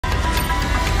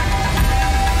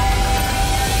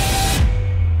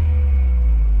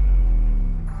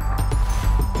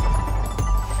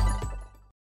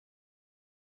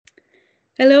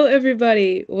Hello,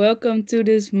 everybody. Welcome to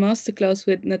this masterclass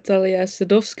with Natalia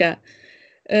Sadowska.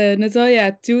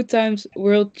 Natalia, two times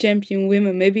world champion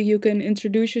women. Maybe you can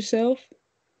introduce yourself?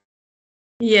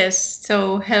 Yes,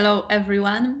 so hello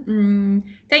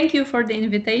everyone. Thank you for the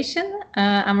invitation.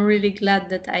 I'm really glad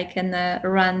that I can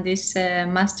run this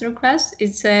masterclass.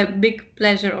 It's a big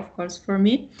pleasure, of course, for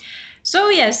me. So,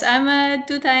 yes, I'm a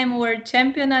two-time world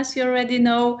champion, as you already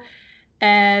know.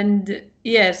 And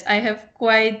yes, I have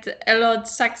quite a lot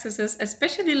successes,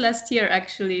 especially last year,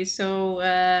 actually. So,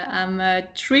 I'm a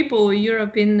triple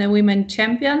European women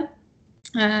champion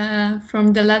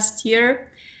from the last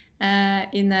year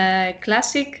in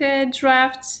classic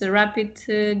drafts, rapid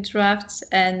drafts,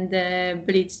 and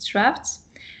blitz drafts.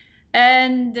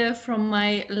 And from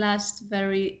my last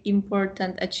very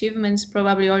important achievements,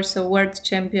 probably also world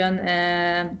champion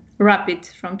rapid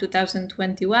from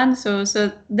 2021. So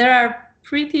there are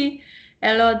pretty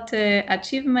a lot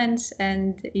achievements.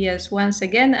 And yes, once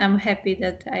again, I'm happy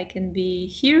that I can be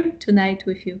here tonight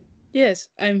with you. Yes,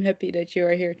 I'm happy that you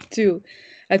are here too.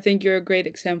 I think you're a great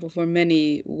example for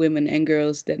many women and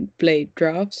girls that play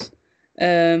drafts.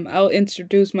 I'll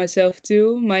introduce myself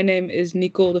too. My name is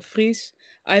Nicole de Vries.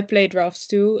 I play drafts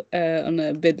too, on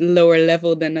a bit lower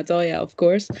level than Natalia, of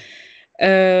course.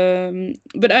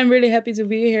 But I'm really happy to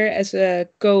be here as a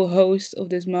co-host of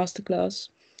this masterclass.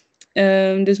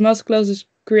 This masterclass is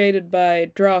created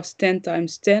by Draughts 10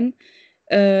 times 10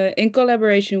 in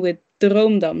collaboration with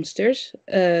Droomdamsters.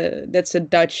 That's a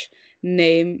Dutch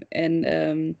name,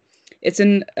 and it's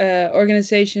an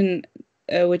organization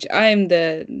which I'm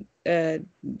the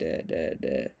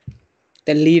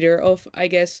leader of, I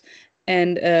guess.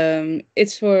 And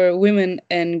it's for women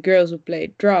and girls who play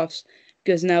drafts,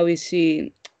 because now we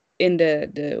see in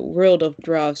the world of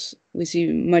drafts, we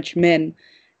see much men,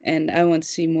 and I want to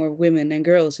see more women and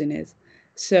girls in it.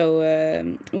 So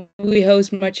we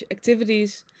host much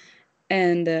activities,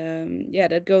 and yeah,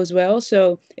 that goes well.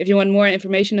 So if you want more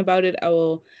information about it, I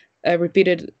will repeat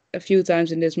it a few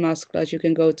times in this masterclass. You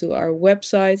can go to our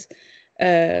website,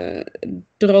 uh,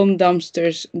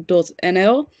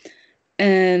 droomdamsters.nl.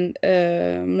 And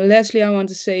lastly, I want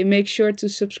to say make sure to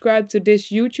subscribe to this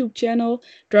YouTube channel,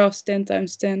 Drafts 10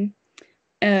 times 10.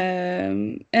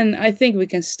 And I think we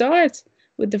can start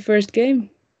with the first game.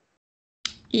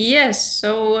 Yes,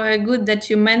 so good that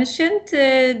you mentioned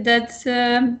that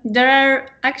there are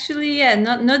actually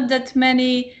not that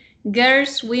many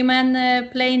girls, women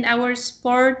playing our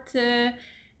sport,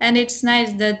 and it's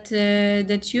nice that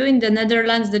that you in the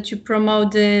Netherlands that you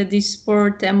promote this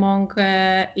sport among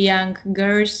young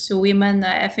girls, women.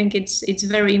 I think it's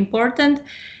very important,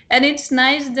 and it's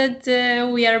nice that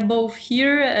we are both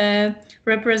here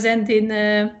representing.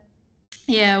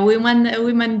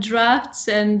 Women drafts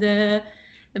and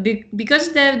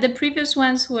because the previous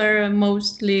ones were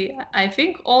mostly, I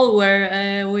think all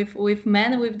were with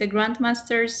men, with the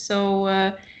grandmasters. So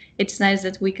it's nice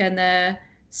that we can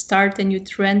start a new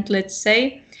trend, let's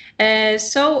say.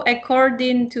 So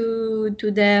according to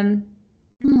the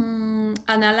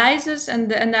analysis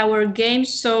and our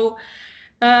games, so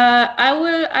I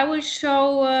will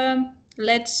show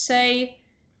let's say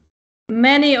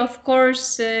many, of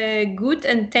course, good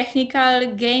and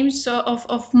technical games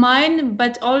of mine,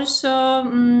 but also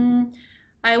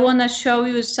I want to show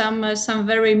you some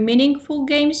very meaningful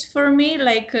games for me.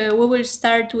 Like we will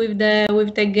start with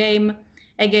the game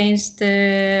against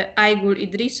Aygul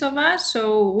Idrisova.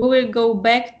 So we will go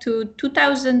back to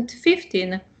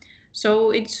 2015.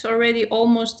 So it's already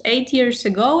almost 8 years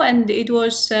ago, and it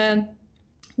was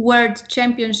World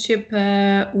Championship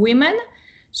Women.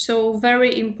 So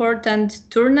very important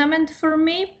tournament for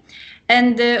me.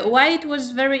 And why it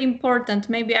was very important,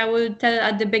 maybe I will tell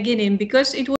at the beginning,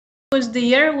 because it was the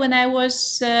year when I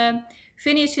was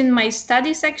finishing my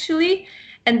studies actually.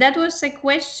 And that was a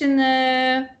question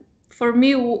for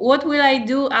me, what will I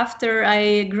do after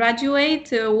I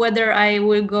graduate? Whether I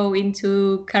will go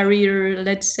into career,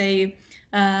 let's say,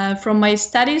 from my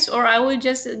studies, or I will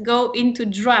just go into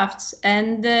drafts.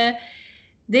 And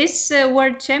this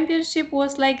world championship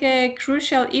was like a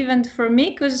crucial event for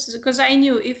me because I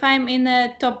knew if I'm in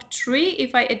a top three,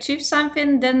 if I achieve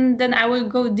something, then I will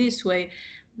go this way.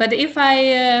 But if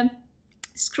I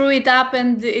screw it up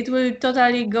and it will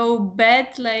totally go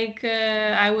bad, like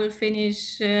I will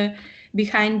finish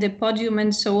behind the podium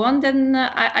and so on, then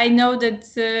I know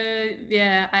that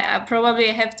I probably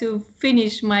have to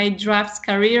finish my drafts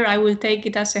career. I will take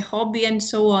it as a hobby and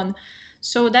so on.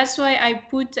 So that's why I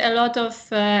put a lot of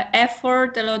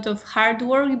effort, a lot of hard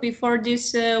work before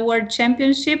this World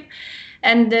Championship.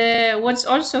 And what's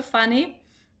also funny,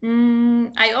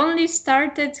 I only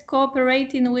started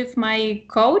cooperating with my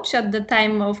coach at the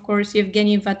time, of course,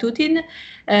 Evgeny Vatutin,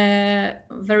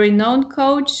 very known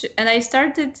coach, and I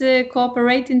started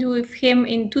cooperating with him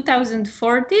in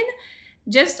 2014,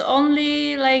 just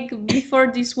only like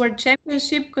before this World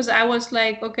Championship, because I was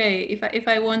like, okay, if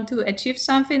I want to achieve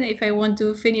something, if I want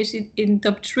to finish it in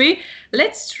top three,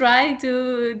 let's try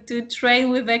to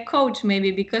train with a coach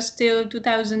maybe, because till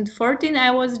 2014 I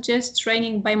was just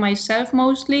training by myself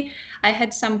mostly. I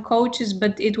had some coaches,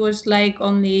 but it was like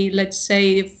only, let's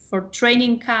say, for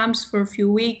training camps for a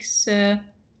few weeks.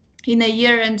 In a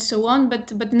year and so on,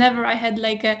 but never I had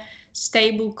like a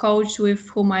stable coach with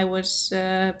whom I was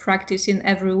practicing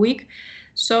every week.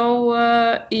 So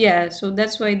yeah, so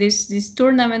that's why this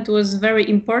tournament was very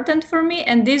important for me,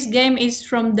 and this game is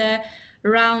from the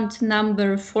round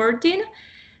number 14,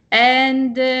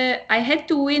 and I had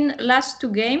to win last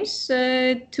two games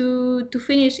to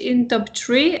finish in top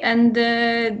three, and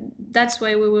that's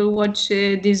why we will watch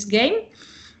this game.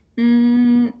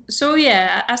 So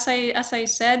yeah, as I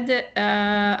said,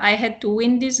 I had to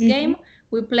win this Mm-hmm. game.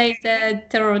 We played the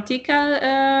theoretical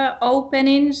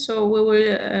opening, so we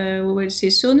will see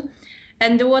soon.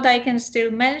 And what I can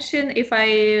still mention, if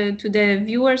I to the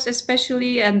viewers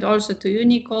especially, and also to you,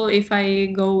 Nicole, if I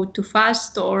go too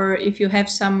fast or if you have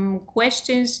some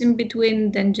questions in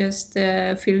between, then just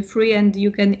feel free and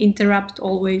you can interrupt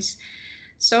always.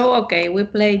 So okay, we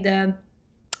play the.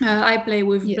 I play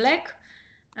with Yes. black.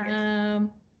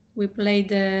 Um, we play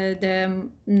the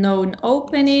known Yes.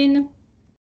 opening.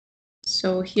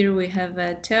 So here we have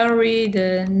a theory,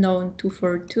 the known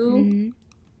 242. Mm-hmm.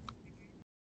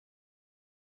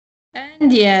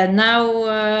 And yeah,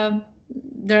 now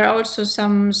there are also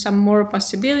some more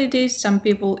possibilities. Some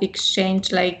people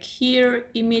exchange like here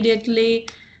immediately.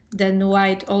 Then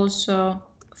white also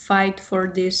fight for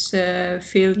this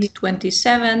field Yeah.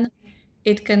 27.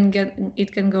 It can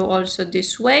go also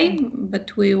this way,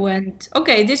 but we went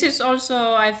okay. This is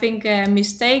also, I think, a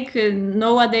mistake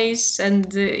nowadays,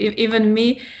 and even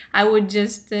me, I would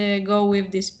just go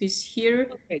with this piece here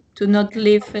Okay. to not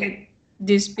leave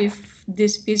this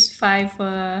piece five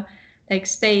like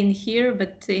staying here.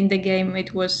 But in the game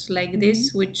it was like Mm-hmm.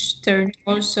 this, which turned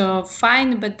also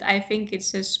fine, but I think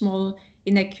it's a small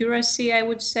inaccuracy, I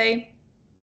would say.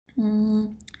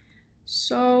 Mm,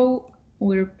 so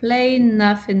we're playing,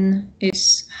 nothing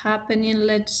is happening,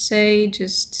 let's say,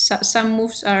 just some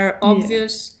moves are Yeah.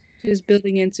 obvious. Just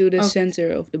building into the Okay.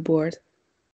 center of the board.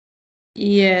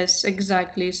 Yes,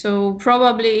 exactly. So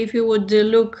probably if you would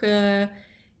look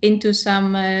into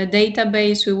some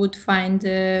database, we would find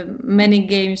many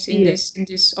games in Yeah.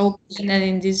 this open and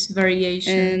in this variation.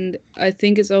 And I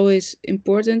think it's always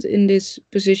important in this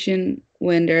position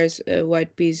when there's a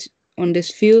white piece on this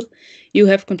field, you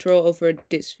have control over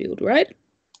this field, right?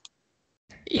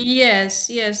 Yes,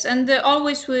 yes, and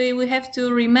always we have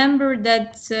to remember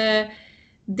that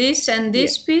this and Yeah.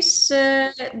 this piece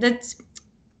that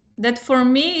for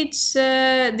me it's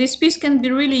this piece can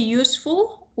be really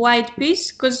useful, white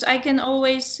piece, because I can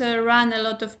always run a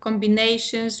lot of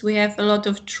combinations. We have a lot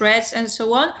of threads and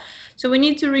so on, so we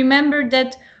need to remember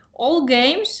that all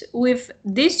games with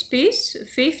this piece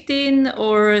 15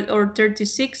 or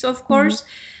 36, of Mm-hmm. course,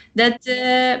 that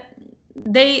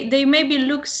they maybe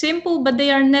look simple, but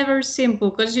they are never simple,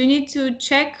 because you need to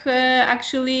check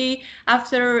actually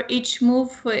after each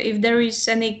move if there is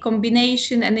any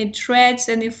combination, any threads,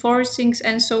 any forcings,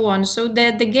 and so on. So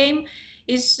the game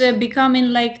is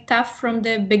becoming like tough from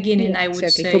the beginning, Yeah, I would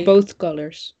exactly. For say. both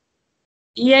colors.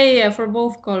 Yeah, yeah, yeah, for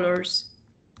both colors.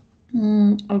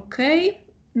 Okay.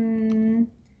 Mm,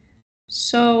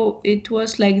 so it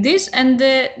was like this, and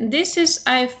this is,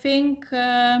 I think,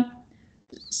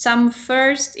 some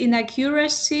first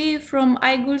inaccuracy from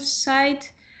Aigul's side,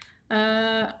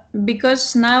 uh,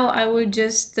 because now I will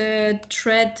just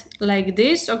thread like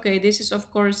this. Okay, this is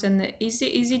of course an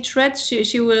easy thread.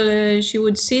 She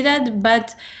would see that,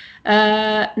 but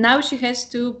now she has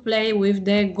to play with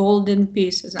the golden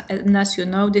piece. And as you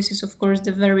know, this is of course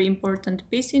the very important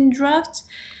piece in drafts.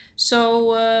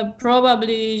 So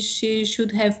probably she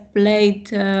should have played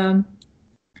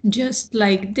just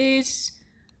like this.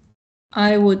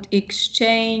 I would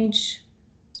exchange.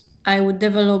 I would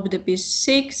develop the piece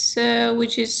 6,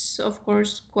 which is of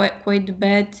course quite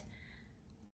bad,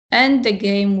 and the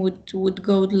game would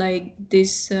go like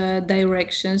this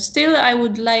direction. Still, I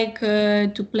would like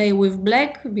to play with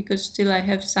black, because still I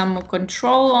have some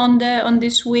control on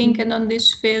this wing Mm-hmm. and on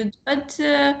this field. But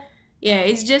yeah,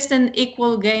 it's just an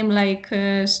equal game. Like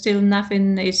still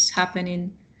nothing is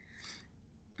happening.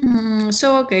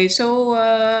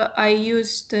 I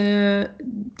used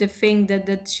the thing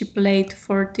that she played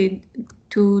 40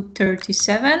 to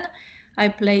 37. I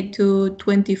played to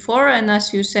 24, and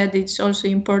as you said, it's also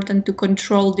important to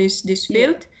control this Yeah.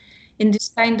 field in this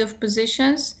kind of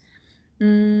positions.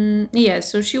 Yeah,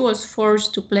 so she was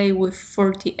forced to play with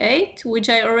 48, which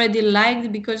I already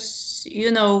liked because,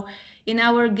 in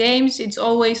our games, it's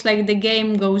always like the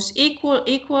game goes equal,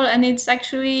 equal, and it's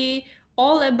actually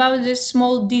all about the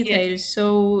small Yeah. details.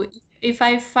 So if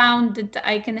I found that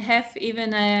I can have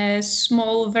even a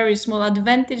small, very small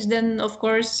advantage, then of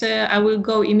course I will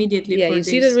go immediately Yeah, for you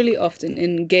see that this. really often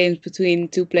in games between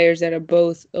two players that are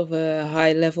both of a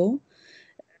high level,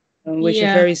 which are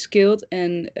Yeah. very skilled,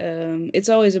 and it's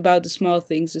always about the small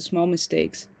things, the small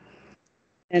mistakes.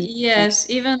 And Yes,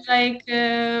 even like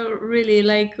really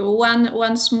like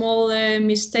one small yeah,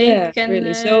 mistake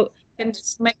really. So can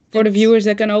just make for the it. viewers,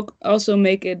 that can also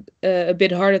make it a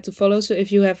bit harder to follow. So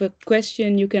if you have a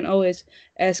question, you can always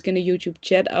ask in the YouTube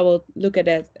chat. I will look at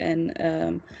that, and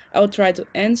I will try to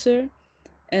answer.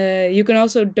 You can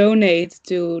also donate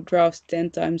to Draughts 10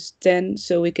 times 10,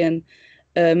 so we can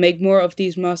make more of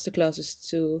these masterclasses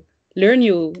to learn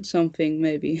you something,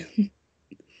 maybe.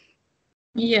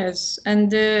 Yes,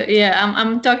 and yeah,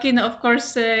 I'm talking of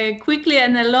course quickly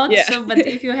and a lot. Yeah. So, but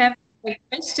if you have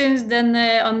questions, then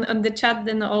on the chat,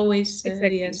 then always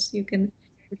Exactly. yes, you can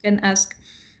ask.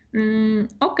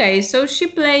 Okay, so she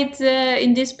played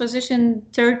in this position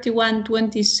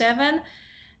 31-27,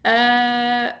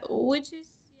 which is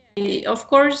of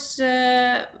course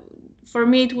for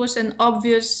me it was an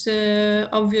obvious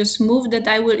move that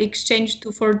I will exchange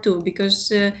 2 for 2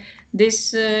 because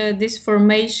this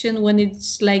formation when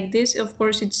it's like this, of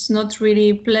course it's not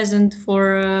really pleasant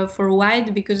for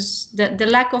white because the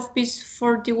lack of piece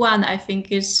 41 I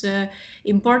think is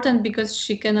important because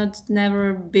she cannot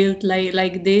never build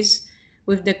like this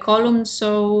with the column.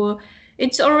 So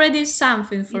it's already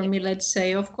something for Yeah. me, let's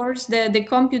say. Of course, the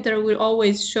computer will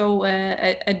always show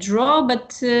a draw,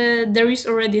 but there is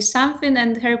already something,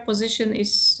 and her position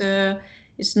is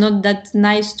not that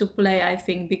nice to play, I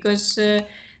think, because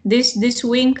this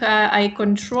wing I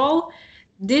control.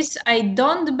 This I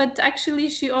don't, but actually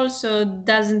she also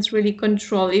doesn't really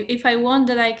control. If I want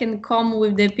that, I can come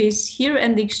with the piece here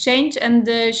and exchange, and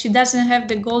she doesn't have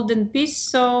the golden piece,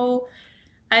 so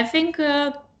I think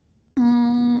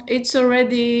it's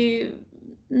already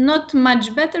not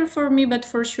much better for me, but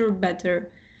for sure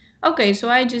better. Okay, so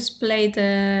I just played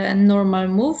a normal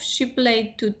move. She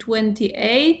played to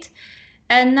 28,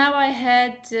 and now I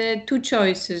had 2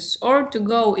 choices or to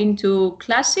go into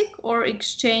classic or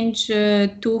exchange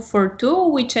 2 for 2,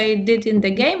 which I did in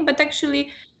the game. But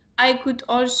actually, I could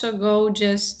also go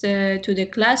just to the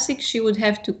classic. She would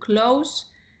have to close.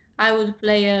 I would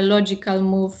play a logical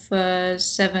move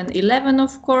 7-11,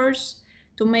 of course,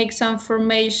 to make some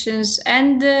formations.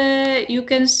 And you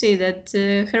can see that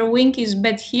her wing is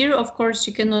bad here. Of course,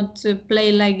 she cannot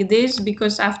play like this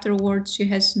because afterwards she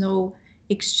has no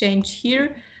exchange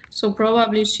here. So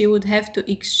probably she would have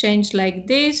to exchange like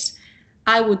this.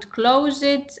 I would close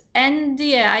it. And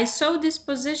yeah, I saw this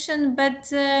position,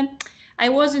 but I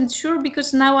wasn't sure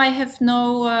because now I have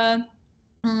no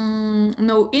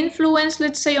influence,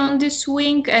 let's say, on this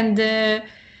wing,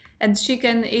 and she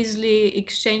can easily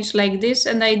exchange like this.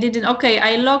 And I didn't. Okay,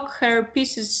 I lock her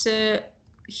pieces Yeah.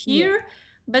 here,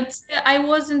 but I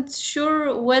wasn't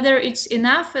sure whether it's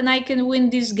enough and I can win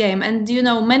this game. And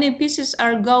many pieces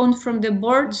are gone from the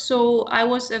board, so I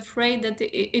was afraid that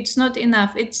it's not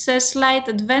enough. It's a slight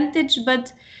advantage,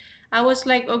 but I was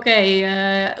like,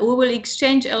 okay, we will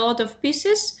exchange a lot of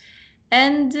pieces,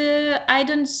 and I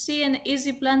don't see an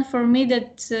easy plan for me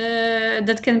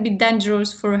that can be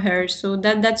dangerous for her. So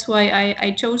that's why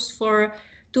I chose for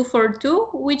 2 for 2,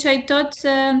 which I thought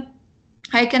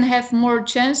I can have more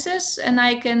chances, and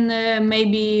I can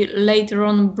maybe later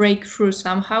on break through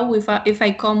somehow if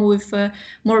I come with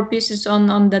more pieces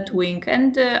on that wing.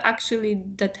 And actually,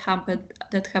 that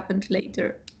happened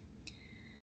later.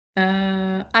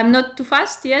 I'm not too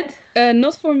fast yet.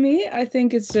 Not for me. I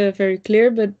think it's very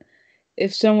clear, but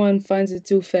if someone finds it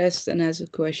too fast and has a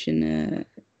question,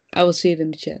 I will see it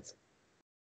in the chat.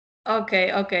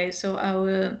 Okay, okay, so I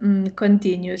will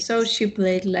continue. So she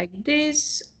played like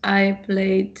this. I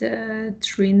played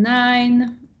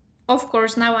 3-9. Of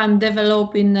course, now I'm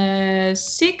developing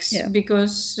 6 Yeah.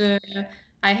 because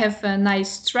I have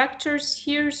nice structures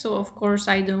here. So, of course,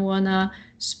 I don't want to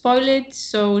spoil it.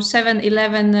 So,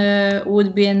 7-11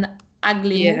 would be an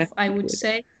ugly Yeah, move, I it would would.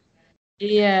 say.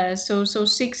 Yeah, so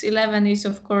 6-11 is,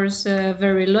 of course,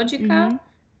 very logical. Mm-hmm.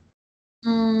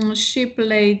 She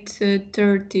played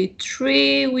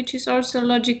 33, which is also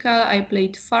logical. I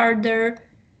played farther.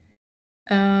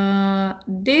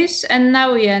 This and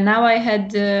now, yeah, now I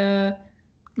had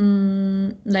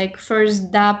like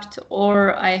first dubbed,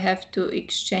 or I have to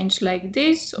exchange like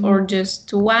this, or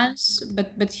just once.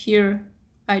 But here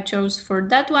I chose for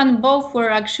that one. Both were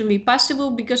actually possible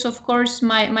because, of course,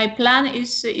 my plan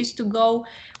is to go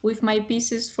with my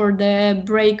pieces for the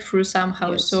breakthrough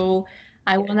somehow. Yes. So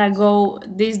I wanna go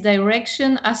this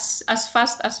direction as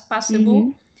fast as Mm-hmm.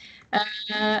 possible.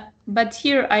 But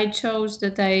here I chose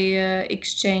that I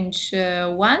exchange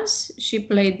once. She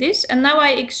played this, and now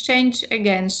I exchange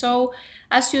again. So,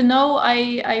 as you know,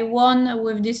 I won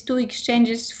with these two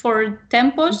exchanges for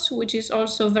tempos, which is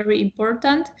also very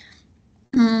important.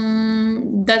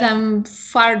 That I'm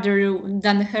farther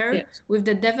than her Yes. with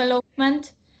the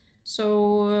development.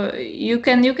 So you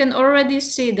can already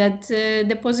see that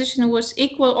the position was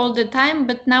equal all the time,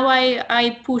 but now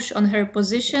I push on her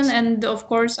position, Yes. and of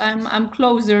course I'm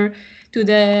closer to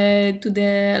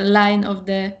the line of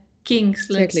the kings,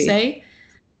 let's Exactly. say.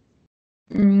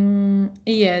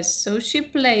 Yes, so she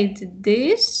played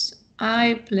this,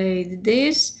 I played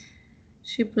this,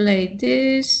 she played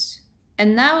this.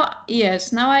 And now,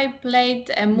 yes, now I played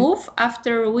a Mhm. move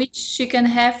after which she can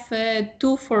have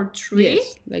 2 for 3.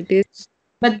 Yes, like this.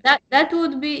 But that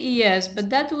would be, yes, but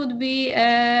that would be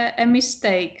a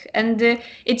mistake. And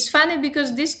it's funny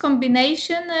because this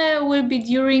combination will be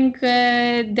during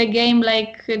the game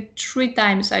like 3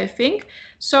 times, I think.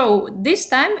 So this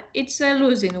time it's a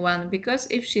losing one because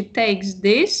if she takes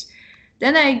this,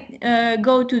 then I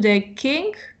go to the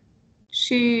king.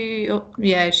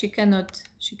 Yeah, she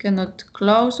cannot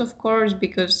close, of course,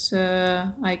 because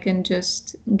I can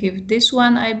just give this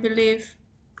one, I believe.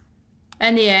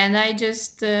 And yeah, and I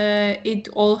just eat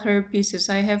all her pieces.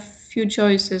 I have few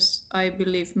choices, I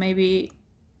believe. Maybe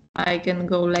I can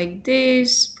go like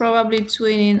this, probably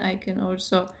twinning. I can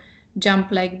also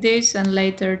jump like this, and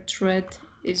later thread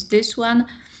is this one.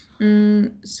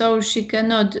 So she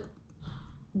cannot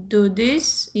do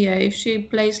this. Yeah, if she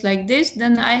plays like this,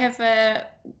 then I have a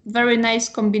very nice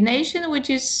combination, which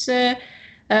is,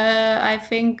 I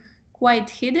think, quite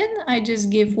hidden. I just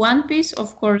give one piece.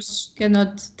 Of course,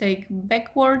 cannot take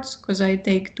backwards because I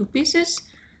take 2 pieces.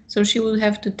 So she will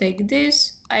have to take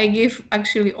this. I give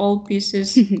actually all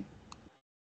pieces,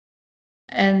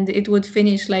 and it would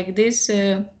finish like this.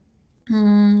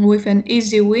 With an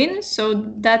easy win,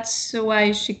 so that's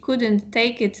why she couldn't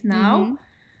take it now.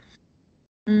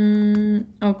 Mm-hmm.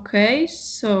 Okay,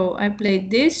 so I played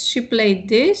this, she played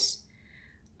this,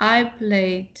 I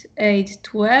played 8,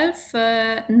 12.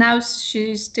 Now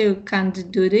she still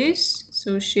can't do this,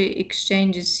 so she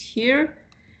exchanges here.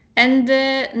 And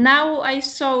now I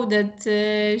saw that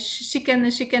she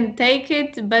can take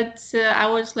it, but I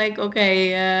was like,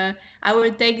 okay, I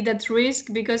will take that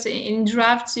risk because in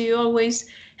drafts you always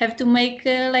have to make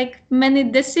like many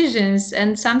decisions,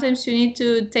 and sometimes you need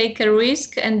to take a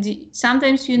risk, and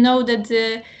sometimes you know that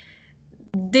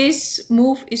this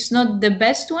move is not the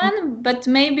best one, but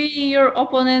maybe your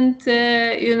opponent,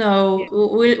 Yeah.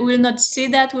 will not see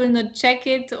that, will not check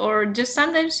it, or just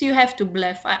sometimes you have to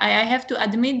bluff. I have to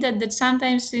admit that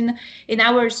sometimes in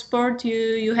our sport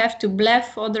you have to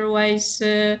bluff, otherwise,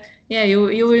 yeah,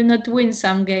 you will not win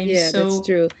some games. Yeah, that's So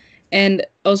true. And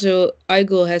also,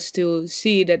 Igel has to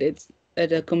see that it's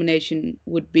that a combination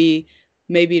would be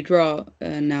maybe a draw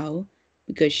now,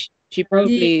 because she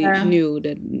probably yeah, knew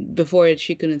that before it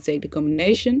she couldn't take the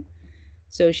combination.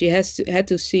 So she has to had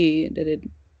to see that it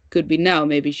could be now.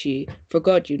 Maybe she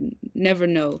forgot. You never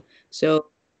know. So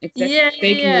exactly, yeah,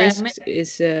 taking yeah, yeah. risks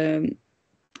is a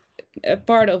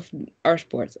part of our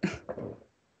sport.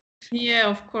 Yeah,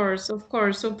 of course, of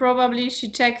course. So probably she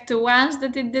checked once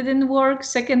that it didn't work,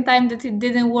 second time that it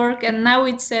didn't work, and now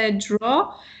it's a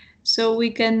draw. So we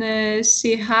can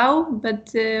see how,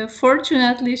 but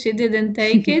fortunately she didn't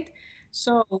take it.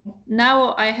 So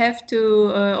now I have to,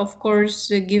 of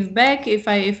course, give back. If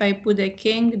I put a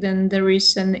king, then there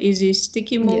is an easy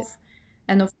sticky Yeah. move,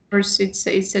 and of course it's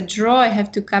a draw. I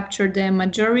have to capture the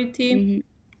majority.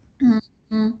 Hmm.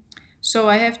 Mhm. So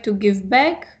I have to give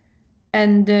back,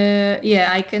 and yeah,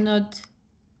 I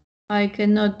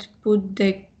cannot put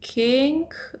the king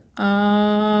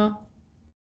uh,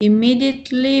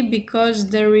 immediately because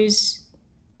there is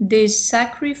this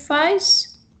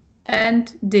sacrifice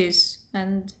and this,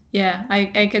 and yeah,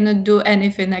 I cannot do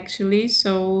anything actually.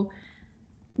 So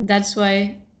that's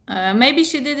why maybe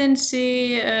she didn't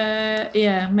see.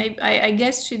 Yeah, maybe I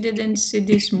guess she didn't see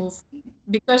this move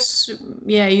because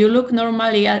yeah, you look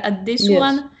normally at this Yes.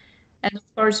 one, and of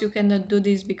course you cannot do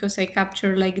this because I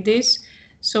capture like this.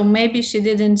 So maybe she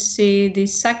didn't see the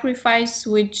sacrifice,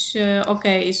 which,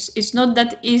 okay, it's not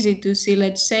that easy to see,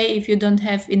 let's say, if you don't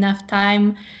have enough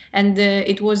time. And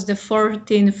it was the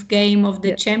 14th game of the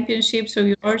Yeah. championship, so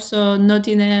you're also not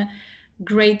in a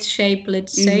great shape,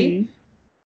 let's say.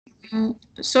 Mm-hmm.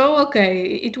 So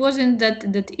okay, it wasn't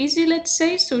that easy, let's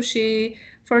say. So she,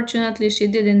 fortunately, she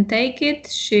didn't take it.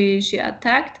 She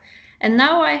attacked, and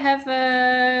now I have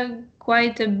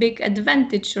quite a big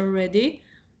advantage already.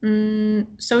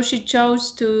 So she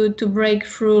chose to break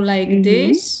through like Mm-hmm.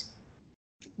 this,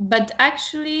 but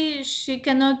actually she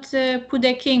cannot put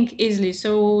a king easily.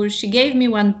 So she gave me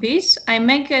one piece. I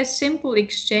make a simple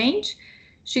exchange.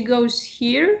 She goes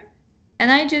here,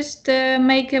 and I just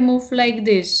make a move like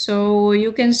this. So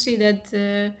you can see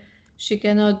that she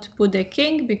cannot put a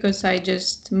king because I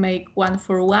just make one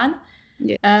for one.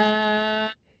 Yeah.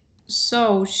 Uh,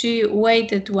 so she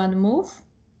waited one move.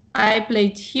 I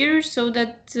played here so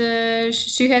that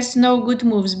she has no good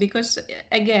moves because,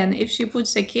 again, if she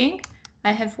puts a king,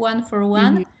 I have one for Mm-hmm.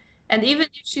 one. And even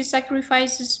if she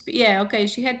sacrifices, yeah, okay,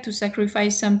 she had to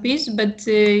sacrifice some piece, but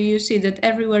you see that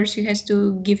everywhere she has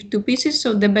to give two pieces.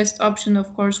 So the best option,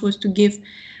 of course, was to give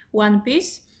one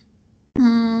piece.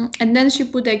 And then she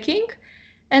put a king.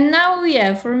 And now,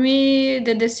 yeah, for me,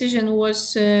 the decision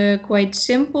was quite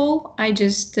simple. I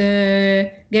just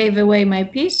gave away my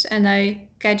piece and I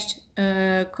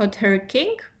caught her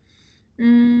king.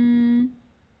 Mm,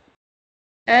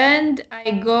 and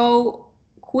I go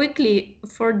quickly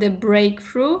for the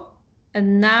breakthrough.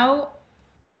 And now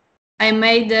I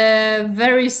made a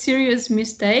very serious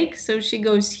mistake. So she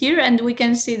goes here, and we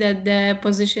can see that the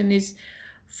position is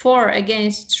 4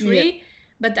 against Yeah. 3.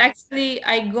 But actually,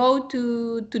 I go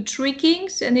to 3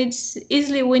 kings, and it's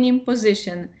easily winning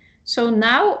position. So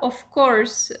now, of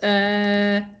course,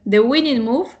 the winning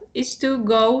move is to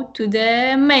go to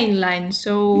the main line.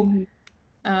 So Mm-hmm.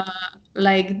 uh,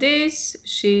 like this,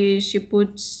 she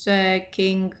puts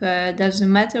king,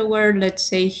 doesn't matter where, let's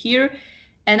say here,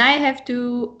 and I have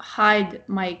to hide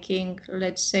my king,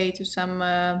 let's say to some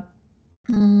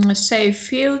safe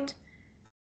field,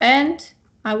 and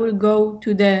I will go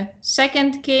to the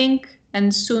second king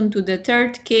and soon to the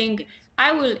third king.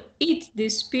 I will eat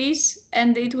this piece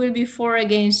and it will be 4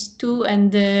 against 2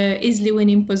 and easily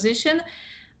winning position.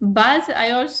 But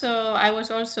I was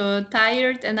also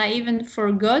tired and I even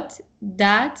forgot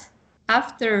that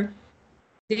after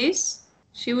this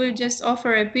she will just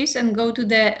offer a piece and go to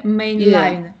the main Yeah.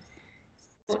 line.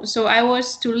 So I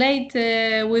was too late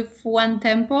with one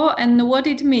tempo, and what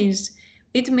it means?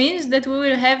 It means that we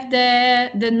will have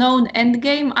the known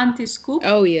endgame anti-scoop.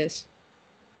 Oh yes.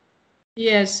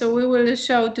 Yes, so we will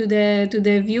show to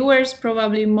the viewers.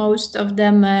 Probably most of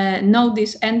them know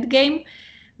this endgame,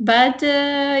 but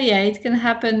yeah, it can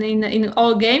happen in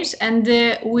all games, and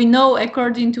we know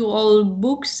according to all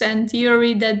books and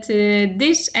theory that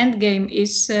this endgame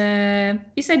is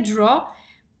a draw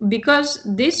because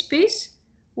this piece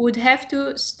would have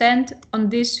to stand on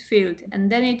this field,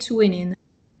 and then it's winning.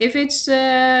 If it's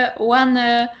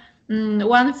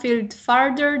one field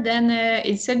farther, then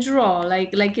it's a draw,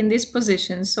 like in this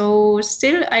position. So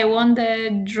still, I want the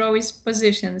drawist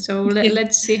position. So Yeah.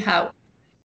 let's see how.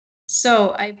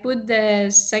 So I put the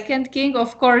second king.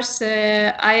 Of course,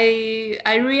 I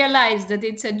realized that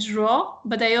it's a draw,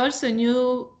 but I also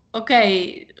knew,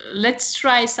 okay, let's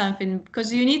try something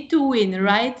because you need to win,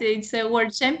 right? It's a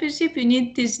world championship. You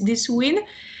need this win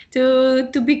to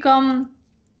become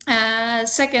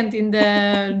second in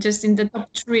the just in the top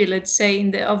three, let's say,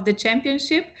 in the of the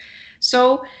championship.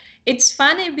 So it's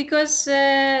funny because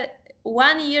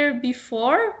 1 year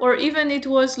before, or even it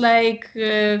was like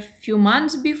a few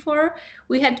months before,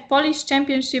 we had Polish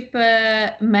championship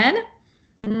men,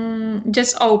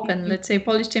 just open, let's say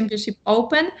Polish championship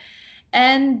open,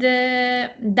 and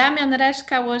Damian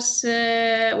Reszka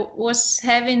was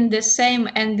having the same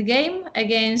end game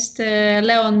against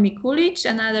Leon Mikulicz,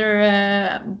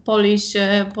 another Polish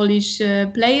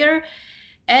player.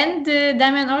 And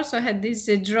Damian also had this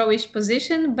drawish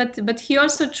position, but he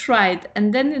also tried,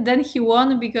 and then he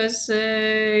won because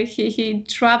he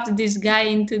trapped this guy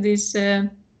into this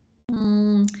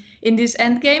in this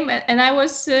end game, and I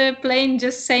was playing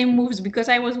just same moves because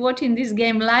I was watching this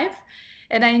game live,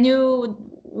 and I knew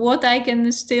what I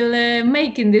can still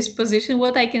make in this position,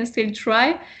 what I can still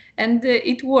try, and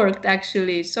it worked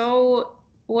actually. So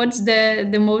what's the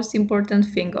most important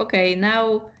thing? Okay,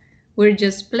 now we're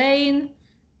just playing.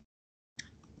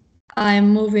 I'm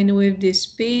moving with this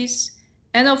piece.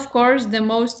 And of course, the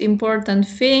most important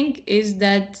thing is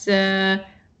that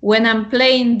when I'm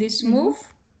playing this Mm-hmm.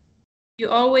 move, you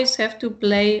always have to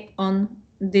play on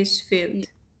this Yeah.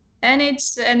 field. and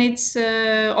it's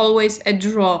always a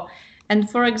draw. And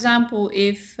for example,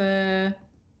 if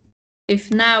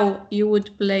now you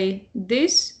would play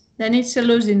this, then it's a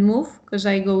losing move because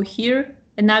I go here,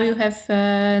 and now you have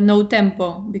no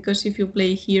tempo, because if you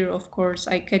play here, of course,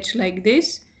 I catch like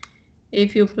this.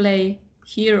 If you play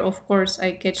here, of course,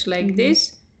 I catch like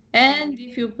this. And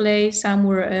if you play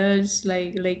somewhere else,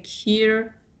 like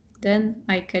here, then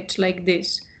I catch like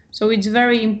this. So it's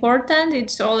very important.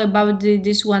 It's all about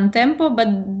this one tempo. But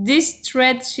this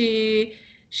thread she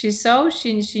saw,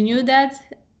 she knew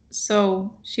that,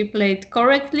 so she played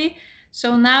correctly.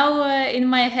 So now in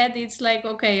my head it's like,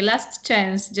 okay, last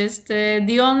chance. Just the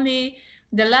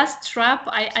last trap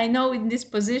I know in this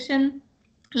position.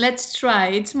 Let's try.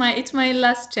 It's my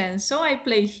last chance. So I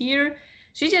play here.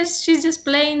 She's just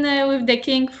playing with the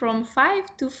king from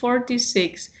 5 to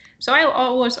 46. So I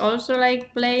was also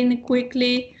like playing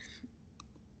quickly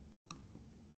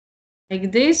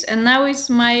like this, and now it's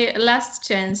my last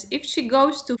chance. If she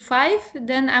goes to 5,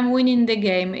 then I'm winning the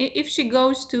game. If she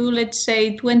goes to, let's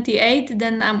say, 28,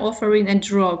 then I'm offering a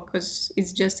draw, because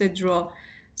it's just a draw.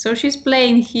 So she's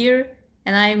playing here,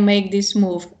 and I make this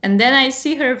move, and then I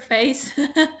see her face.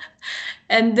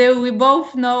 And we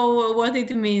both know what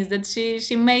it means, that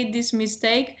she made this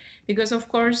mistake, because of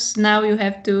course now you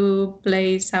have to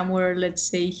play somewhere, let's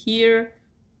say here.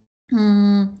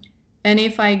 And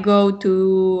if I go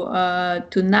to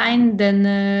 9,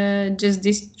 then just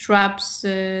these traps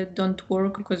don't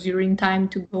work, because you're in time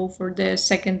to go for the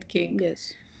second king.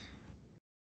 Yes.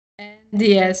 And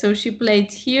yeah, so she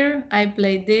played here, I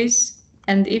played this,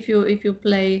 and if you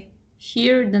play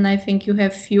here, then I think you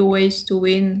have few ways to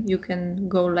win. You can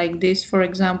go like this, for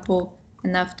example,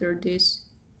 and after this,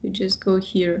 you just go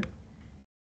here.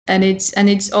 And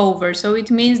it's over. So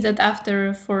it means that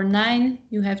after 4-9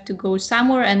 you have to go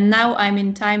somewhere, and now I'm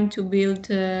in time to build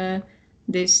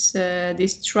these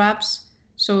traps.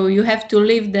 So you have to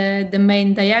leave the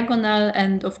main diagonal,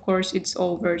 and of course it's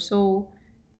over. So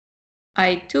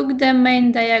I took the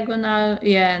main diagonal,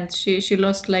 yeah, and she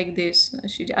lost like this.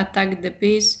 She attacked the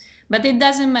piece, but it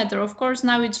doesn't matter. Of course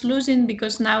now it's losing,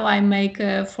 because now I make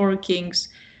 4 kings.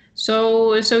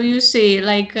 So you see,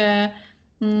 like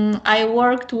I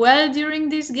worked well during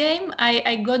this game.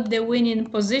 I got the winning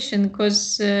position,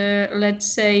 because let's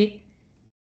say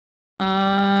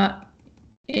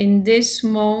in this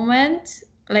moment,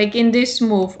 like in this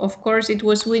move, of course it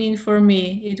was winning for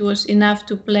me. It was enough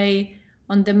to play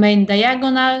on the main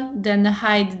diagonal, then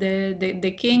hide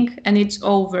the king, and it's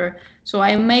over. So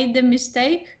I made the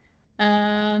mistake.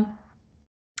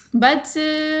 But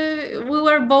we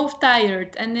were both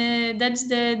tired, and that's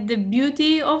the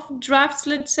beauty of drafts,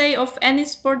 let's say, of any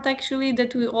sport actually,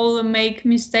 that we all make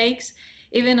mistakes,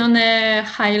 even on a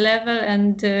high level.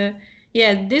 And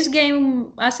yeah, this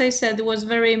game, as I said, was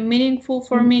very meaningful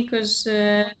for me, because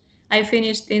I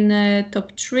finished in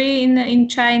top 3 in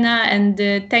China, and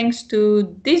thanks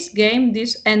to this game,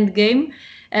 this end game,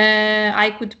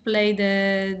 I could play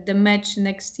the match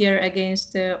next year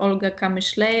against Olga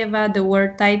Kamyshleva, the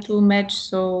world title match.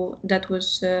 So that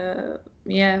was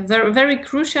yeah, very very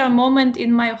crucial moment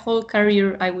in my whole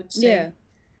career, I would say. Yeah.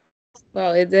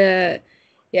 Well,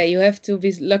 yeah, you have to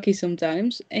be lucky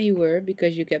sometimes, and you were,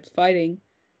 because you kept fighting,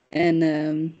 and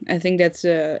I think that's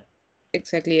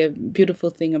exactly a beautiful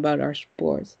thing about our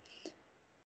sport.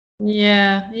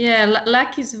 Yeah, yeah,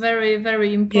 luck is very very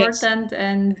Yes. important,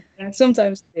 and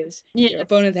Sometimes it is. Your yeah.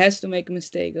 opponent has to make a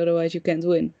mistake, otherwise you can't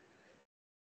win.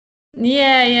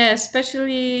 Yeah, yeah,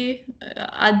 especially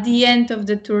at the end of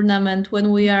the tournament,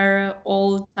 when we are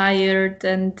all tired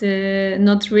and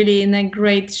not really in a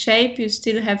great shape. You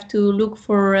still have to look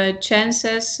for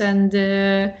chances, and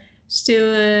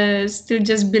still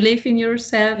just believe in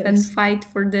yourself and Yes. fight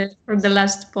for the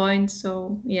last point.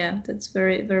 So yeah, that's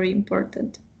very very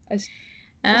important. I see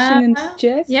a question in the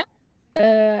chat. Yeah.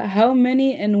 How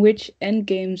many and which end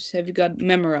games have you got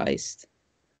memorized?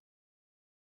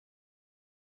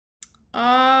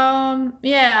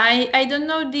 Yeah, I don't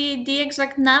know the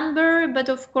exact number, but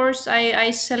of course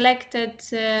I selected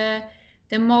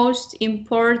the most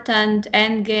important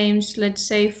end games, let's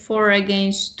say 4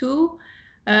 against 2,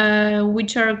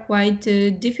 which are quite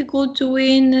difficult to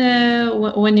win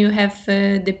when you have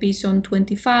the piece on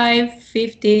 25,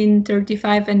 15,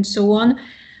 35, and so on.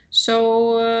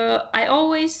 So I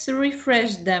always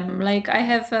refresh them. Like I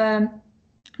have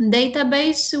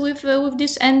database with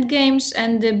these end games,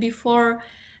 and before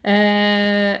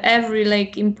every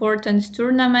like important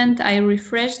tournament I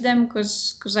refresh them,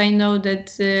 because I know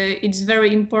that it's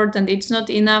very important. It's not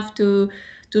enough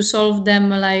to solve them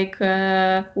like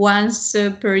once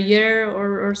per year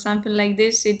or something like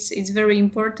this. It's very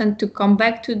important to come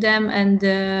back to them and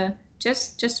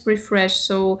just refresh.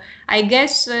 So I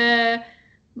guess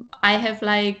I have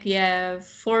like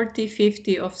 40,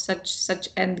 50 of such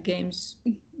end games.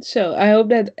 So I hope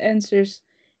that answers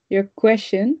your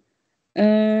question.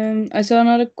 I saw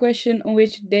another question: on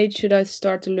which date should I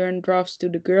start to learn drafts to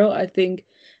the girl? I think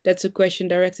that's a question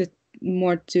directed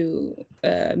more to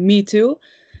me too.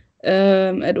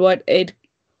 At what age?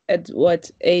 At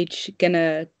what age can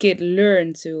a kid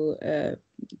learn to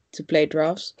play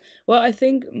drafts? Well, I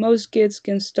think most kids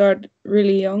can start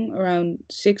really young, around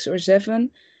 6 or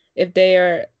 7, if they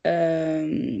are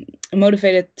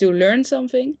motivated to learn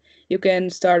something. You can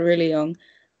start really young,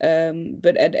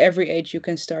 but at every age you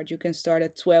can start. You can start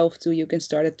at 12 to you can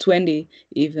start at 20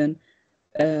 even.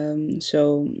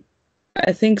 So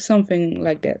I think something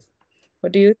like that.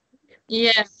 What do you?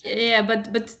 Yeah,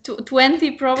 but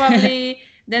 20 probably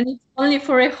then it's only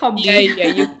for a Yeah, hobby. yeah,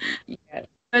 you. Yeah,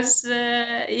 Because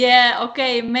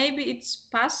okay, maybe it's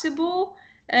possible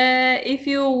if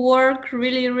you work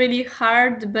really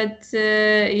hard. But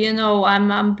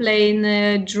I'm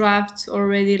playing drafts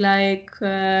already like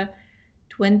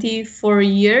 24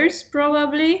 years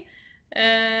probably.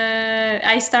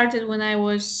 I started when I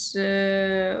was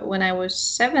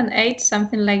 7, 8,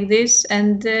 something like this,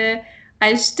 and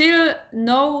I still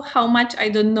know how much I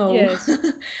don't know, yes.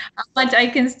 how much I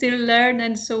can still learn,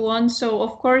 and so on. So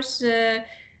of course,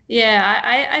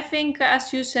 I think,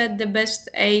 as you said, the best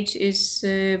age is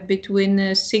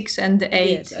between 6 and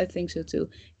Yes, 8. I think so too.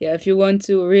 Yeah, if you want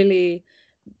to really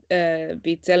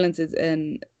be talented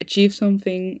and achieve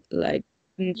something like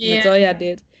Yeah. Natalia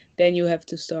did, then you have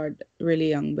to start really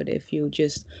young. But if you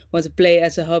just want to play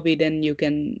as a hobby, then you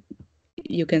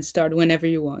can start whenever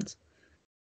you want.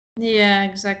 Yeah,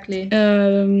 exactly.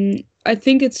 I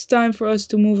think it's time for us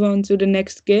to move on to the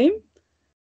next game.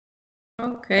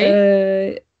 Okay.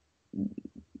 Uh,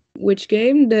 which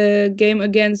game? The game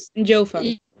against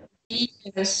Jova.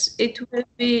 Yes, it will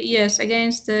be, yes,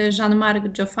 against Jean-Marc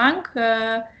Joffang.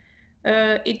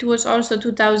 It was also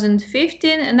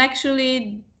 2015, and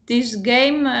actually this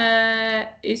game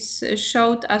is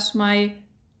showed as my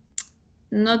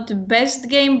not the best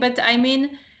game, but I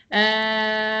mean,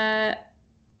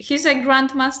 he's a Yes.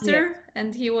 grandmaster,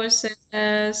 and he was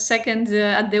second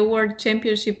at the World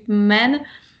Championship men.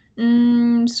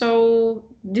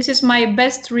 So this is my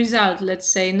best result, let's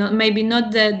say. Not maybe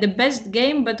not the best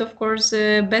game, but of course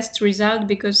best result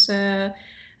because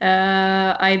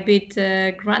I beat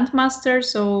grandmaster.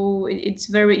 So it's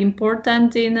very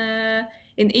important in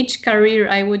each career,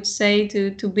 I would say,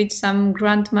 to beat some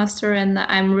grandmaster, and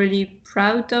I'm really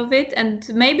proud of it. And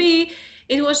maybe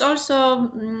it was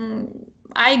also,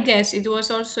 I guess, it was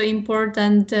also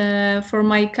important for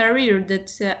my career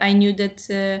that I knew that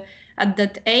at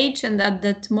that age and at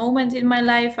that moment in my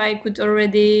life, I could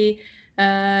already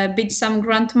beat some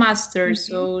grandmasters.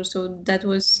 Mhm. So that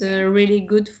was really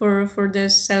good for the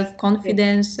self Yes.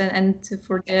 confidence and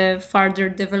for the further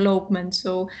development.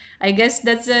 So I guess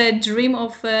that's a dream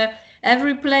of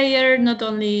every player, not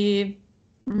only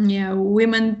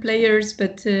women players,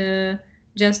 but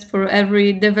just for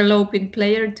every developing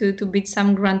player to beat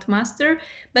some grandmaster.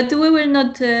 But we will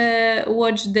not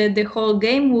watch the whole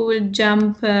game. We will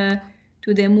jump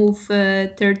to the move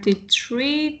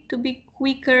 33 to be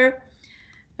quicker.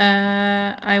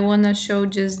 I want to show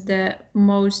just the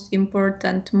most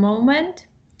important moment.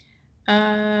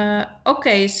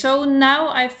 Okay, so now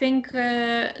I think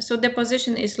so. The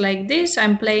position is like this.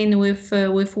 I'm playing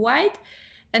with white,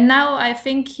 and now I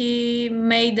think he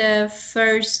made a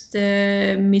first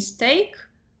mistake.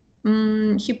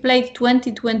 He played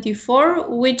 2024,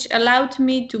 which allowed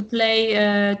me to play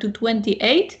to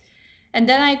 28, and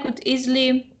then I could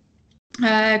easily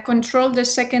control the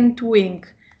second wing.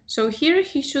 So here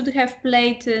he should have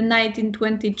played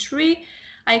 1923.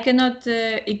 I cannot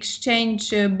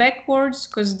exchange backwards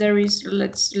because there is,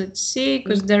 let's see,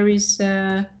 because there is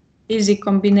easy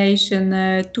combination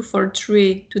 2 4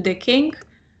 3 to the king.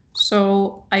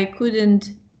 So I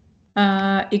couldn't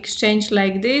exchange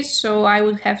like this. So I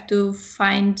would have to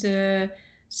find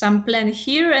some plan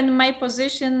here, and my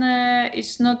position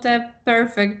is not a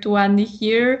perfect one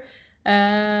here.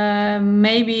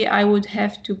 Maybe I would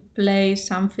have to play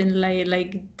something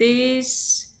like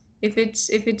this if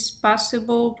it's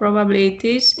possible. Probably it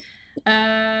is.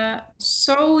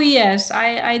 So yes,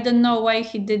 I don't know why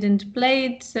he didn't play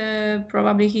it.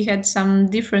 Probably he had some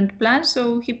different plans,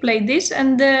 so he played this,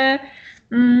 and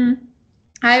mm,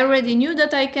 I already knew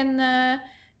that I can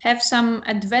have some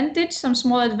advantage, some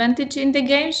small advantage in the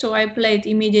game, so I played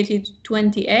immediately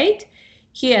 28.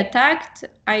 He attacked,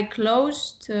 I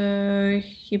closed,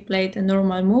 he played a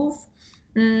normal move.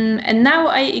 And now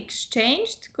I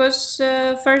exchanged because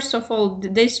first of all,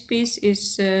 this piece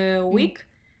is weak.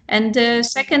 And the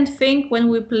second thing, when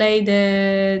we play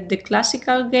the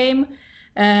classical game,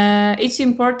 it's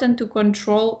important to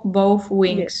control both Yes.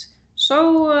 wings.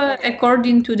 So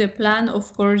according to the plan,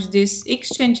 of course, this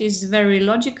exchange is very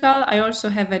logical. I also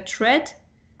have a threat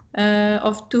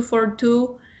of 2 for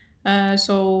 2.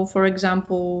 So, for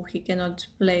example, he cannot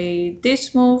play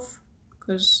this move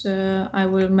because I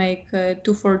will make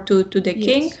 2 for 2 to the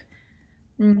king.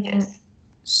 Yes. Yes.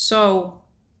 So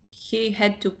he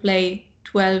had to play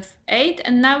 12-8,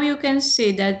 and now you can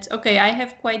see that, okay, I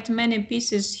have quite many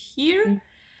pieces here.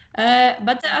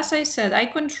 But as I said, I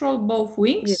control both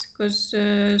wings Yes. because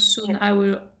soon I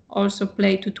will also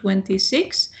play to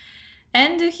 26.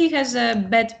 And he has a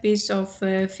bad piece of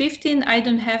 15. I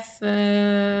don't have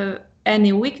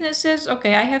any weaknesses.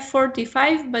 Okay, I have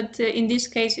 45, but in this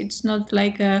case, it's not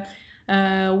like a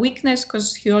weakness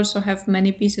because he also have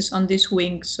many pieces on this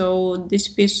wing. So this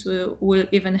piece will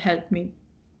even help me.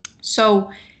 So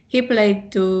he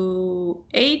played to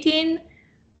 18.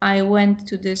 I went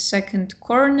to the second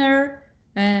corner.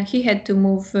 He had to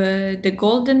move the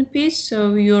golden piece.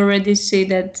 So you already see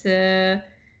that,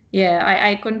 yeah,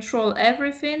 I control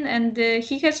everything. And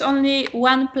he has only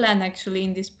one plan actually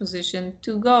in this position,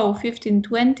 to go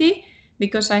 15-20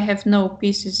 because I have no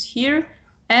pieces here,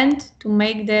 and to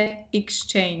make the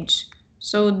exchange.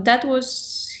 So that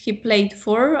was he played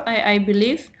for, I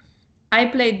believe. I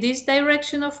played this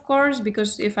direction, of course,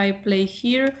 because if I play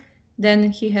here, then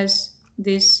he has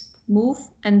this move,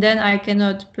 and then I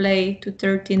cannot play to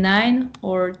 39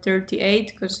 or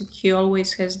 38 because he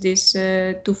always has this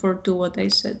 2 for 2, what I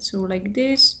said. So like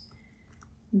this,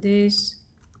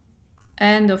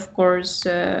 and of course,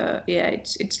 yeah,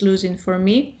 it's losing for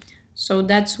me. So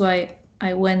that's why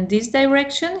I went this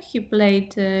direction. He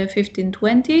played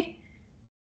 15-20.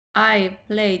 I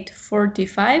played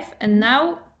 45, and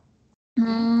now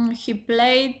he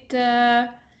played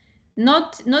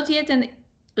not yet an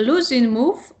losing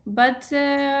move, but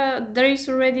there is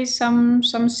already some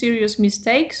serious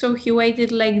mistake. So he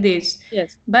waited like this,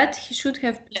 Yes. but he should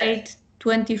have played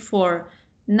 24.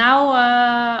 Now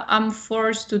I'm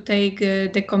forced to take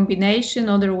the combination,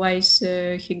 otherwise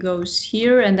he goes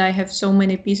here, and I have so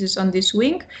many pieces on this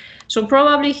wing. So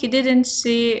probably he didn't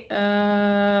see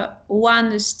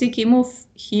one sticky move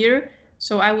here.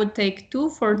 So I would take 2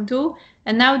 for 2.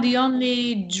 And now the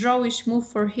only drawish move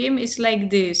for him is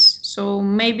like this. So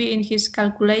maybe in his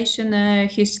calculation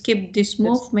he skipped this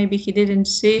move. Yes. Maybe he didn't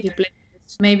see. He played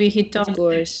this, Maybe he of thought.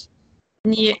 course.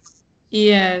 Yes.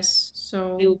 He'll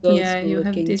So go yeah, you to a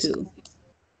have king this. too.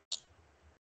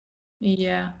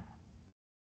 Yeah.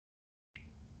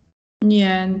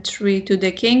 Yeah, and 3 to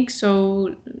the king.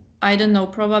 So I don't know.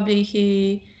 Probably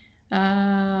he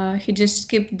just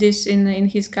skipped this in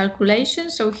his calculation.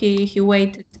 So he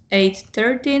waited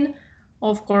 8-13.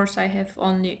 Of course, I have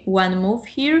only one move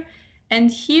here, and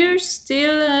here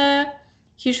still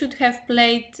he should have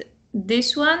played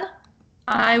this one.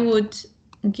 I would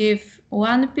give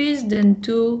one piece, then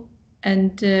two,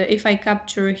 and if I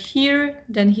capture here,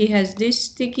 then he has this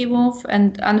sticky move,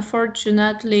 and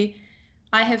unfortunately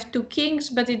I have two kings,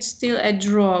 but it's still a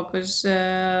draw because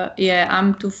yeah,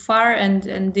 I'm too far,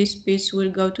 and this piece will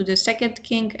go to the second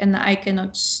king, and I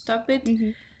cannot stop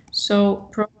it. So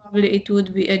probably it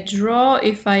would be a draw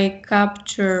if I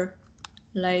capture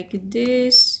like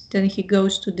this. Then he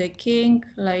goes to the king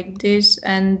like this,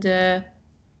 and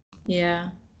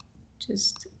yeah,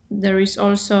 just there is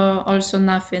also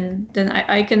nothing. Then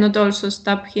I cannot also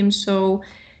stop him. So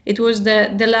it was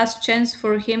the last chance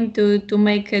for him to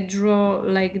make a draw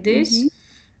like this.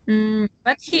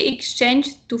 But he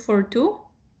exchanged 2 for 2.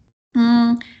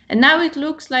 And now it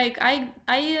looks like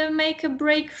I make a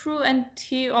breakthrough, and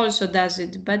he also does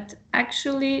it, but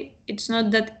actually it's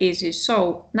not that easy.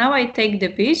 So now I take the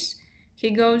piece.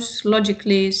 He goes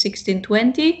logically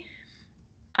 16-20.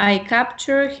 I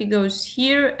capture, he goes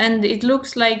here, and it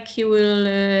looks like he will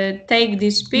take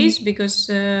this piece because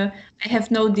I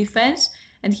have no defense,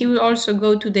 and he will also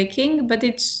go to the king, but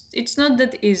it's not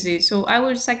that easy. So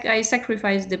I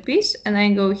sacrifice the piece, and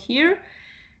I go here,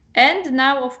 and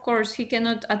now of course he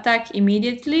cannot attack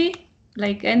immediately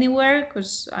like anywhere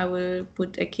because I will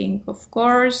put a king, of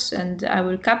course, and I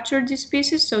will capture these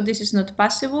pieces, so this is not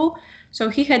possible. So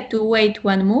he had to wait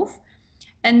one move.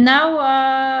 And now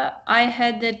I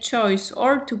had the choice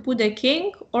or to put a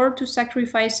king or to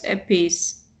sacrifice a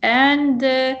piece. And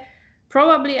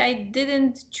probably I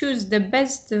didn't choose the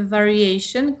best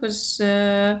variation because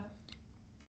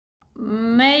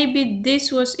maybe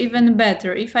this was even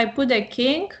better. If I put a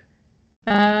king,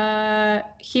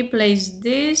 he plays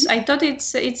this. I thought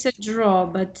it's a draw,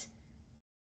 but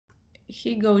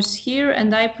he goes here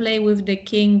and I play with the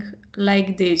king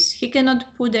like this. He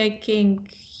cannot put a king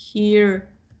here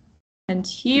and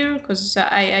here because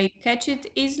I catch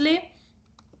it easily.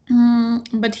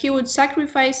 But he would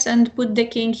sacrifice and put the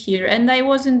king here, and I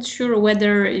wasn't sure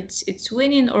whether it's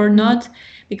winning or not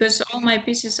because all my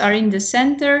pieces are in the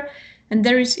center, and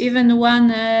there is even one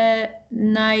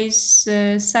nice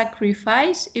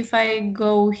sacrifice. If I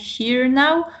go here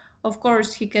now, of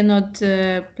course he cannot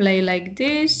play like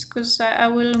this because I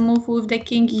will move with the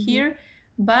king here,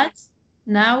 but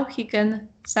now he can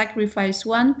sacrifice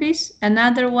one piece,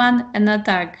 another one, and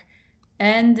attack.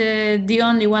 And the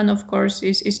only one, of course,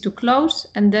 is to close,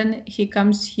 and then he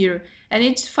comes here. And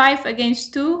it's 5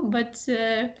 against 2, but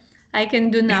I can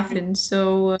do nothing.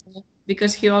 So,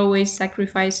 because he always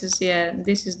sacrifices, yeah,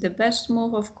 this is the best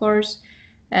move, of course,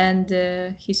 and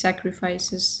he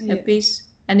sacrifices a piece,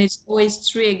 and it's always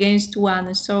 3 against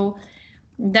 1. So,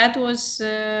 that was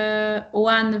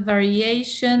one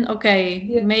variation.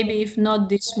 Okay, maybe if not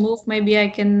this move, maybe I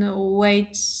can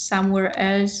wait somewhere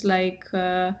else, like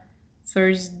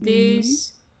first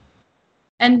this.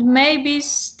 And maybe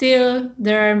still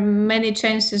there are many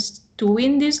chances to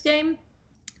win this game,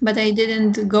 but I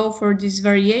didn't go for this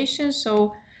variation,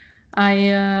 so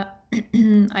I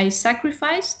I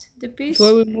sacrificed the piece.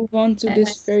 Before we move on to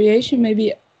this variation,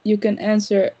 maybe you can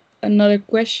answer another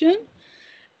question.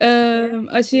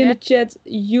 I see in the chat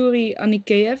Yuri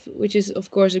Anikeyev, which is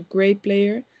of course a great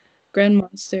player,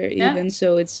 grandmaster even.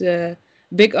 So it's a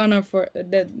big honor for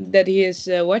that he is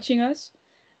watching us.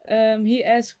 He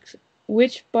asks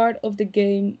which part of the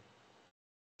game,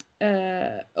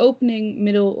 opening,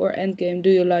 middle, or end game, do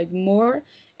you like more,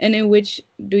 and in which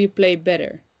do you play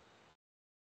better?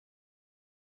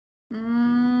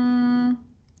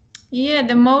 Yeah,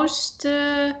 the most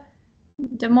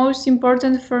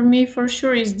important for me for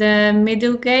sure is the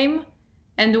middle game,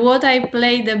 and what I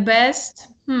play the best.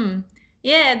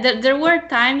 Yeah, there were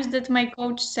times that my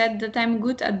coach said that I'm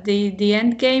good at the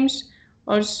end games.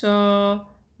 Also,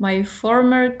 my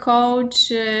former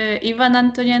coach Ivan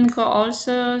Antonienko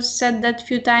also said that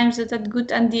few times that I'm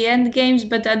good at the end games.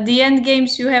 But at the end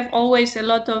games, you have always a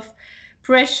lot of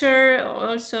pressure,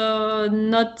 also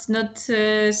not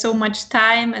so much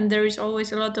time, and there is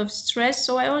always a lot of stress,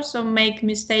 so I also make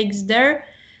mistakes there.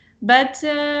 But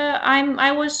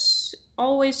I was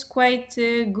always quite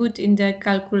good in the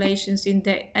calculations in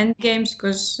the end games,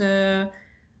 because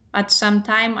at some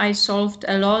time I solved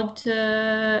a lot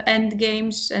end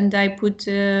games, and I put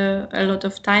a lot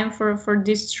of time for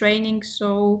this training,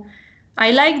 so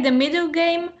I like the middle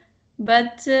game.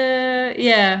 But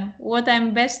yeah, what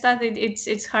I'm best at,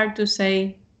 it's hard to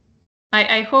say.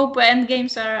 I hope end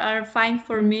games are fine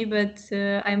for me, but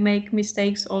I make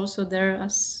mistakes also there,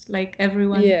 as like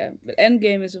everyone. Yeah, but end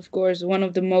game is of course one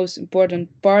of the most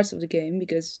important parts of the game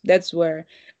because that's where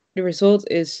the result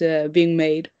is being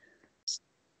made.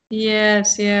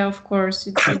 Yes, yeah, of course,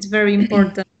 it's very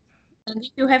important. And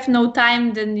if you have no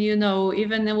time, then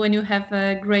even when you have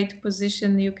a great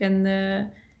position, you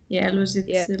can lose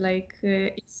it like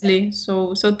easily.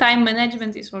 So time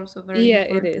management is also very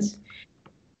important. It is.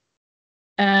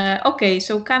 Okay,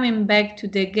 so coming back to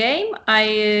the game,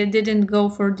 I didn't go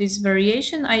for this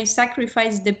variation. I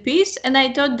sacrificed the piece, and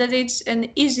I thought that it's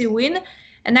an easy win.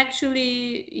 And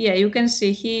actually, yeah, you can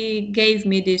see he gave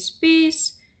me this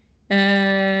piece.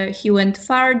 He went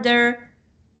farther.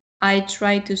 I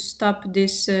tried to stop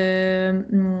this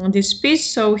this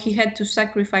piece, so he had to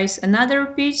sacrifice another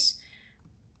piece,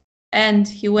 and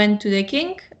he went to the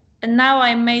king. And now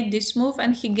I made this move,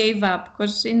 and he gave up,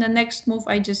 because in the next move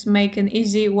I just make an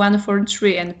easy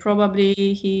 1-4-3, and probably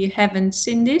he haven't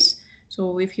seen this.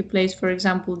 So if he plays, for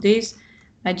example, this,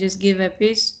 I just give a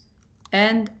piece,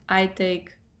 and I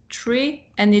take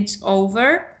 3, and it's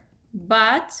over.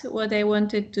 But what I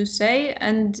wanted to say,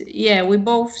 and yeah, we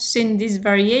both seen this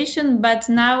variation, but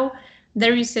now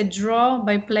there is a draw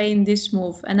by playing this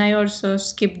move, and I also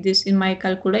skipped this in my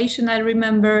calculation, I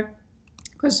remember,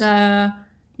 because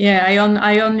yeah,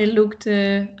 I only looked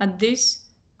at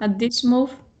this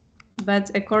move,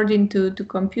 but according to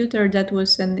computer, that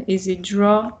was an easy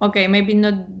draw. Okay, maybe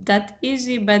not that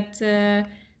easy, but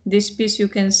this piece, you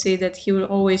can see that he will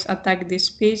always attack this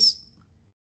piece.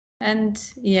 And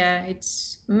yeah,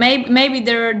 it's maybe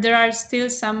there are still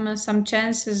some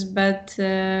chances, but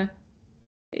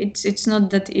it's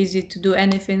not that easy to do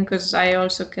anything, because I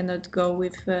also cannot go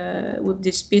with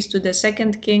this piece to the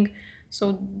second king.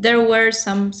 So there were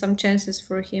some chances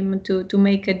for him to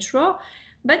make a draw.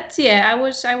 But yeah, I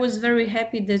was very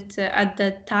happy that at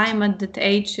that time, at that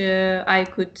age, I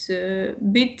could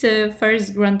beat the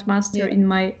first grandmaster Yeah. in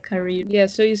my career. Yeah,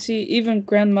 so you see, even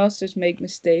grandmasters make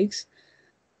mistakes.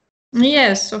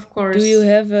 Yes, of Do you course.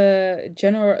 have a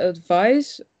general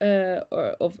advice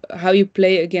or of how you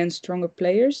play against stronger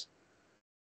players?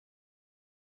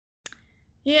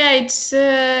 Yeah, it's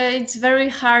very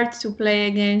hard to play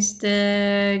against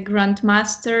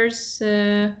grandmasters.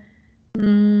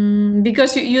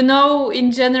 Because you know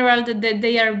in general that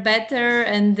they are better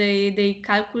and they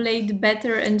calculate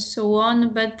better and so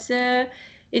on, but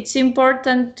it's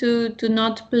important to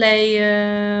not play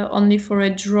only for a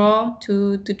draw,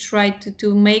 to try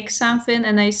to make something,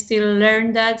 and I still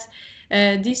learn that.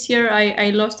 This year I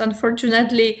lost,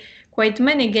 unfortunately, quite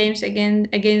many games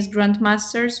against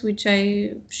grandmasters, which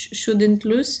I shouldn't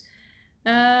lose.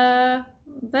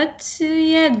 But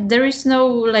yeah, there is no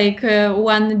like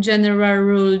one general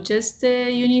rule. Just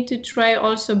you need to try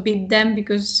also beat them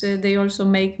because they also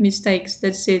make mistakes.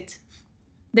 That's it.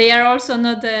 They are also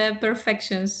not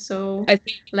perfections. So I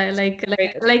think like it's like great like,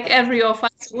 like advice. every of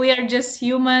us, we are just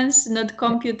humans, not Yeah.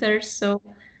 computers. So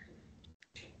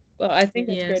Well, I think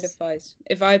that's great yes. advice.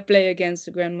 If I play against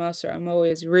the grandmaster, I'm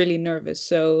always really nervous.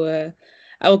 So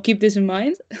I will keep this in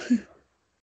mind.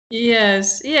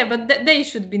 Yes, yeah, but they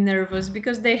should be nervous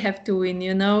because they have to win,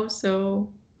 you know.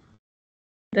 So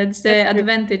that's That's the true.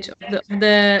 advantage of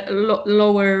the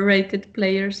lower rated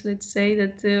players. Let's say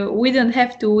that we don't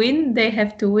have to win; they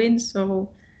have to win. So,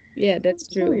 Yeah,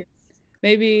 that's so true. yeah.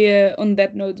 Maybe on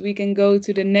that note, we can go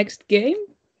to the next game.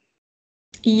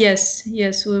 Yes,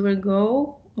 yes, we will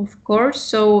go, of course.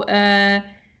 So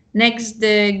next,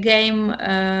 the game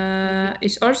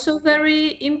is also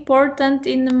very important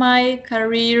in my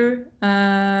career.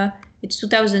 It's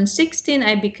 2016.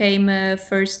 I became a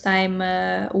first-time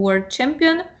world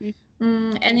champion,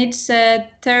 Mm. and it's a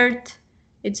third.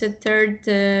 It's a third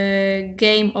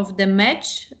game of the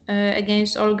match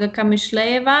against Olga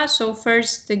Kamyshleva. So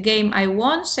first the game I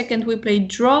won, second we played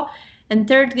draw, and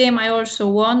third game I also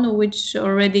won, which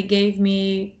already gave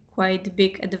me quite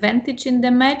big advantage in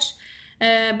the match.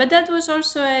 But that was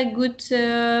also a good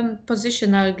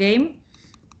positional game.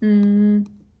 Mm,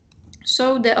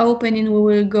 so the opening we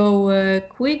will go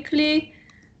quickly.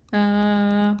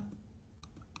 Uh,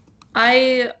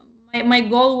 I my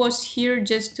goal was here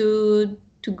just to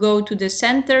go to the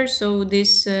center. So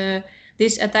this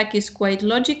attack is quite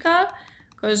logical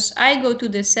because I go to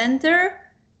the center.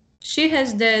 She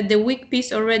has the weak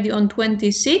piece already on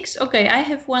 26. Okay, I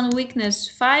have one weakness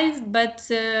 5, but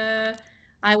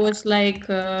I was like,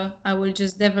 I will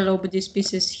just develop these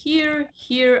pieces here.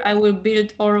 Here I will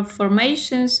build all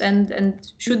formations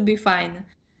and should be fine.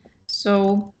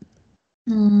 So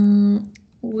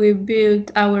we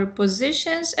built our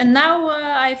positions, and now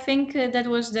I think that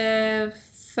was the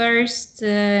first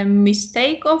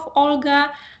mistake of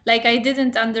Olga. Like I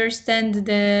didn't understand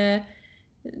the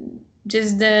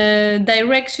just the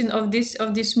direction of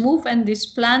this move and this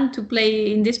plan to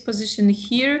play in this position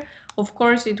here. Of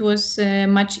course it was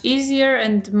much easier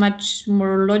and much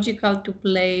more logical to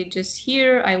play just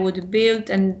here. I would build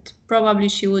and probably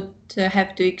she would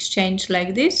have to exchange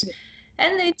like this, Yeah.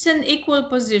 and it's an equal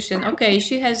position. Okay,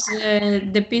 she has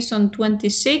the piece on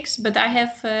 26, but I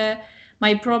have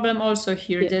my problem also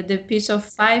here. Yeah. The piece of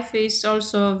 5 is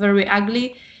also very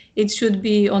ugly. It should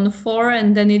be on 4,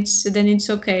 and then it's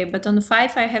okay. But on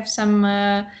 5, I have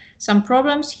some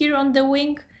problems here on the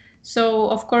wing. So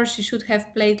of course she should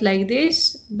have played like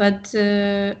this, but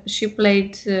she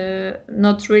played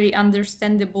not really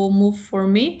understandable move for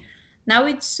me. Now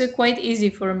it's quite easy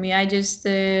for me. I just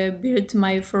build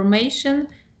my formation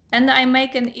and I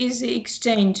make an easy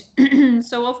exchange.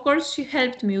 So of course she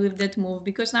helped me with that move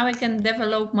because now I can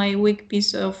develop my weak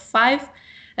piece of 5,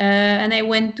 and I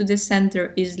went to the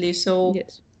center easily. So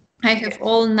Yes. I have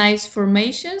all nice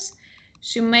formations.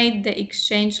 She made the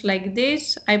exchange like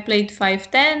this. I played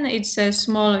 5-10. It's a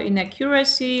small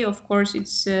inaccuracy. Of course,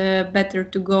 it's better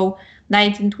to go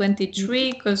knight in Mm.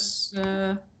 23 because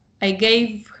I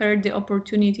gave her the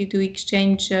opportunity to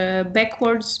exchange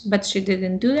backwards, but she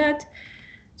didn't do that.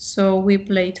 So we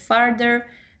played farther.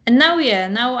 And now, yeah,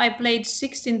 now I played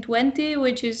 16-20,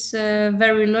 which is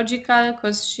very logical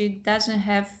because she doesn't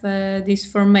have this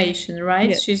formation, right?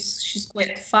 Yes. She's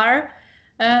quite far,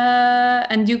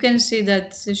 and you can see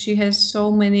that she has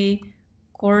so many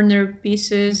corner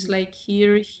pieces Mhm. like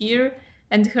here,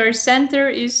 and her center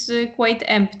is quite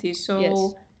empty. Yes.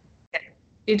 So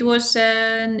it was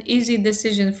an easy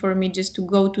decision for me just to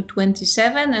go to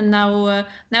 27, and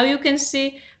now you can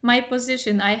see my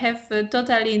position. I have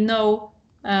totally no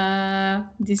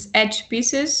these edge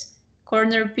pieces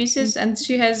corner pieces, and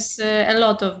she has a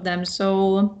lot of them.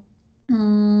 So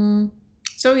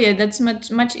yeah, that's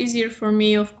much easier for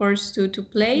me, of course, to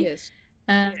play. Yes.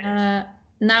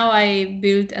 Now I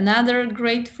built another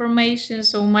great formation.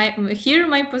 So my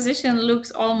position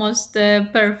looks almost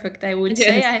perfect. I would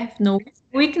say Yes. I have no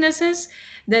weaknesses.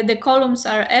 The columns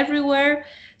are everywhere.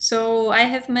 So I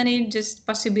have many just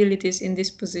possibilities in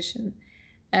this position.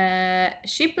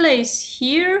 She plays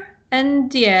here,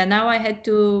 and yeah, now I had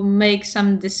to make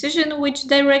some decision which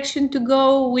direction to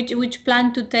go, which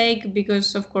plan to take,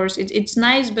 because of course it's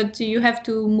nice, but you have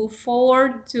to move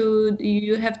forward,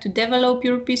 you have to develop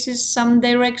your pieces some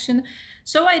direction.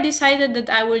 So I decided that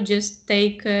I will just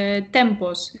take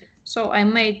tempos. So I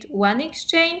made one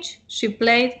exchange, she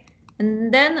played,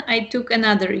 and then I took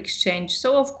another exchange.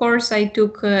 So of course I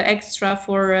took extra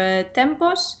for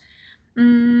tempos.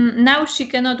 Now she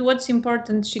cannot, what's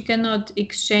important, she cannot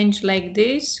exchange like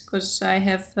this because I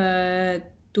have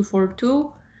 2 for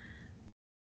 2.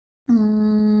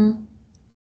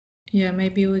 Yeah,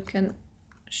 maybe we can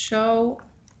show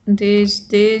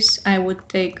this. I would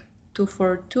take 2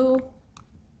 for 2.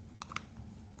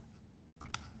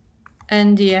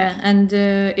 And yeah, and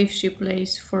if she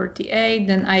plays 48,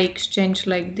 then I exchange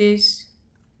like this.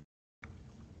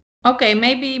 Okay,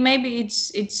 maybe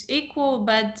it's equal,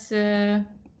 but yeah,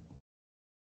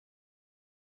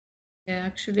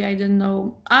 actually, I don't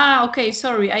know. Okay,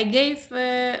 sorry.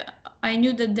 I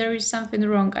knew that there is something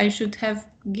wrong. I should have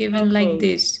given like Oh,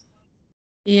 this.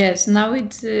 Yes, now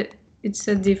it's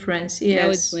a difference. now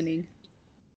it's Yes. winning.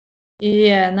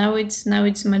 Yeah, now it's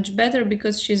much better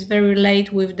because she's very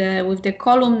late with the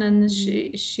column, and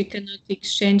Mhm. she cannot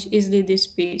exchange easily this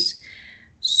piece.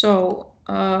 So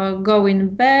going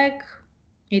back,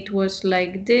 it was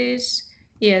like this.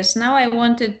 Yes, now I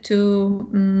wanted to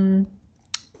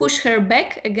push her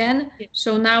back again. Yeah.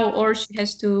 So now, or she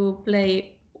has to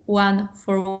play 1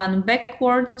 for 1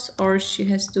 backwards, or she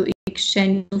has to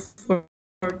exchange 2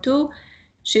 for 2.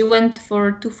 She went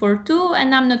for 2 for 2,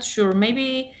 and I'm not sure.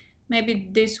 Maybe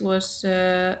this was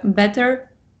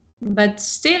better, but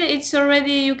still, it's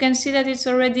already. You can see that it's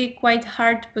already quite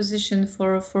hard position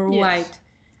for Yes. white.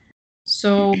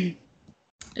 So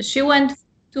she went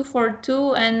 2 for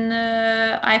 2, and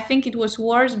I think it was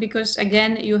worse because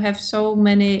again you have so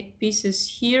many pieces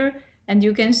here, and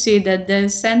you can see that the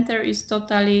center is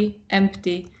totally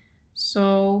empty.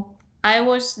 So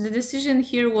the decision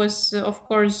here was of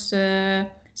course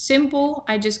simple.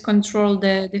 I just control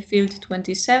the field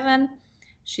 27.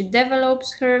 She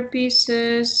develops her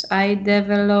pieces, I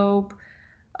develop.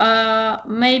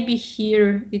 Maybe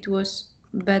here it was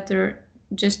better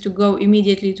just to go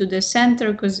immediately to the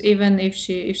center, because even if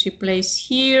she plays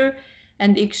here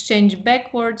and exchange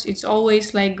backwards, it's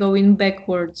always like going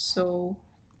backwards. So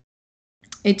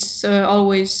it's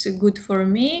always good for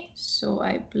me. So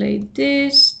I play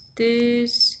this.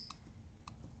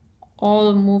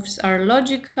 All moves are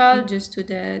logical, Mhm. just to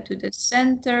the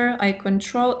center. I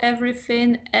control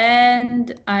everything,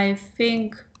 and I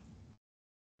think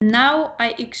now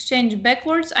I exchange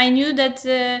backwards. I knew that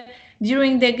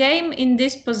during the game in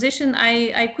this position,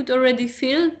 I could already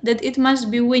feel that it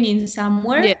must be winning Yeah.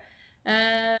 somewhere.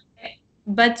 Uh,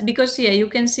 but because, yeah, you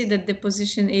can see that the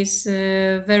position is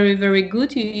very, very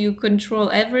good. You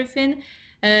control everything.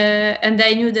 And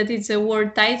I knew that it's a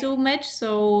world title match.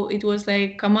 So it was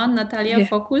like, come on, Natalia, Yeah.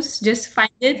 focus, just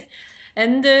find it.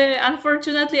 And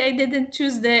unfortunately, I didn't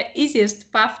choose the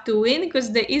easiest path to win,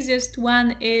 because the easiest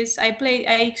one is I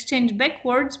exchange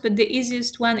backwards, but the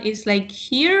easiest one is like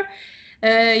here.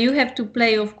 You have to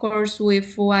play, of course,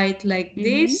 with white like Mhm.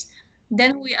 this.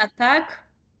 Then we attack.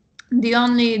 The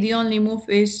only move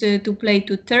is to play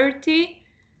to 30.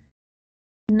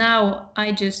 Now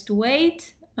I just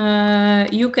wait.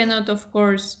 You cannot, of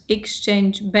course,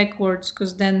 exchange backwards,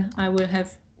 because then I will have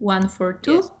 1 for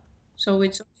 2. Yes. So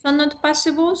it's also not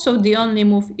possible. So the only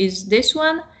move is this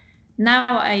one. Now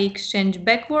I exchange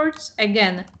backwards.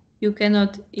 Again, you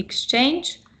cannot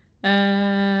exchange.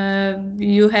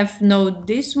 You have no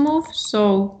this move.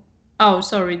 So, oh,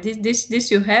 sorry,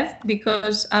 this you have,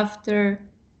 because after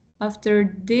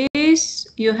this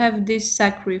you have this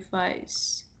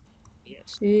sacrifice.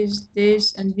 Yes.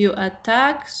 This, and you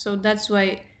attack. So that's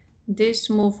why this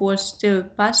move was still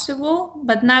possible.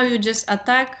 But now you just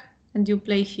attack and you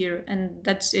play here, and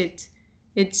that's it.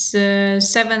 It's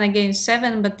 7 against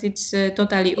 7, but it's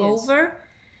totally Yes. over.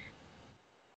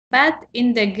 But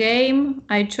in the game,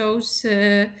 I chose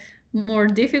more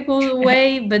difficult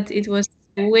way, but it was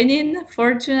winning,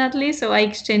 fortunately. So I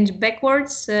exchanged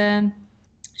backwards.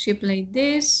 She played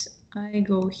this. I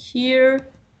go here.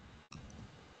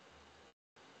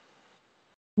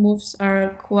 Moves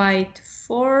are quite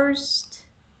forced.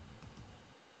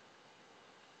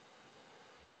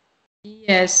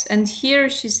 Yes, and here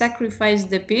she sacrificed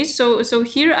the piece. So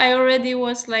here I already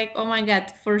was like, oh my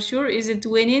God, for sure, is it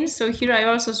winning? So here I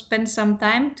also spent some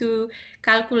time to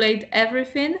calculate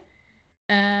everything.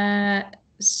 Uh,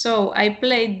 so I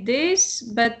played this,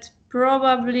 but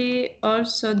probably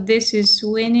also this is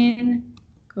winning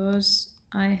because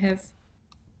I have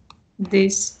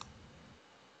this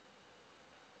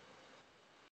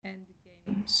end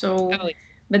game. So, Oh, yeah.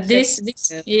 but So, this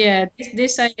yeah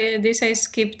this I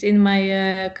skipped in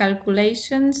my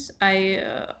calculations.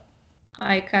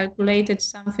 I calculated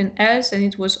something else and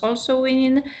it was also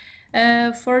winning,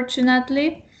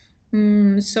 fortunately.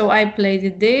 So I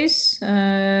played this.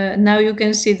 Now you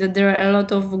can see that there are a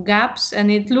lot of gaps and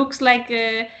it looks like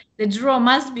the draw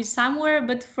must be somewhere,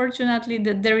 but fortunately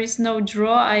that there is no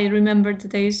draw. I remember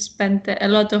that I spent a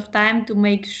lot of time to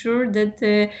make sure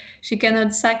that she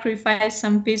cannot sacrifice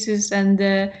some pieces and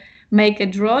make a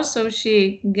draw. So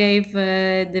she gave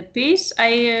the piece.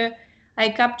 I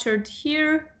captured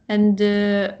here, and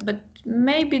but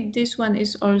maybe this one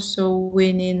is also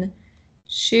winning.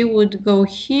 She would go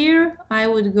here, I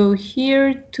would go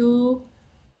here to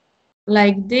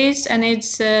like this, and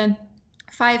it's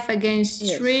 5 against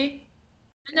yes. 3.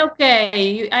 And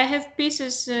okay, I have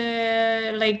pieces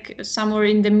like somewhere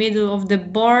in the middle of the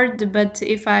board, but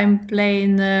if I'm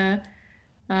playing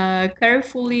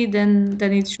carefully, then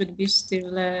it should be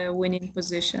still a winning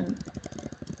position.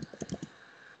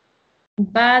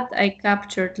 But I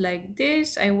captured like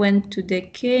this. I went to the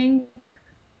king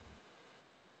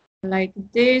like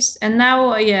this, and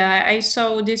now yeah, I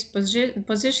saw this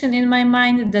position in my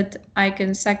mind that I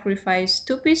can sacrifice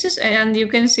two pieces, and you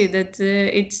can see that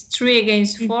it's 3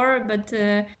 against 4. But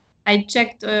I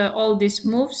checked all these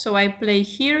moves, so I play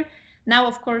here. Now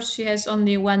of course she has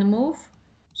only one move.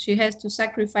 She has to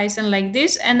sacrifice, and like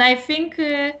this, and I think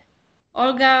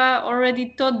Olga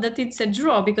already thought that it's a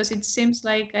draw because it seems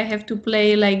like I have to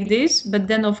play like this, but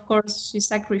then of course she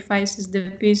sacrifices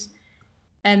the piece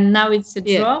and now it's a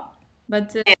Yeah. draw.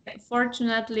 But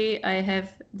fortunately I have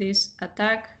this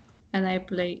attack and I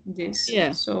play this.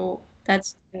 Yeah. So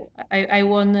that's I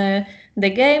won the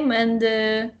game, and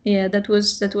yeah, that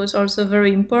was also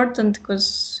very important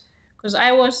because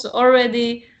I was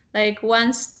already like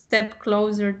one step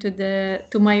closer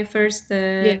to my first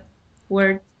Yeah.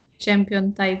 world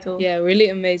champion title. Yeah. Really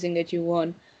amazing that you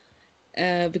won.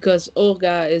 Because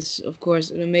Olga is, of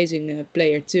course, an amazing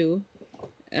player too.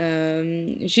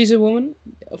 She's a woman,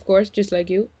 of course, just like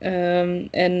you.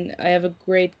 And I have a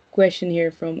great question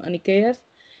here from Anikeyev.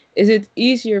 Is it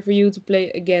easier for you to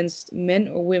play against men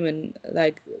or women,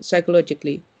 like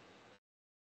psychologically?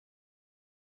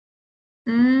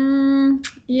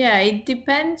 Yeah, it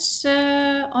depends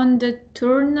on the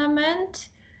tournament.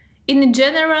 In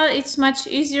general, it's much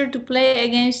easier to play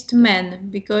against men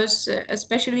because,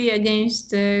 especially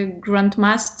against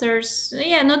grandmasters,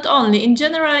 yeah, not only in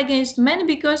general against men,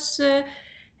 because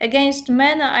against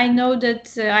men, I know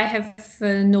that I have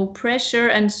no pressure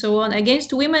and so on.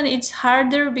 Against women, it's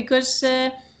harder because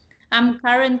I'm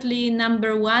currently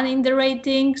number one in the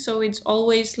rating, so it's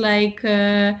always like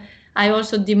I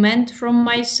also demand from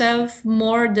myself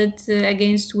more that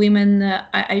against women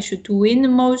I should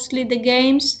win mostly the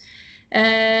games,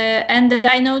 and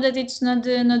I know that it's not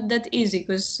that easy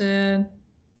because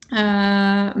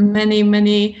many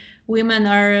women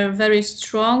are very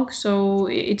strong, so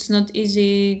it's not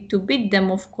easy to beat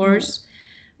them, of No. course.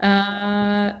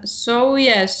 So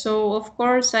yeah, so of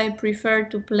course I prefer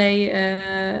to play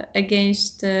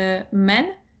against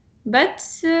men, but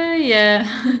yeah,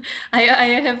 I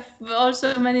have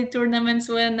also many tournaments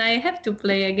when I have to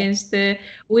play against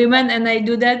women, and I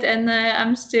do that, and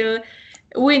I'm still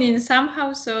winning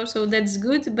somehow. So that's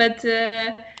good, but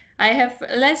I have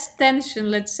less tension,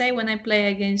 let's say, when I play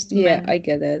against Yeah, men. I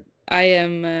get that. I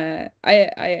am.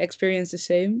 I experience the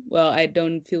same. Well, I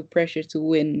don't feel pressure to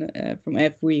win from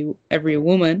every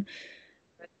woman.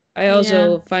 I Yeah.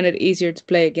 also find it easier to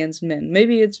play against men.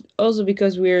 Maybe it's also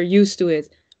because we're used to it,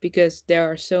 because there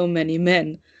are so many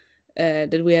men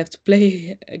that we have to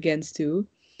play against too.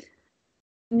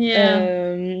 Yeah.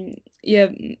 Um, yeah,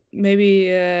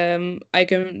 maybe I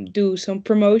can do some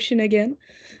promotion again.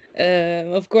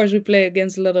 Of course, we play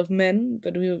against a lot of men,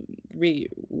 but we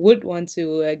would want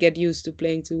to get used to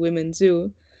playing to women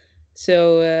too.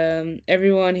 So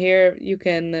everyone here, you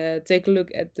can take a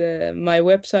look at my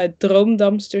website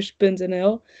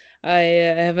droomdamsters.nl. I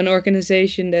have an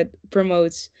organization that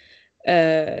promotes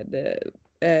the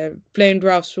playing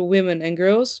drafts for women and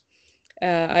girls.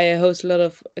 I host a lot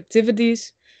of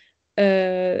activities.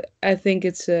 I think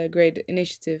it's a great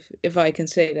initiative, if I can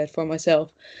say that for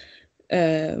myself.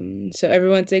 So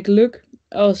everyone take a look.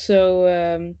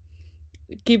 Also,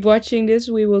 keep watching this.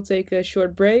 We will take a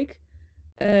short break.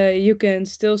 You can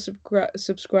still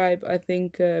subscribe, I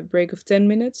think, a break of 10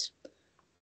 minutes.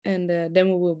 And then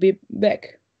we will be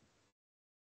back.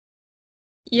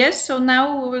 Yes, so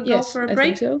now we will go for a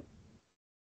break? I think so.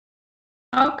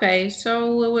 Okay,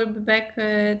 so we will be back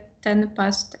 10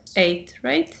 past 8,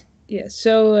 right? Yes,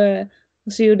 so we'll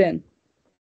see you then.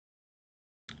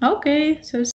 Okay,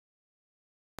 so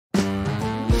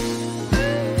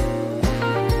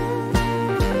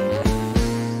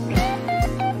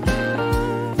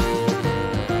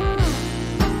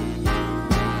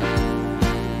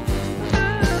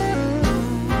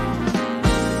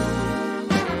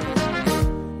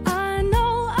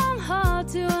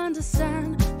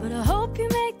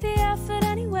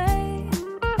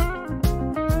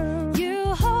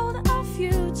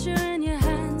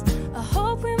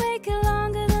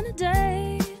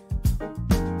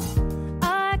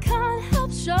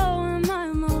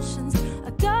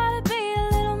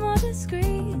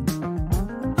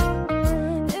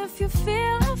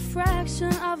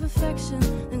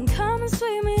and come and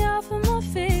sweep me off of my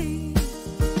feet.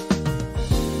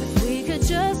 If we could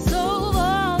just solve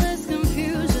all this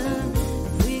confusion,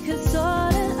 if we could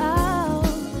sort it out,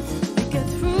 we get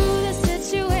through this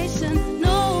situation,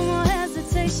 no more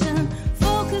hesitation,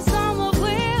 focus on what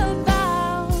we're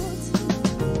about.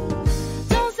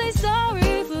 Don't say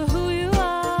sorry for who you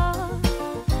are,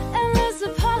 endless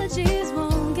apologies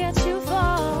won't get you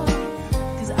far,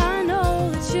 'cause I know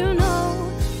that you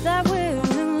know that we're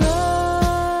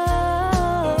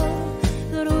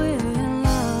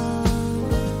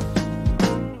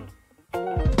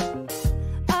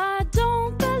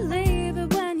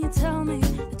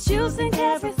you think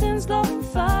everything's going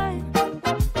fine.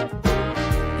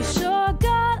 You sure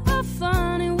got a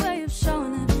funny way of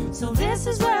showing it, so this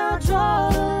is where I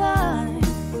draw the line.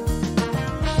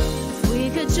 If we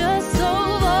could just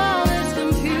solve all this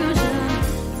confusion,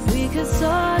 if we could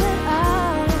sort it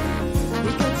out,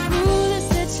 we get through this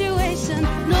situation,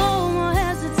 no more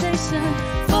hesitation,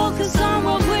 focus on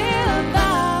what we're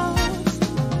about.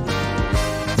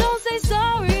 Don't say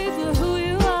sorry for who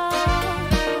you are,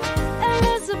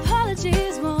 endless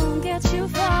apologies won't get you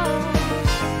far,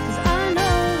 'cause I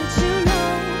know that you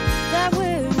know that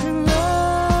we're in love,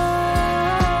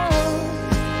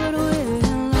 that we're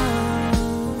in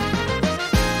love.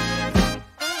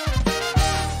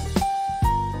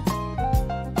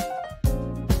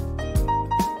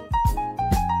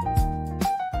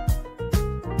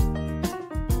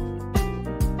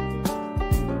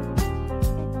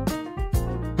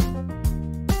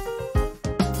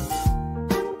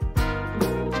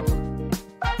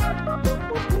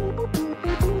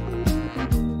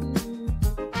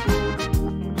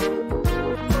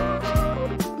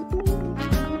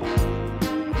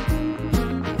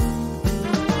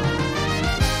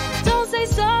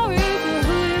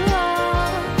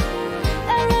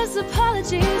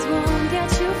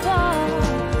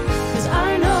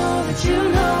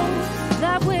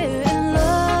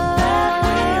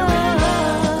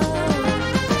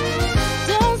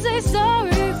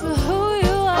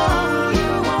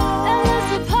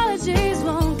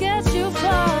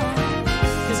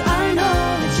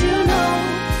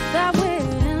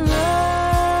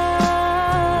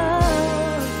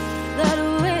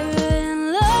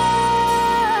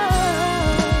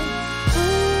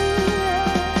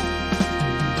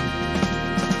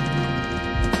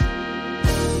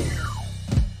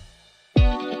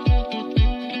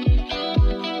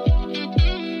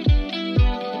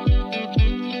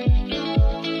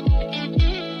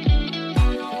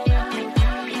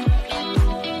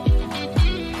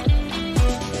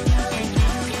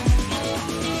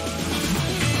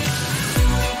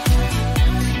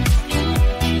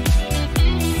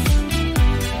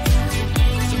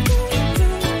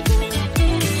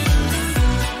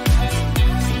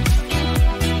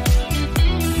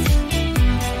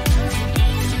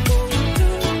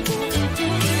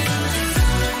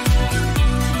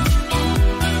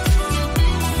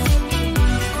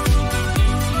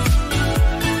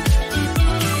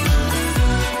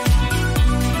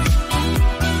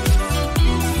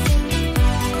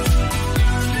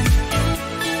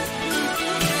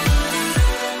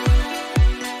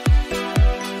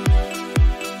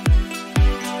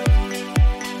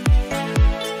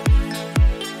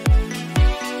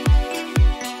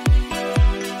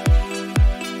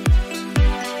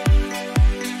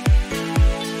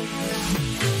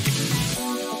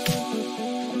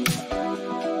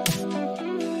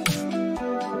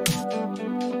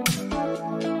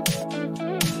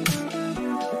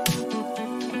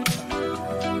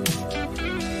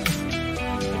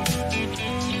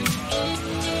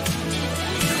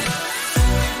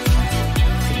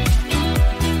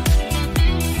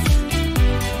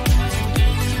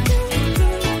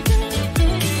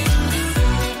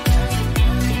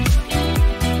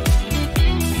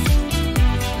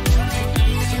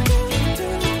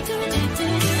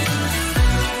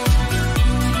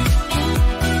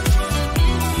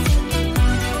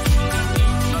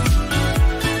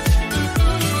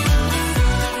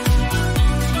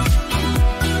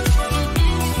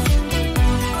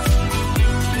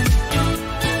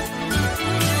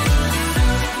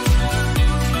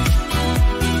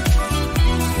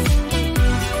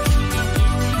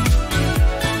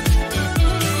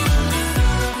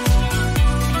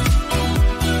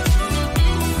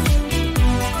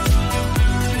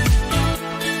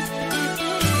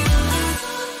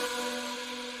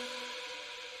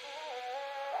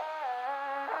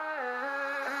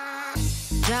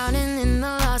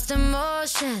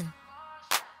 motion.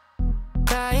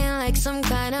 Crying like some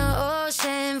kind of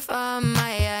ocean from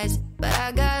my eyes. But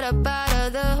I got up out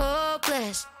of the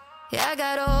hopeless. Yeah, I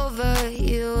got over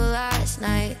you last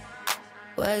night.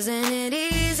 Wasn't it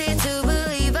easy to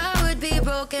believe I would be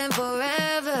broken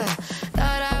forever?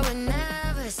 Thought I would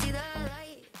never see the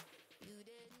light. You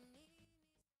didn't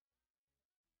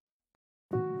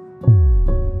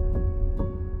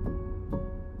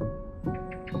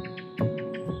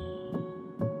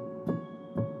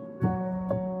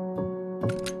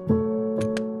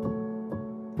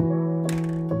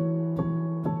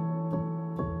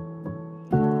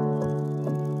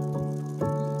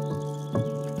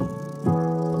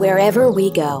Wherever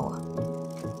we go,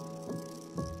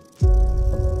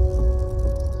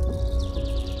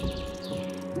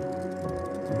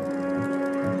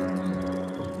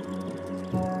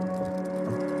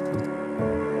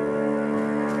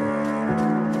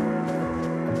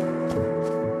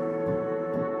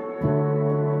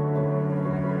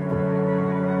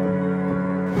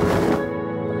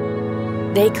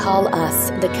 they call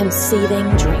us the conceiving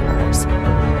dreamers.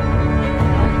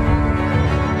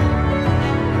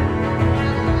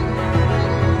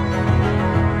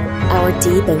 Our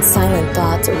deep and silent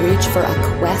thoughts reach for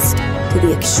a quest to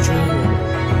the extreme.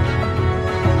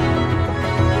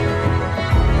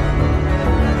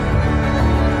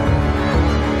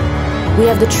 We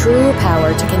have the true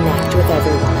power to connect with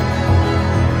everyone.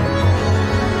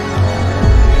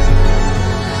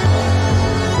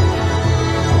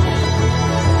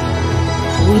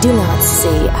 We do not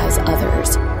see as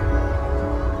others.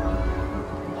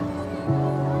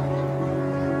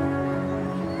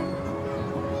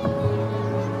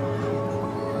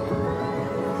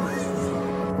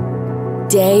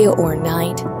 Day or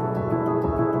night,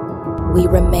 we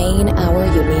remain our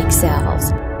unique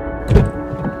selves.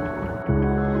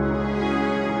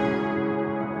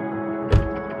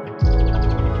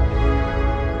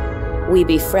 We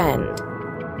befriend.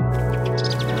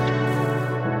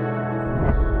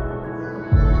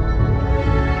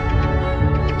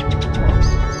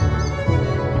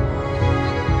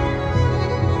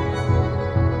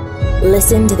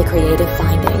 Listen to the creative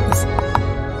findings.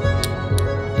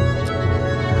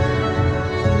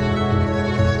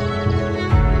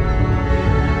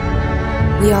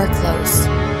 We are close,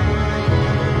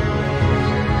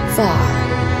 far,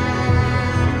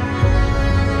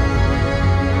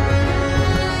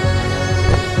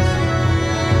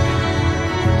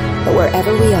 but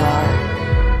wherever we are,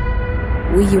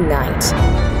 we unite.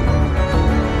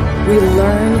 We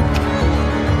learn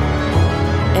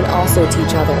and also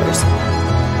teach others,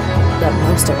 but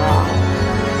most of all,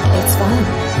 it's fun.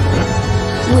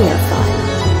 We're fun.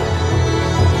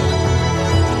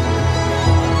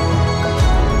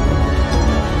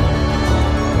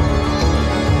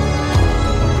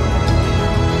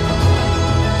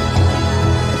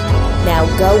 Now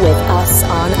go with us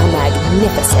on a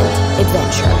magnificent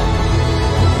adventure.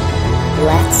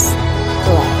 Let's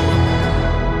play.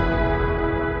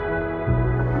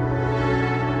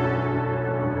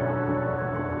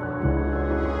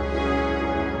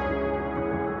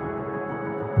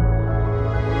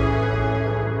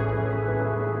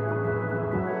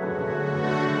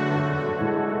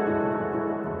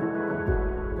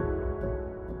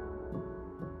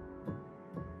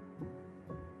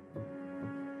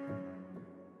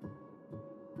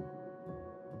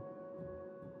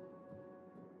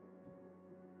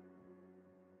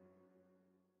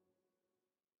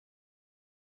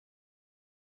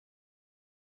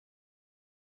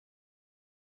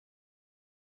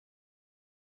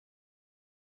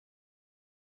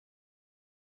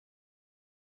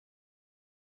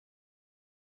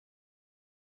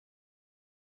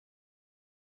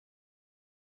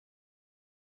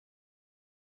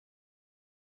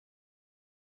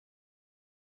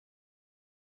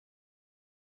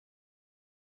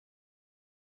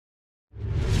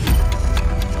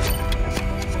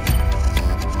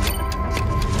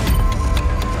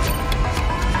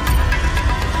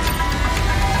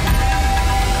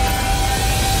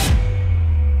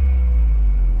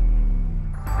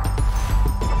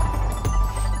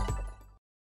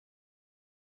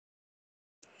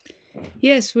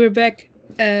 Yes, we're back.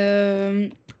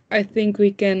 I think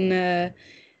we can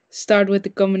start with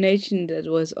the combination that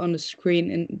was on the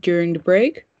screen during the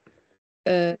break.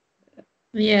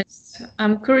 Yes,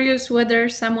 I'm curious whether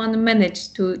someone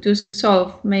managed to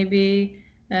solve. Maybe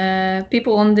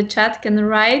people on the chat can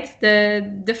write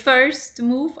the first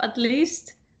move at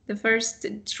least, the first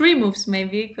 3 moves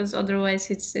maybe, because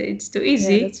otherwise it's too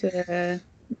easy. Yeah,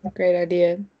 that's a great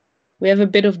idea. We have a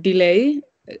bit of delay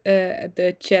at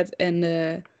the chat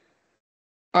and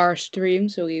our stream,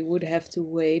 so we would have to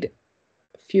wait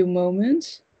a few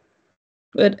moments.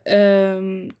 But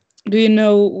do you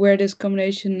know where this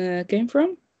combination came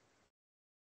from?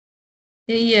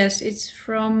 Yes, it's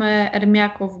from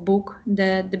Ermiakov book,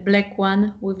 the black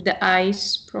one with the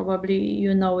eyes. Probably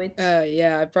you know it.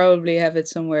 Yeah, I probably have it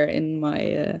somewhere in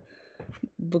my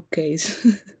bookcase.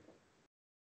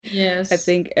 Yes. I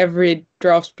think every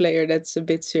drafts player that's a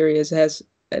bit serious has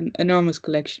an enormous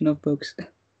collection of books.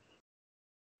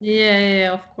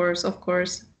 Yeah, of course, of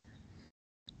course.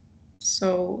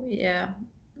 So yeah,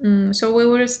 so we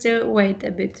will still wait a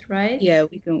bit, right? Yeah,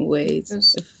 we can wait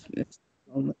Because, a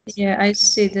moment. yeah, I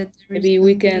see that there is Maybe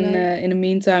we some can, delay. in the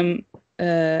meantime,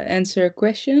 answer a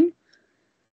question.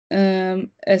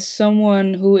 As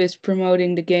someone who is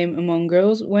promoting the game among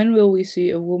girls, when will we see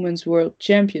a women's world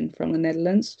champion from the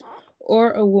Netherlands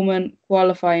or a woman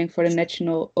qualifying for the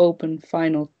National Open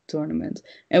final tournament?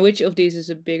 And which of these is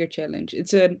a bigger challenge?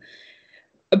 It's a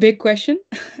big question.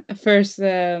 First,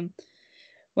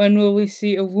 when will we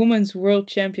see a women's world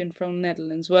champion from the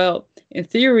Netherlands? Well, in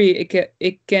theory,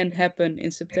 it can happen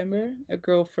in September. A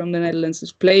girl from the Netherlands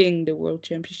is playing the world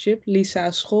championship,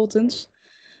 Lisa Scholtens.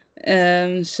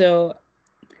 So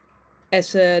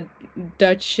as a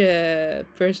Dutch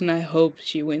person, I hope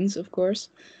she wins, of course.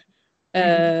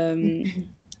 Um,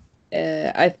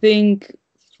 I think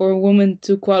for a woman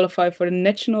to qualify for the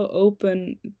National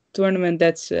Open tournament,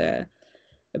 that's a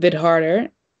bit harder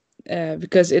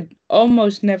because it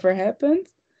almost never happened.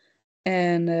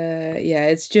 And yeah,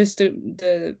 it's just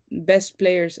the best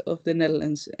players of the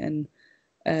Netherlands. And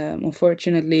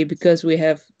unfortunately, because we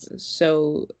have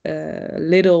so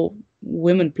little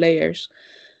women players,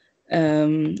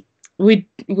 um,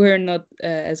 we're not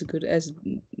as good as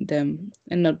them,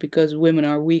 and not because women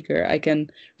are weaker. I can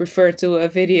refer to a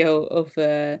video of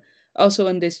also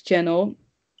on this channel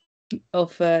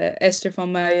of Esther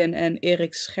van Meyen and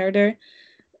Erik Scherder.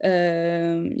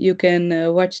 You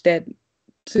can watch that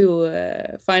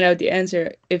to find out the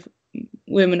answer if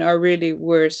women are really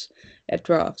worse at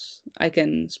drafts. I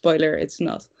can spoiler, it's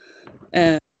not.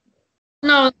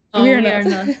 No, We are we not. are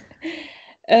not.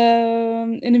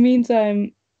 In the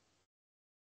meantime,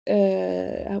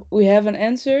 we have an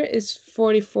answer. It's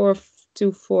 44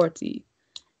 to 40.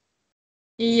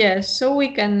 Yes, so we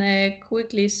can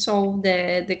quickly solve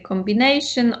the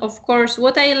combination. Of course,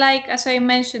 what I like, as I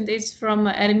mentioned, is from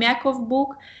Ermiakov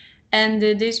book, and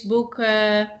this book,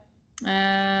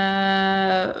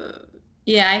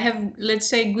 yeah, I have, let's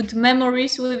say, good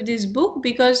memories with this book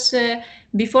because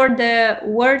before the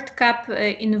World Cup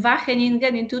in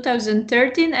Wageningen in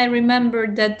 2013, I remember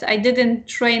that I didn't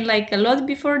train like a lot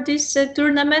before this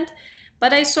tournament.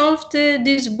 But I solved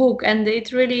this book, and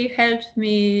it really helped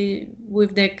me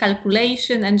with the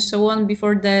calculation and so on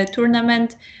before the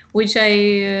tournament, which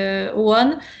I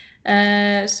won.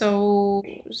 So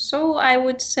I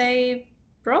would say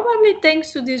probably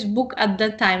thanks to this book at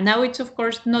that time. Now it's of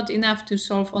course not enough to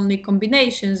solve only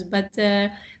combinations, but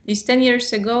this 10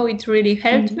 years ago it really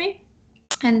helped me.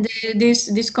 And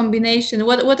this combination,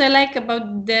 what I like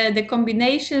about the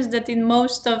combinations, that in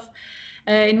most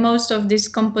of these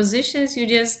compositions you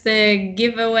just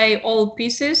give away all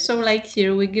pieces. So like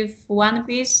here we give one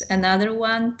piece, another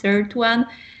one, third one,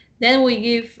 then we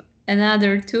give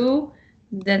another two,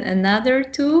 then another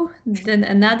two, then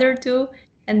another two,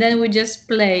 and then we just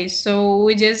play. So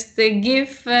we just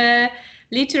give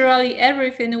literally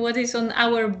everything what is on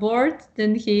our board.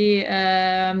 Then he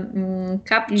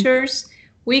captures.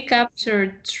 We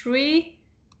capture three,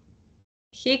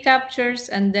 he captures,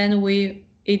 and then we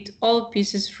eat all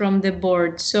pieces from the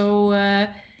board. So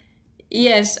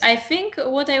yes, I think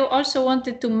what I also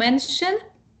wanted to mention,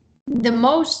 the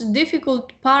most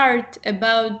difficult part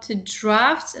about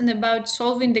drafts and about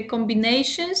solving the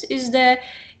combinations is the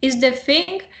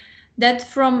thing that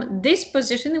from this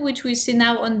position, which we see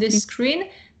now on the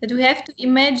screen, that we have to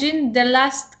imagine the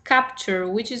last capture,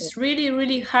 which is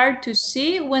really hard to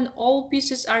see when all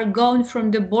pieces are gone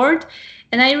from the board.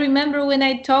 And I remember when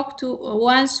I talked to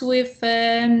once with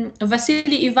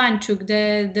Vasily Ivanchuk,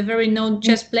 the very known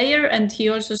chess player, and he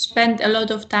also spent a lot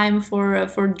of time for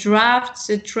drafts,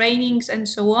 trainings, and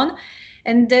so on.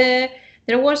 And there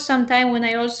was some time when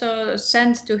I also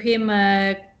sent to him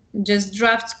just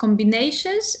drafts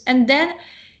combinations, and then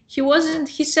he wasn't.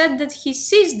 He said that he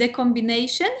sees the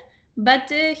combination, but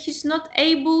he's not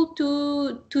able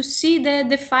to see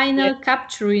the final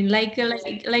capturing, like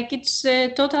it's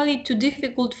totally too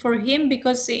difficult for him,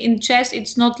 because in chess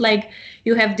it's not like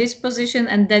you have this position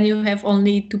and then you have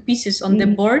only two pieces on the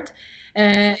board.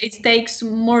 It takes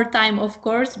more time, of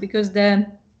course, because the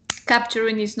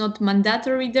capturing is not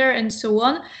mandatory there and so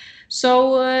on.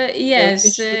 So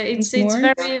yes, Instructions it's more,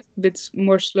 very a bit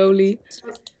more slowly.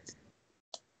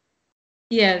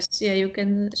 yes, yeah, you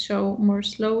can show more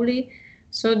slowly.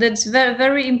 So that's very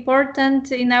very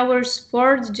important in our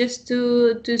sport, just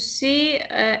to see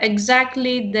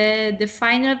exactly the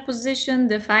final position,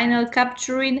 the final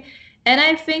capturing, and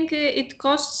I think it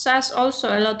costs us also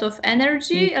a lot of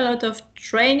energy, a lot of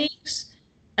trainings,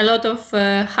 a lot of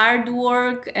hard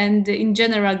work, and in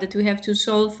general that we have to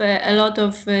solve a lot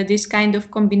of this kind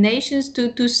of combinations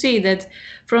to see that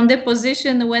from the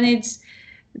position when it's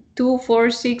 2, 4,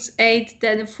 6, 8,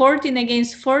 then 14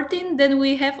 against 14. Then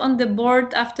we have on the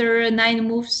board after 9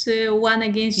 moves, 1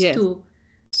 against Yes, 2.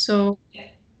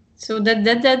 So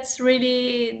that's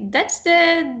really that's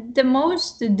the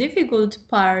most difficult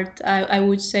part I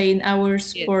would say in our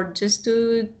yes, sport, just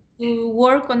to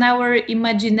work on our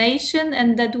imagination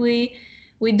and that we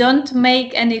don't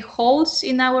make any holes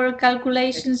in our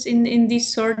yes. calculations in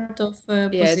this sort of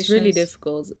Yeah, it's really positions.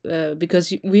 difficult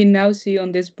because we now see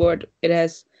on this board it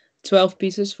has 12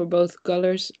 pieces for both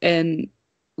colors, and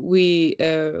we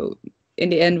in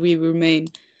the end we remain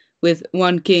with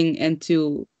one king and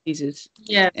two pieces,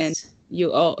 and Yes,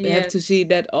 you all have to yes, see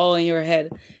that all in your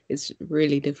head. It's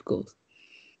really difficult,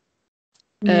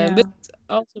 but yeah.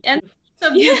 also And beautiful.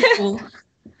 so Yeah. beautiful.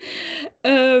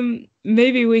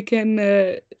 Maybe we can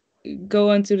go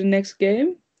on to the next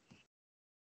game.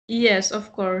 Yes,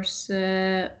 of course.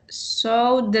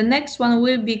 So the next one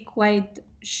will be quite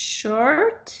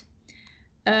short.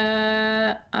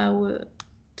 I will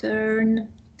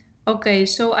turn. Okay,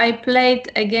 so I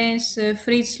played against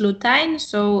Frits Lutijn,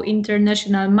 so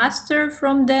international master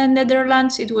from the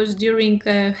Netherlands. It was during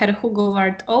Herr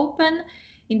Hugowaard Open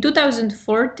in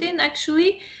 2014,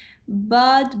 actually.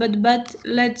 But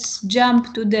let's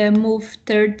jump to the move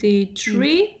Mhm.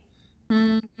 33.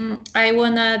 I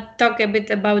wanna talk a bit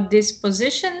about this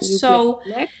position. You play So,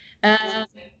 black. uh,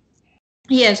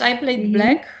 yes, I played Mm-hmm.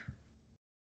 black.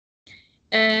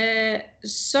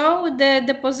 So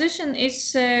the position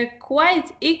is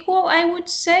quite equal, I would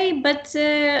say, but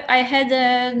I had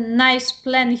a nice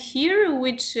plan here,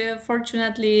 which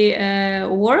fortunately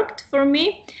worked for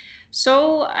me.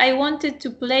 So I wanted to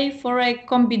play for a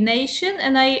combination,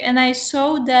 and I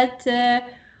saw that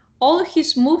all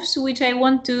his moves, which I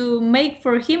want to make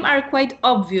for him, are quite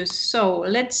obvious. So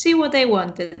let's see what I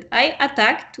wanted. I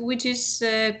attacked, which is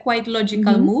quite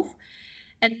logical Mm-hmm. move.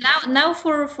 And now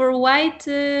for white,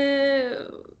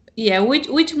 yeah,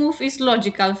 which move is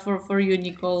logical for you,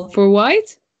 Nicole? For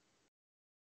white.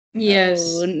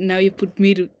 Oh, Yes. now you put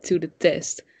me to the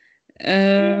test.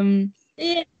 Um,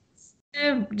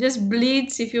 Yeah, just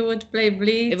Blitz if you would play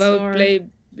if I Blitz would or play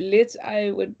Blitz,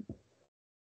 I would.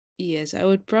 Yes, I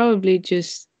would probably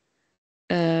just.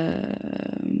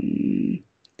 Um,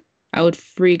 I would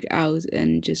freak out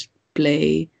and just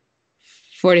play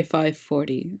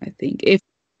 45-40. I think if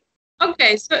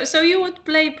okay. So you would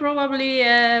play probably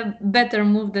a better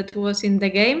move that was in the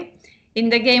game. In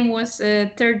the game was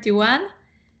 31.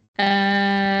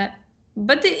 Uh,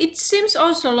 but it seems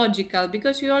also logical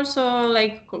because you also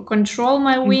like control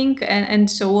my wing and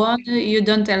so on. You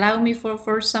don't allow me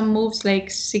for some moves like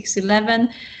 6-11.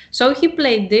 So he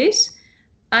played this.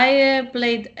 I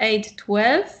played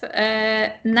 8-12.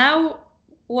 Now,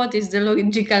 what is the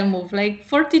logical move? Like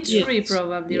 43 yes,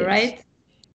 probably, yes. right?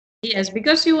 Yes,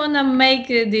 because you want to make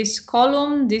this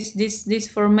column, this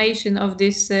formation of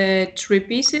these 3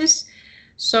 pieces.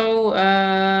 So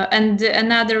and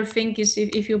another thing is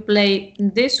if you play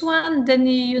this one, then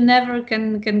you never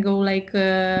can go like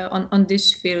on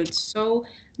this field. So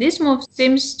this move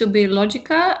seems to be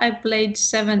logical. I played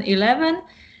 7-11,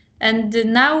 and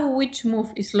now which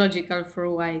move is logical for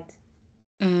white?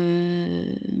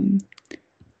 Um,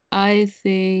 I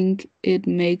think it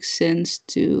makes sense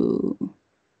to.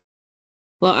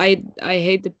 Well, I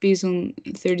hate the piece on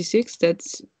 36.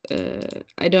 That's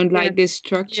I don't Yes, like this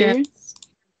structure. yes,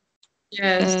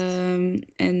 yes.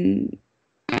 And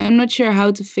I'm not sure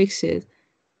how to fix it.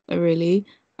 Really,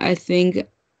 I think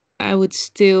I would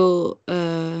still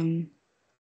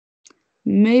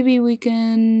maybe we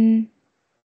can.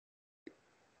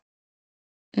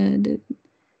 The,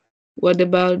 what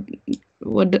about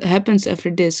what happens after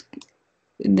this?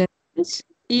 That's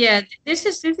Yeah, this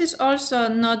is also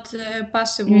not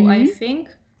possible, I mm-hmm. think.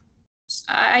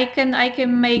 I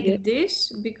can Yeah, make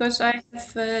this because I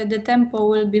have the tempo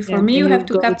will be for yeah. me. And You you have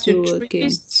to go capture to three king.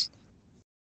 pieces.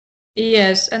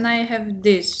 Yes, and I have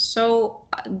this. So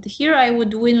here I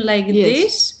would win like Yes.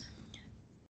 this,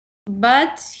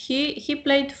 but he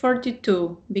played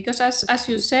 42 because as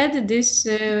you said, this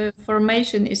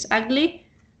formation is ugly.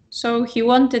 So he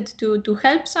wanted to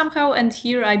help somehow, and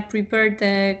here I prepared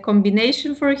a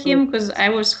combination for him because I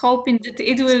was hoping that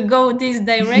it will go this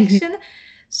direction.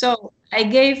 So I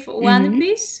gave one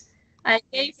piece, I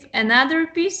gave another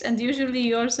piece, and usually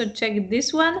you also check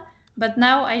this one. But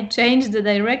now I changed the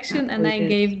direction and I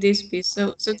gave this piece.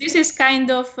 So this is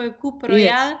kind of a coup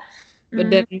royale. But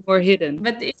then more hidden.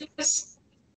 But it was.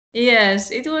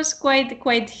 Yes, it was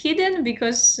quite hidden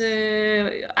because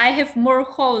I have more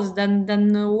holes than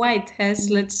White has,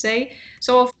 let's say.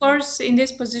 So of course, in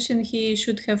this position, he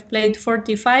should have played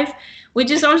 45,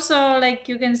 which is also, like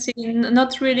you can see,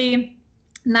 not really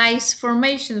nice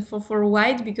formation for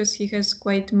White because he has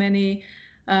quite many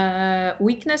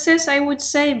weaknesses, I would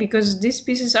say, because these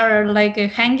pieces are like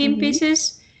hanging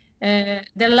pieces.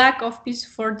 The lack of piece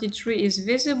 43 is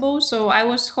visible, so I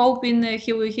was hoping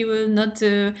he will not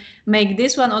make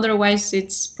this one. Otherwise,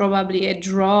 it's probably a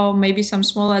draw, maybe some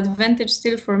small advantage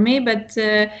still for me. But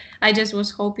I just was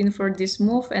hoping for this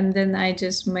move, and then I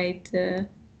just made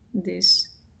this.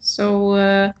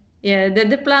 So yeah,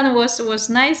 the plan was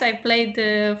nice. I played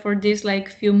for this like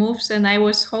few moves, and I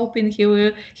was hoping he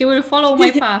will follow my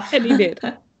path. And he did.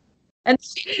 And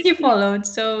he followed.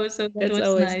 So that That's was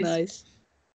always nice. nice.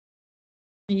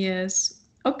 Yes.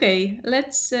 Okay.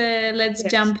 Let's Yes.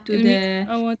 jump to And the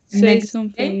I want to say next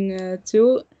something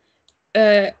too.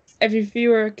 Every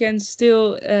viewer can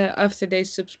still, after they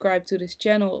subscribe to this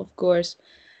channel, of course,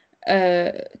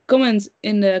 comment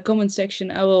in the comment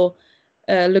section. I will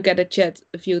look at the chat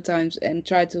a few times and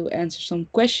try to answer some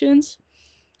questions.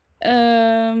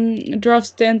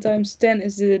 Draughts 10 times 10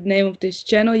 is the name of this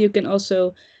channel. You can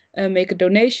also make a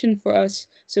donation for us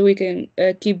so we can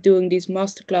keep doing these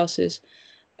masterclasses.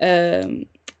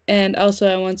 And also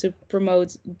I want to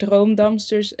promote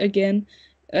Droomdamsters again,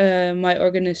 my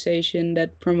organization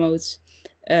that promotes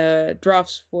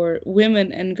drafts for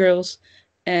women and girls.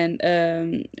 And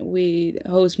we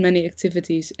host many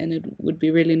activities, and it would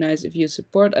be really nice if you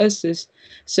support us.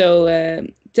 So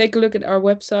take a look at our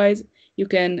website. You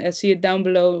can see it down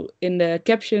below in the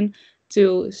caption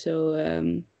too. So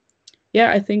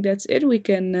yeah, I think that's it. We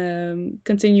can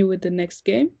continue with the next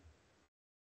game.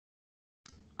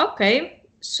 Okay,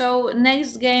 so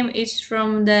next game is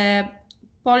from the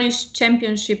Polish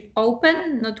Championship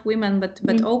Open, not women but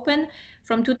open,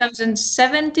 from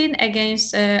 2017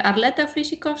 against Arleta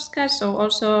Frisikowska, so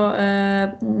also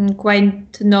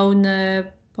quite known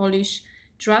Polish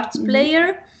drafts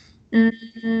player.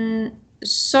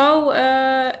 So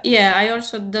yeah, I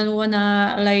also don't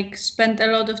wanna like spend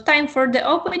a lot of time for the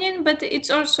opening, but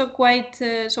it's also quite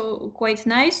quite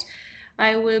nice.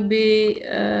 I will be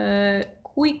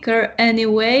quicker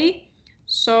anyway.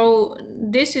 So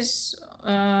this is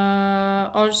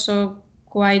also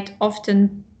quite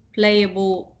often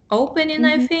playable opening,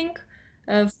 I think,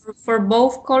 for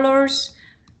both colors.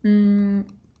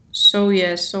 So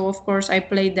yes, so of course I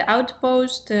played the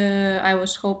outpost. I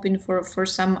was hoping for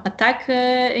some attack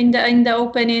in the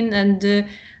opening, and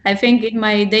I think in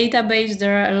my database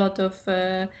there are a lot of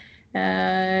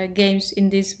games in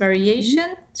this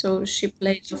variation. So she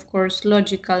plays, of course,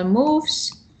 logical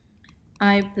moves.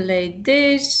 I played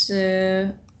this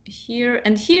here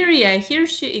and here. Yeah, here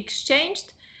she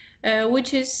exchanged,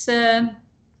 which is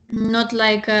not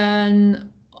like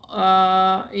an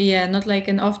not like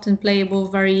an often playable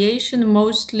variation.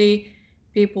 Mostly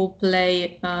people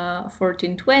play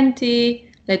 14-20.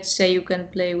 Let's say you can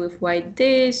play with white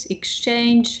this,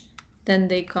 exchange, then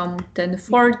they come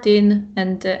 10-14,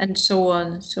 and so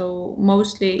on. So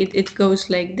mostly it goes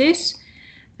like this.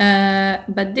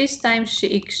 But this time she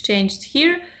exchanged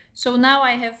here. So now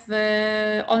I have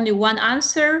only one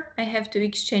answer. I have to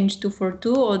exchange 2 for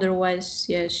 2. Otherwise,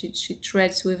 yeah, she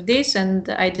threads with this, and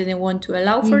I didn't want to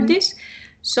allow for this.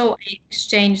 So I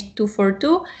exchanged 2 for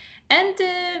 2. And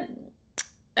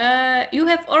you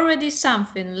have already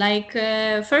something. Like,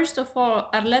 first of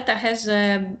all, Arleta has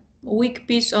a weak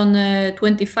piece on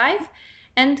 25.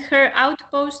 And her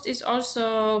outpost is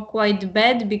also quite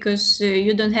bad because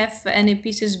you don't have any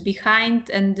pieces behind,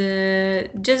 and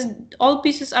just all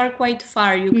pieces are quite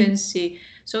far, you can see.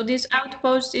 So this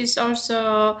outpost is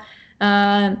also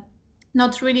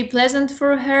not really pleasant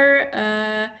for her.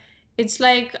 It's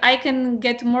like I can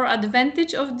get more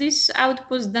advantage of this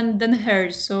outpost than her.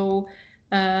 So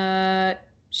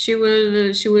she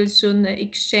will soon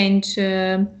exchange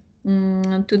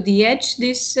to the edge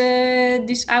this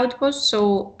outpost.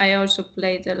 So I also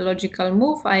played a logical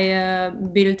move. I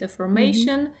built a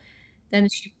formation. Then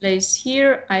she plays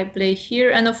here, I play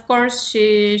here, and of course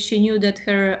she knew that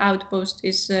her outpost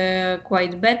is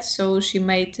quite bad, so she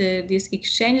made this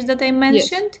exchange that I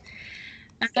mentioned.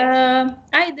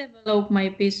 I develop my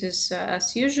pieces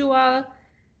as usual.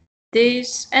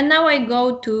 This, and now I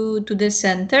go to the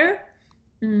center.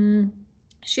 Mm,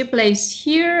 she plays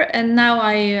here, and now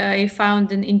I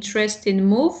found an interesting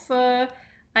move.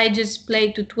 I just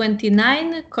play to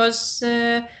 29 because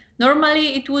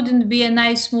normally it wouldn't be a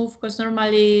nice move because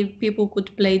normally people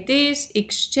could play this,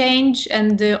 exchange,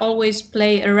 and always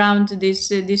play around these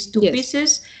two Yes.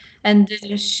 pieces. And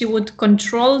she would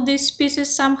control these pieces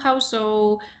somehow.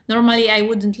 So normally I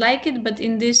wouldn't like it, but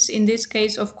in this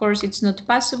case, of course, it's not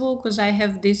possible because I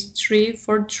have this 3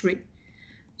 for 3.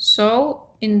 So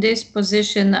in this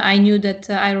position, I knew that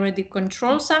I already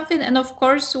control something. And of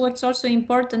course, what's also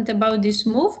important about this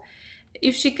move,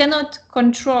 if she cannot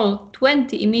control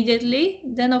 20 immediately,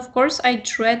 then of course I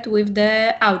threat with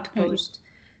the Oh, outpost.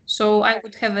 So I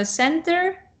would have a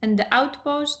center and the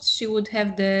outpost, she would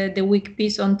have the weak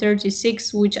piece on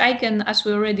 36, which I can, as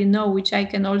we already know, which I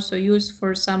can also use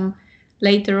for some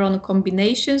later on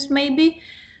combinations maybe.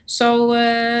 So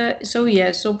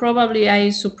yeah, so probably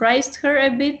I surprised her a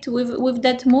bit with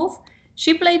that move.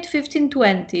 She played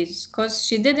 15-20s because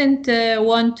she didn't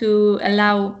want to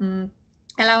allow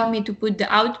me to put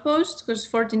the outpost because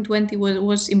 14-20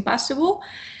 was impossible.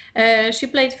 She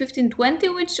played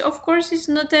 15-20, which of course is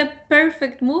not a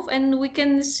perfect move, and we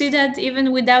can see that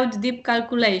even without deep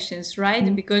calculations,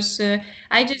 right? Because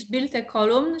I just built a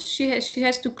column. She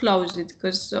has to close it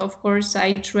because of course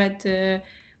I tread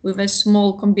with a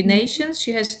small combination.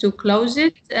 She has to close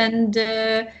it, and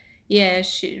yeah,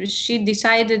 she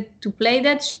decided to play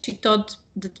that. She thought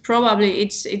that probably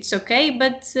it's okay,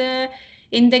 but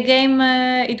in the game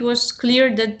it was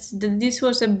clear that this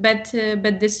was a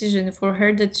bad decision for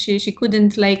her, that she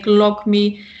couldn't like lock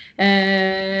me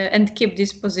and keep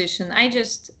this position. I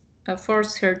just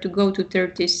forced her to go to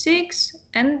 36,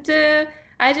 and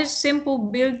I just simple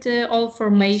built all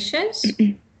formations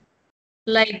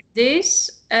like this.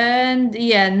 And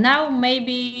yeah, now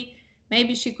maybe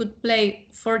she could play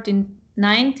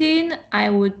 14-19. I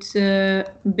would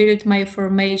build my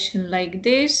formation like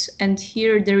this, and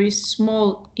here there is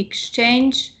small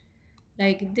exchange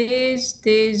like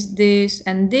this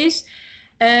and this.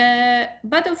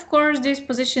 But of course this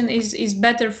position is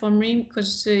better for me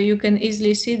because you can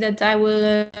easily see that I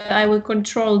will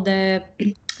control the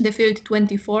field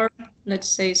 24, let's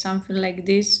say something like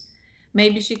this.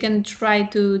 Maybe she can try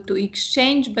to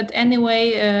exchange, but anyway,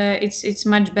 it's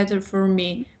much better for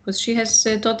me because she has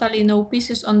totally no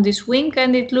pieces on this wing,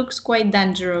 and it looks quite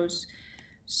dangerous.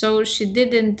 So she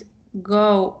didn't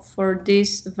go for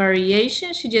this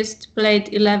variation. She just played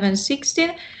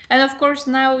 11-16, and of course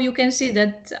now you can see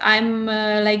that I'm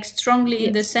like strongly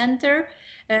in the center,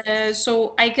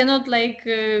 so I cannot like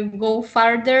go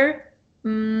farther.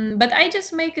 But I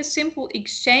just make a simple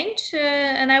exchange,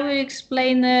 and I will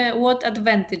explain what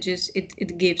advantages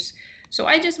it gives. So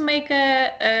I just make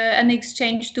an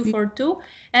exchange 2 for 2,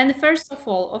 and first of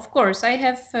all, of course, I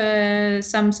have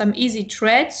some easy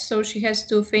threads. So she has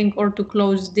to think or to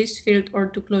close this field or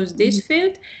to close this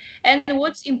field. And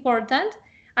what's important,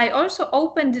 I also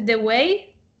opened the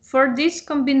way for this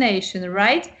combination,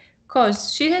 right?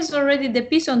 Because she has already the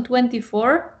piece on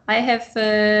 24. I have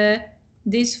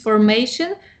this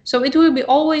formation, so it will be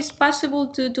always possible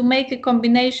to make a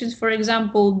combinations. For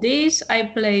example, this, I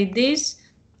play this,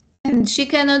 and she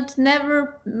cannot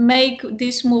never make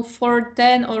this move for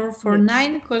 10 or for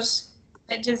 9 because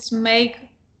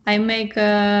I make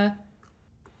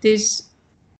this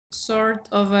sort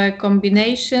of a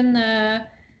combination,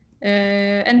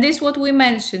 and this what we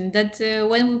mentioned, that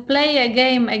when we play a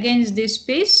game against this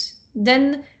piece,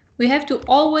 then we have to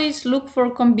always look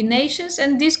for combinations,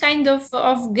 and these kind of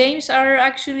games are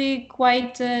actually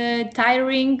quite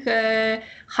tiring,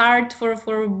 hard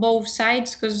for both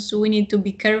sides because we need to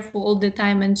be careful all the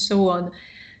time and so on.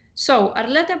 So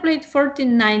Arleta played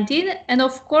 14-19, and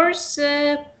of course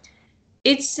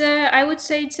it's I would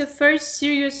say it's a first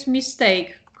serious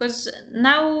mistake because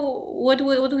now what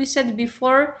we said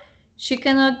before, she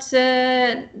cannot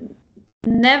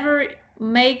never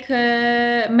make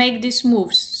these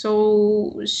moves.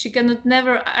 So she cannot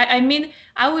never. I mean,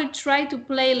 I will try to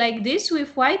play like this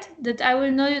with white, that I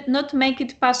will not make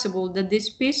it possible that this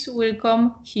piece will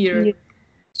come here. Yeah.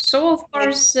 So of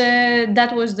course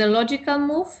that was the logical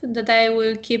move, that I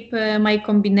will keep my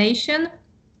combination.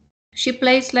 She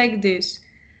plays like this.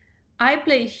 I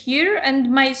play here, and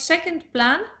my second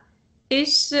plan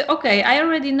is okay, I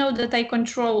already know that I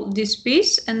control this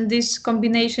piece and this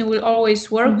combination will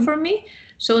always work for me.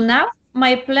 So now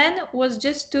my plan was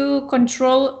just to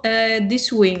control this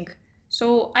wing.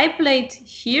 So I played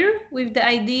here with the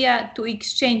idea to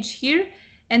exchange here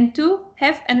and to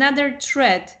have another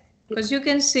thread Because you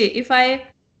can see if I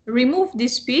remove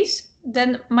this piece,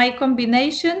 then my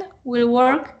combination will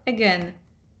work again.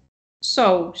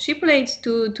 So she played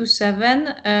to 7.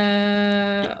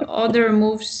 Other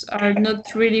moves are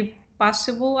not really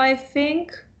possible, I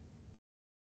think.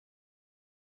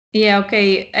 Yeah,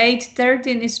 okay,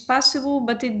 8-13 is possible,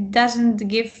 but it doesn't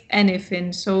give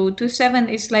anything. So 2-7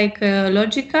 is like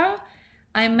logical.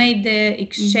 I made the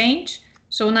exchange.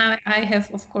 So now I have,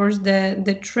 of course,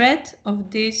 the thread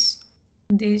of this,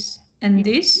 and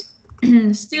this.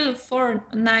 Still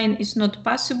 4-9 is not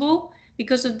possible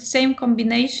because of the same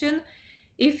combination.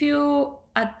 If you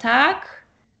attack,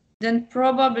 then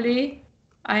probably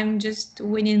I'm just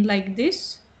winning like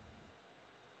this.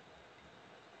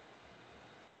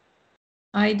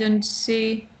 I don't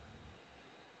see.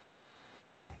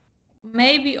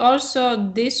 Maybe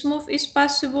also this move is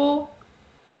possible,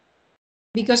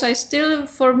 because I still,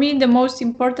 for me, the most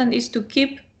important is to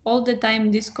keep all the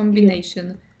time this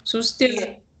combination. So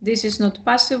still, this is not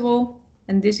possible,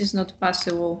 and this is not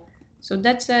possible. So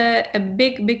that's a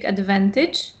big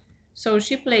advantage. So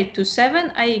she played to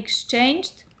 7, I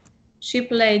exchanged. She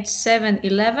played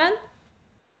 7-11.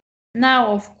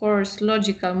 Now, of course,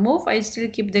 logical move. I still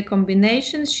keep the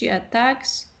combination. She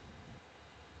attacks.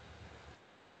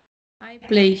 I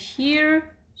play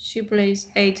here, she plays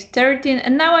 8-13,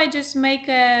 and now I just make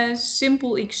a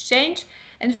simple exchange.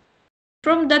 And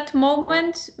from that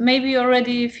moment, maybe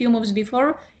already a few moves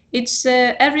before, it's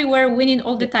everywhere winning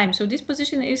all the time. So this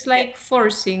position is like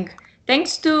forcing,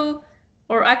 thanks to,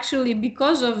 or actually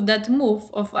because of that move,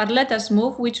 of Arleta's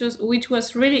move, which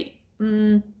was really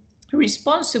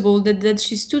responsible that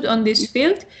she stood on this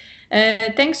field.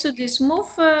 Thanks to this move,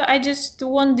 I just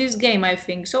won this game, I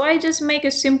think. So I just make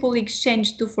a simple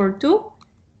exchange 2-4-2,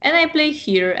 and I play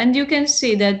here. And you can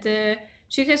see that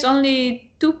she has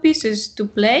only 2 pieces to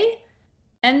play,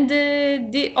 and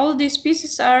all these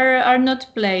pieces are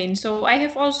not playing. So I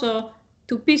have also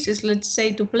 2 pieces, let's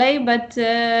say, to play, but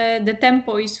the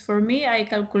tempo is for me. I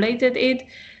calculated it.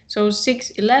 So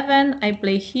 6-11, I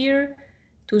play here,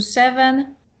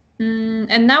 2-7.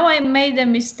 And now I made a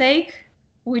mistake,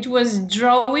 which was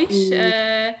drawish.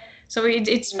 So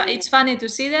it's funny to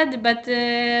see that,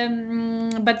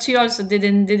 but she also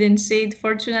didn't see it,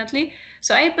 fortunately.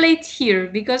 So I played here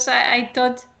because I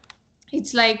thought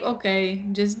it's like, okay,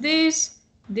 just this,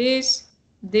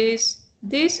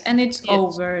 and it's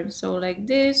over. So like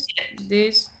this,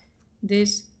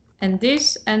 and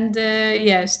this, and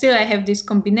yeah, still I have this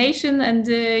combination, and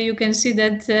you can see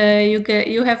that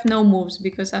you have no moves,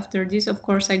 because after this, of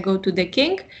course, I go to the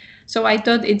king. So I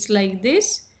thought it's like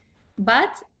this,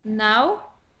 but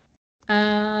now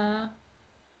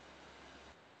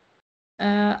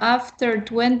after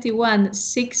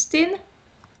 21-16,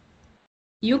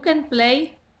 you can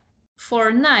play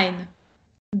 4-9,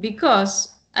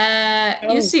 because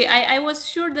you see, I was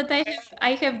sure that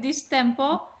I have this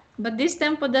tempo, but this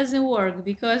tempo doesn't work,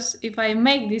 because if I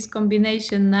make this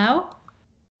combination now,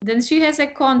 then she has a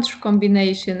contra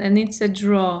combination, and it's a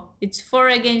draw. It's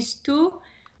 4-2,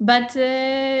 but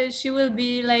she will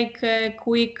be like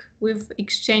quick with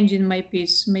exchanging my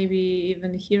piece. Maybe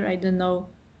even here, I don't know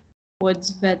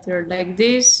what's better, like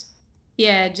this.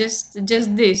 Yeah, just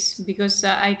this, because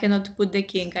I cannot put the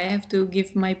king. I have to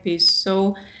give my piece.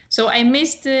 So I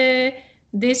missed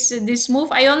this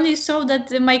move. I only saw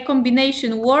that my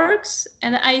combination works,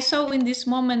 and I saw in this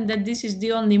moment that this is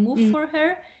the only move for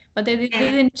her. But I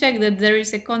didn't check that there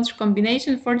is a contra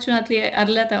combination. Fortunately,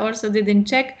 Arleta also didn't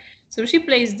check. So she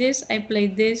plays this, I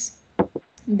played this,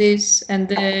 and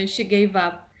she gave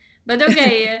up. But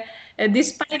okay,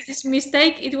 despite this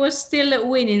mistake, it was still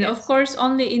winning. Of course,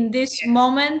 only in this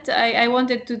moment, I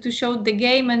wanted to show the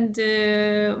game and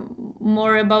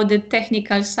more about the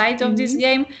technical side of this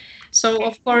game. So,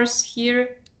 of course,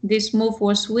 here, this move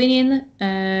was winning.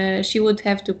 She would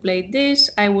have to play this,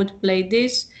 I would play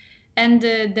this. And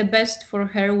the best for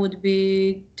her would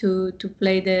be to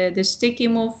play the sticky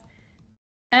move.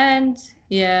 And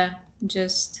yeah,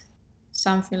 just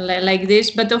something like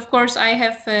this. But of course, I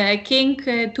have a king,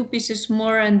 2 pieces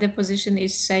more, and the position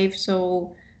is safe.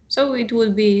 So it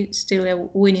will be still a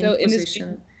winning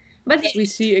position. But we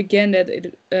see again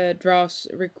that drafts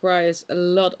requires a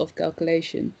lot of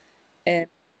calculation. And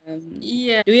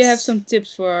yes. Do you have some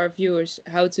tips for our viewers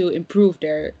how to improve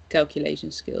their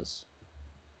calculation skills?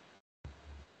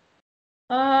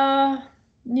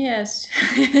 Yes,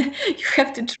 you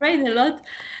have to train a lot.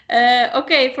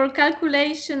 Okay, for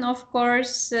calculation, of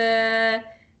course, the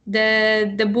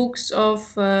books of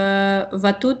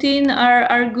Vatutin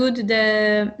are good.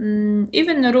 The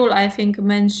even Rule, I think,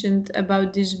 mentioned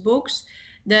about these books.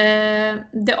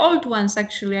 The old ones,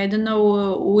 actually. I don't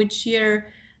know which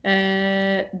year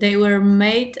they were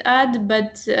made at,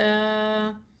 but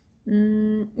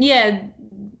yeah,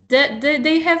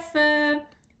 they have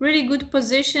really good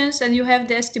positions, and you have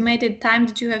the estimated time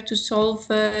that you have to solve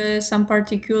some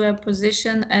particular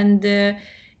position. And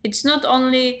it's not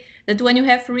only that when you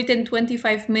have written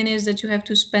 25 minutes that you have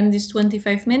to spend these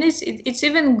 25 minutes. It's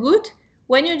even good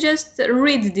when you just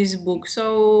read this book.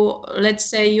 So let's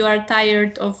say you are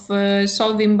tired of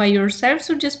solving by yourself,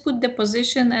 so just put the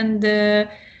position and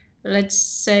let's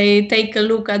say take a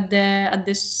look at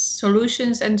the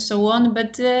solutions and so on.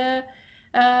 But there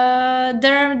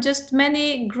are just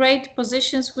many great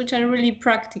positions which are really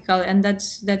practical, and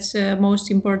that's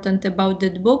most important about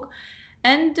that book.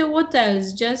 And what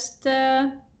else? Just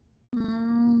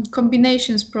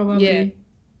combinations, Yeah. probably.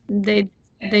 They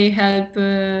they help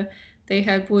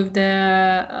with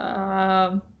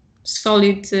the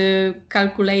solid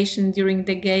calculation during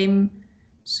the game.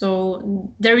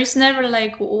 So there is never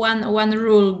like one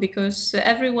rule, because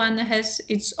everyone has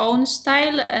its own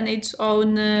style and its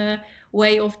own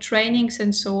way of trainings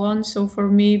and so on. So for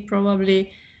me,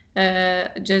 probably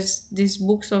just these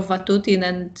books of Vatutin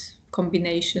and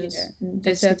combinations. Yeah. Just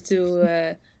That's have it.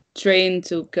 to train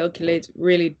to calculate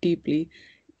really deeply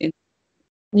into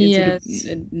Yes.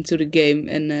 the game.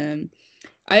 And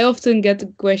I often get the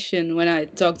question when I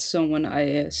talk to someone.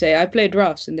 I say I play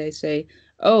drafts, and they say,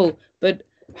 "Oh, but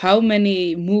how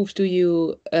many moves do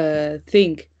you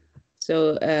think?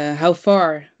 So how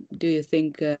far do you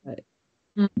think?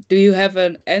 Do you have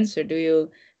an answer? Do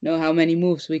you know how many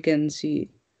moves we can see?"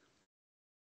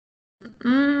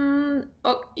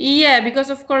 Oh, yeah, because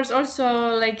of course,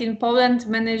 also like in Poland,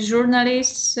 many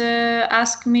journalists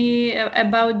ask me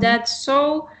about that.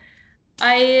 So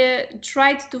I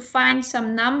tried to find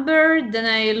some number, then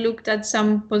I looked at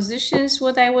some positions,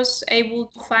 what I was able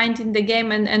to find in the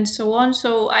game, and so on.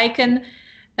 So I can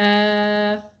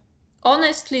uh,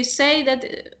 honestly say that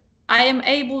I am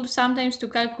able sometimes to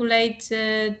calculate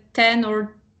 10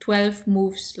 or 12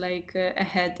 moves like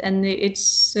ahead, and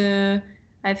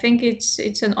I think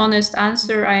it's an honest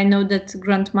answer. I know that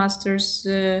grandmasters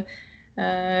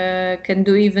can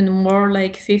do even more,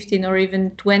 like 15 or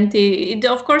even 20.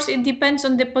 Of course, it depends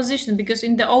on the position, because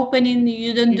in the opening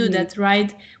you don't do Hmm. that,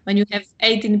 right? When you have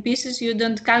 18 pieces, you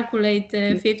don't calculate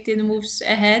 15 moves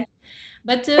ahead.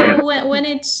 But when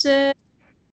it's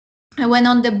when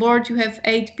on the board you have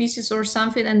 8 pieces or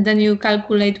something, and then you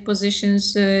calculate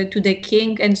positions to the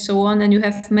king and so on, and you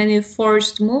have many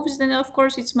forced moves, then of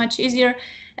course it's much easier,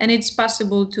 and it's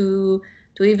possible to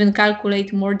even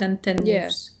calculate more than 10 Yeah.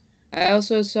 moves. I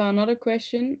also saw another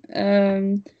question.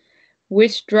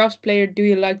 Which drafts player do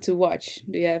you like to watch?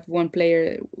 Do you have one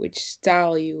player which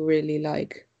style you really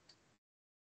like?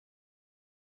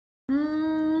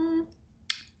 Mm,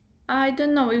 I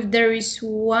don't know if there is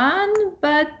one,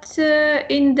 but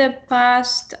in the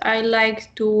past I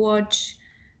like to watch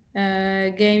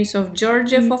games of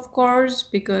Georgiev, of course,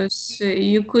 because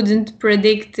you couldn't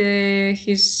predict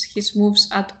his moves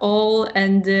at all,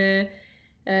 and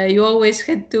you always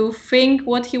had to think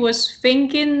what he was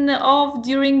thinking of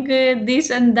during this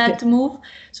and that move.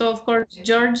 So of course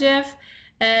Georgiev.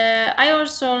 I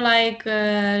also like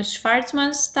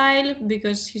Schwartzman's style,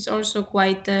 because he's also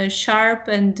quite sharp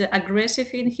and aggressive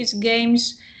in his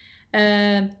games.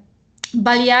 Uh,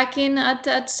 Balyakin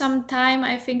at some time,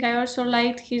 I think I also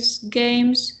liked his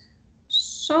games.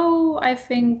 So I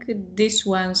think these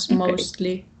ones Okay.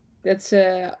 mostly. That's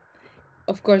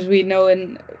of course we know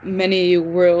in many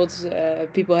worlds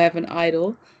people have an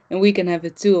idol, and we can have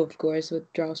it too, of course,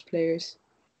 with drafts players.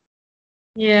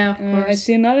 Yeah, of I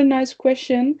see course. another nice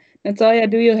question. Natalia,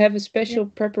 do you have a Yeah. special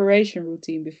preparation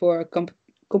routine before a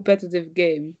competitive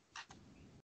game?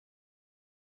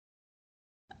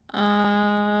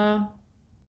 Uh,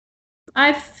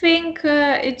 I think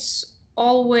it's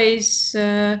always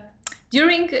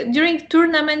during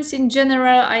tournaments in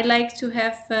general. I like to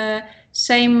have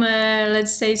same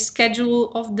let's say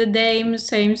schedule of the day,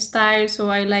 same style. So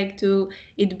I like to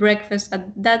eat breakfast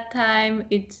at that time,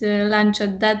 eat lunch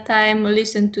at that time,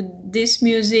 listen to this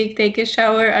music, take a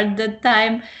shower at that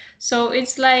time. So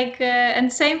it's like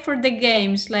and same for the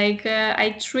games. Like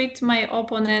I treat my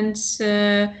opponents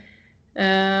at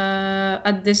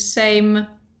the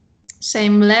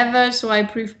same level, so I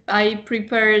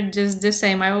prepare just the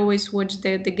same. I always watch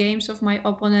the games of my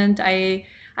opponent. I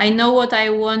know what I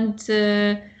want.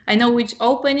 I know which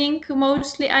opening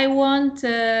mostly I want.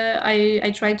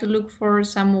 I try to look for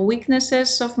some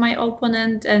weaknesses of my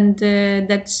opponent, and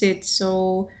that's it.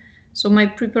 So my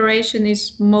preparation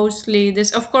is mostly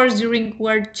this. Of course, during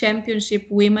World Championship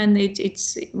women,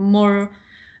 it's more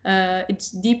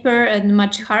it's deeper and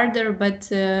much harder, but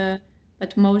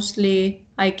mostly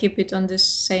I keep it on the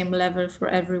same level for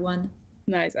everyone.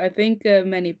 Nice. I think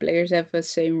many players have the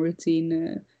same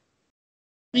routine.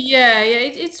 Yeah,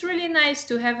 it's really nice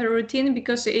to have a routine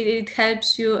because it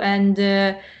helps you. And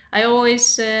I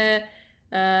always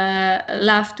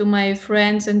laugh to my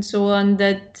friends and so on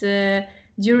that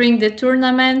during the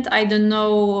tournament, I don't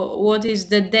know what is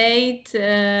the date.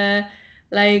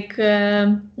 Like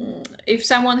if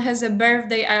someone has a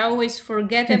birthday, I always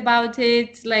forget about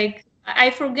it. Like I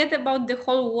forget about the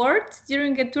whole world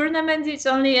during a tournament. It's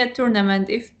only a tournament.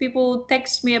 If people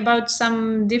text me about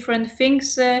some different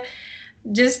things.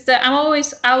 Just I'm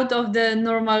always out of the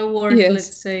normal world, Yes.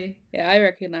 let's say. Yeah, I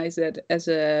recognize that as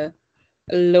a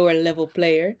lower level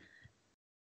player.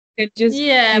 It just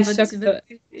Yeah, be but sucked you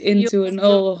into an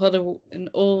whole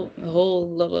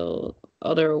lot of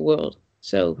other world.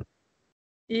 So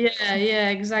yeah,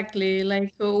 exactly.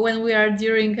 Like when we are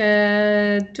during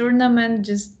a tournament,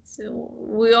 just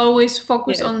we always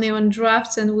focus yes. only on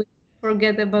drafts and we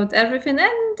forget about everything.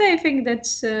 And I think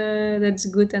that's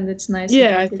good and that's nice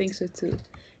Yeah, I about think it. so too.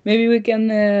 Maybe we can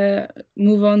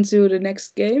move on to the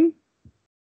next game.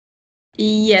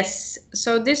 Yes.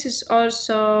 So this is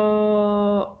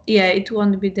also yeah. It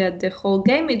won't be the whole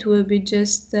game. It will be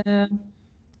just.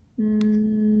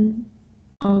 Mm,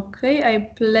 okay, I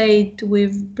played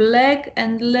with black,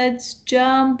 and let's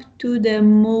jump to the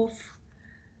move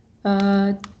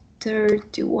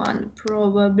 31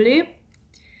 probably.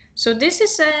 So this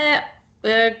is a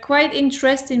quite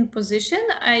interesting position.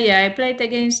 Yeah, I played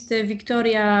against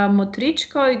Victoria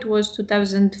Motrichko. It was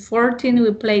 2014.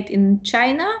 We played in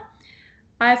China.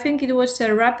 I think it was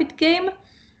a rapid game.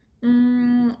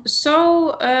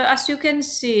 As you can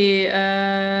see,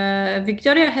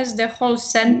 Victoria has the whole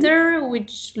center,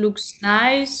 which looks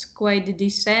nice, quite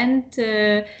decent,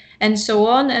 and so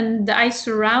on. And I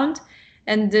surround,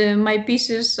 and my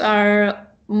pieces are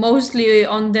mostly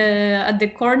on the at the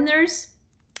corners,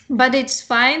 but it's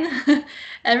fine.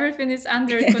 Everything is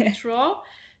under control.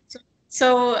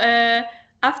 So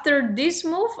after this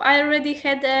move, I already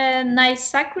had a nice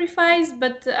sacrifice,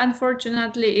 but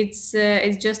unfortunately, it's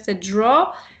just a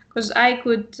draw because I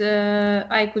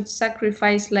could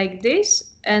sacrifice like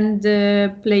this and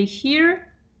play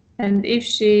here, and if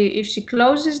she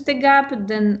closes the gap,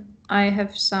 then I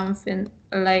have something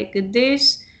like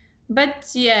this.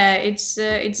 But yeah, it's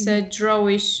a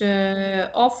drawish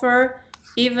offer.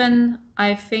 Even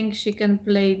I think she can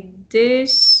play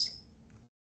this.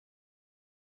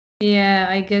 Yeah,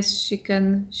 I guess she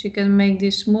can make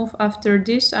this move after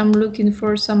this. I'm looking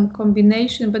for some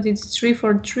combination, but it's 3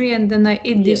 for 3 and then I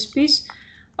eat this piece.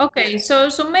 Okay, so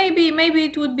maybe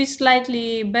it would be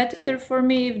slightly better for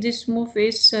me if this move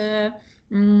is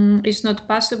not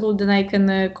possible, then I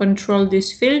can control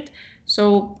this field.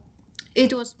 So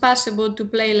it was possible to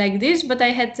play like this, but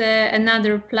I had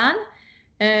another plan,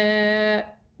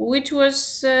 which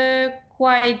was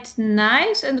quite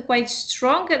nice and quite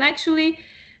strong. And actually,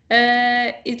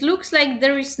 it looks like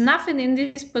there is nothing in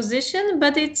this position,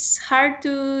 but it's hard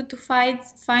to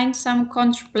find some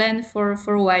counter plan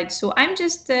for white. So I'm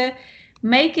just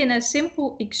making a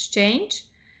simple exchange.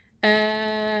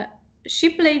 Uh,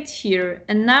 she played here,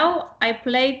 and now I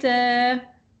played.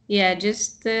 Yeah,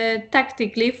 just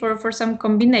tactically for some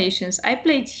combinations. I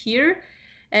played here.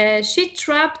 She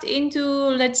trapped into,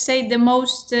 let's say, the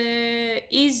most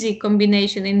easy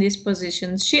combination in this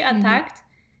position. She attacked,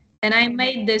 and I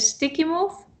made the sticky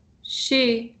move.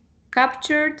 She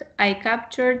captured, I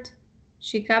captured,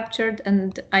 she captured,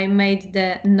 and I made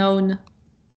the known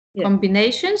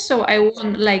combination. So I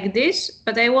won like this,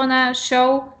 but I want to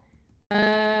show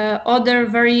other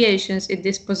variations in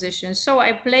this position. So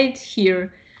I played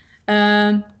here.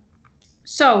 Um,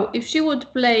 so if she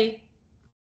would play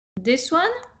this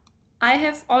one, I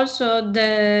have also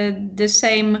the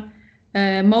same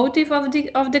motive of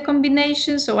the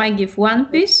combination. So I give one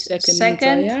piece.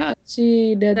 Second, Natalia,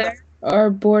 see that our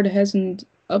board hasn't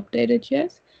updated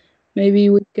yet. Maybe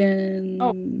we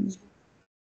can.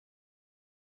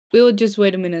 We'll just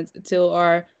wait a minute until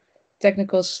our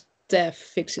technical staff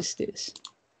fixes this.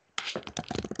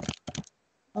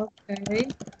 Okay.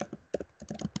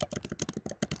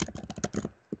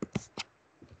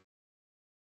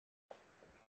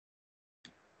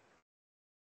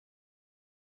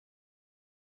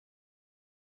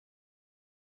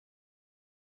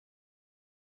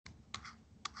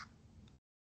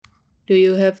 Do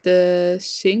you have the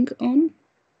sync on?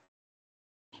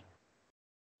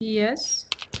 Yes.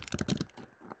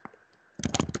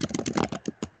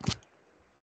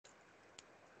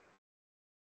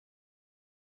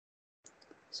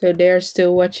 So they're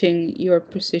still watching your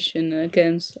position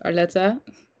against Arletta.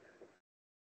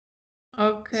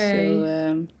 Okay.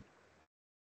 So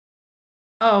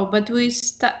Oh, but it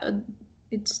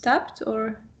stopped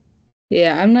or?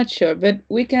 yeah, I'm not sure, but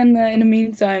we can in the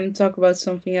meantime talk about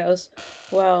something else.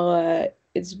 Well,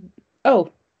 it's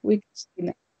oh, we can see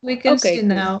now. We can Okay, see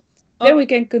good. now. Then we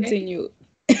can Okay. continue.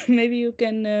 Maybe you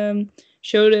can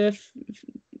show the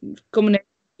combination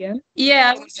again.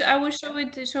 Yeah, I will show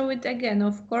it again,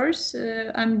 of course.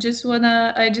 I just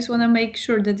wanna make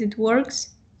sure that it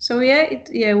works. So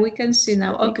yeah, we can see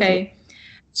now. I think it will. Okay.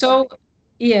 So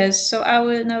yes, so I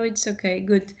will now it's okay,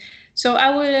 good. So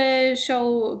I will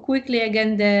show quickly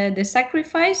again the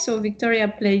sacrifice. So Victoria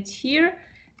played here.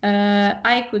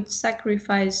 I could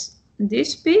sacrifice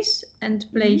this piece and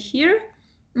play here.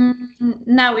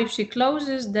 Now if she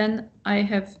closes, then I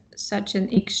have such an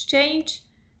exchange.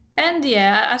 And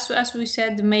yeah, as we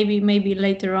said, maybe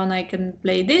later on I can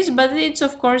play this, but it's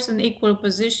of course an equal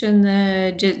position,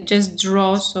 just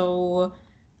draw. So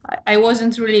I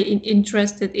wasn't really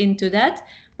interested into that,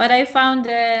 but I found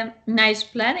a nice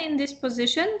plan in this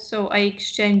position. So I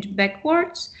exchanged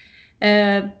backwards.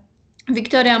 Uh,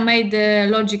 Victoria made the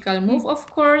logical move, of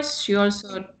course. She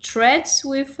also threads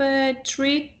with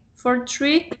 3 for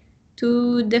 3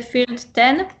 to the field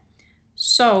 10.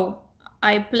 So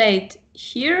I played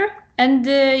here, and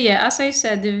yeah, as I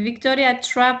said, Victoria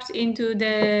trapped into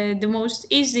the most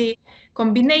easy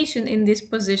combination in this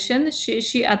position.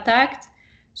 She attacked,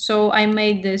 so I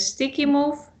made the sticky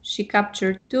move. She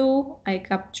captured 2, I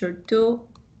captured 2,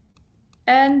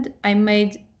 and I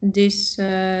made this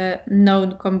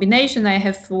known combination. I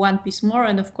have 1 piece more,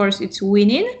 and of course it's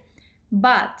winning.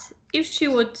 But if she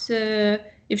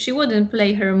wouldn't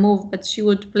play her move, but she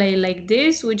would play like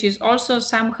this, which is also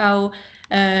somehow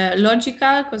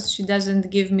logical, because she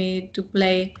doesn't give me to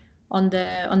play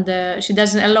she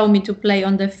doesn't allow me to play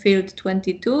on the field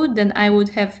 22, then I would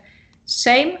have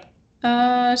same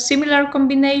similar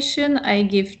combination. I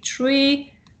give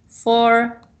 3,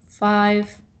 4,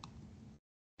 5,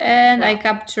 and I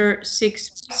capture 6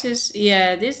 pieces.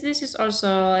 Yeah, this is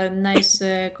also a nice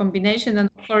combination, and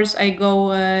of course I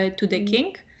go to the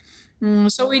king.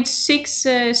 So it's 6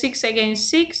 against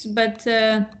 6, but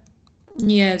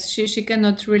yes, she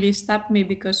cannot really stop me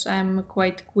because I'm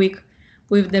quite quick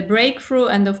with the breakthrough,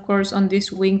 and of course on this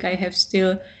wing I have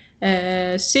still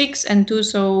 6 and 2,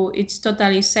 so it's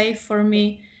totally safe for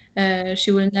me.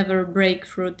 She will never break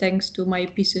through thanks to my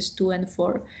pieces 2 and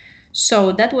 4.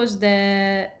 So that was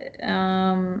the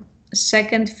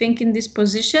second thing in this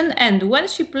position. And when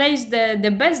she plays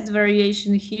the best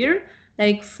variation here,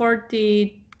 like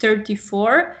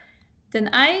 40-34, then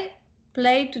I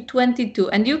play to 22.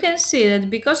 And you can see that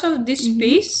because of this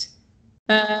piece,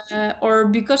 or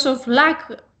because of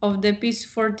lack of the piece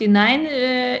 49,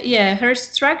 yeah, her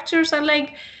structures are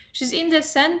like, she's in the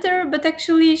center, but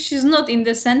actually she's not in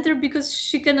the center because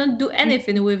she cannot do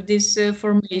anything with these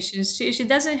formations. She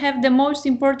doesn't have the most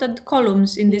important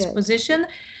columns in this Yes. position.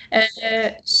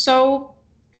 So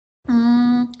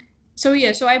so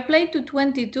yeah, so I played to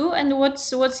 22, and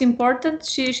what's important,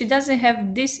 she doesn't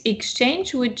have this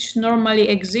exchange which normally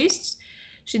exists.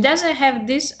 She doesn't have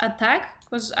this attack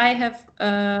because I have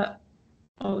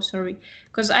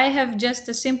because I have just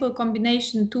a simple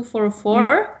combination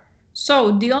 2-4-4.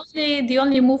 So the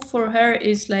only move for her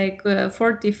is like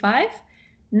 45.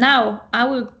 Now I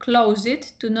will close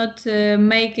it to not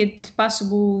make it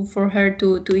possible for her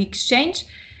to exchange.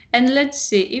 And let's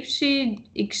see, if she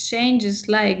exchanges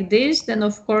like this, then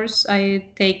of course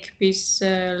I take piece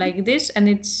like this, and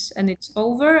it's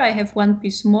over. I have 1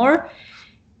 piece more.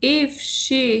 If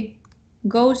she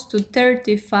goes to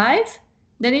 35,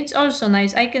 then it's also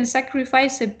nice. I can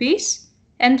sacrifice a piece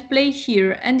and play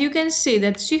here. And you can see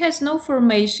that she has no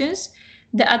formations.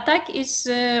 The attack is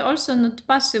also not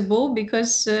possible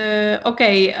because,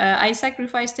 I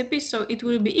sacrificed a piece, so it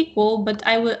will be equal, but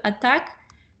I will attack,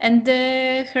 and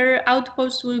her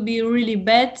outpost will be really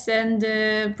bad, and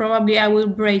probably I will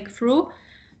break through.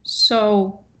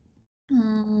 So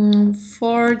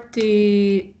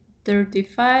 40,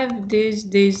 35, this.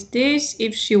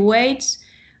 If she waits,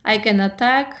 I can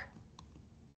attack.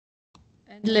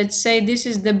 And let's say this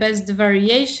is the best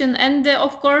variation. And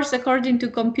of course, according to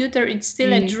computer, it's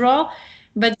still a draw.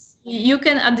 But you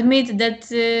can admit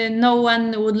that no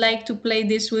one would like to play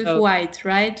this with white,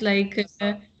 right? Like,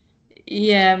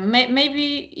 yeah,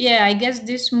 maybe, yeah, I guess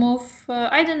this move,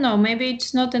 I don't know, maybe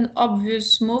it's not an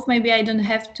obvious move. Maybe I don't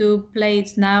have to play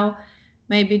it now.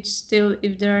 Maybe it's still,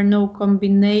 if there are no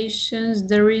combinations,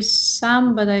 there is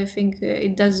some, but I think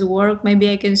it does work. Maybe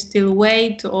I can still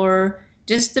wait or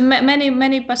just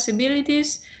many possibilities.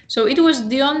 So it was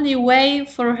the only way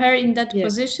for her in that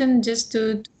position, just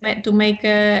to make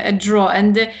a draw.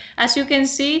 And as you can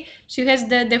see, she has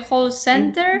the whole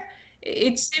center.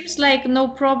 It seems like no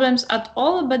problems at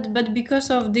all, but because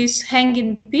of this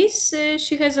hanging piece,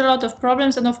 she has a lot of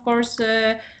problems. And of course,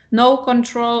 no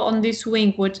control on this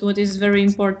wing, what is very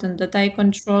important, that I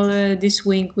control this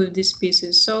wing with these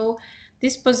pieces. So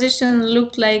this position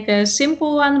looked like a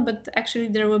simple one, but actually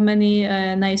there were many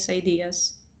nice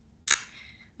ideas.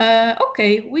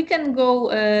 Okay, we can go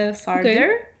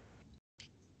farther.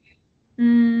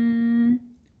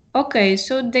 Okay,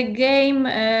 so the game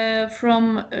from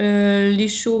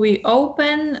Lishui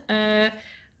Open,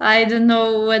 I don't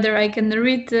know whether I can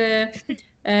read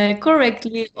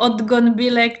correctly,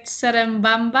 Odgonbilek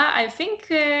Serembamba. I think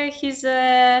he's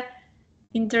a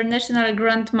international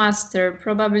grandmaster.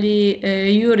 Probably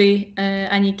Yuri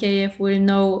Anikeyev will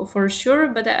know for sure,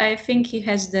 but I think he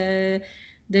has the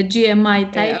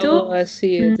GMI title. I will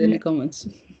see it in the comments.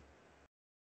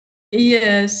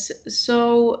 Yes,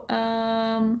 so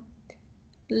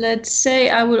let's say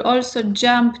I will also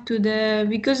jump to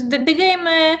because the game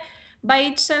by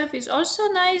itself is also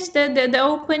nice, the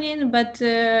opening, but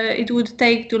it would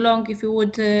take too long if you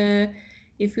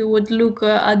would look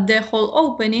at the whole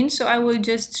opening. So I will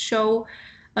just show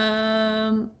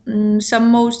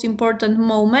some most important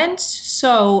moments.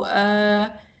 So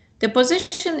the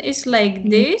position is like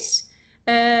this.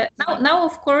 Now,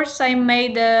 of course, I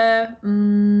made a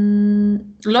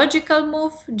logical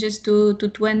move just to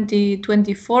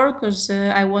 2024 because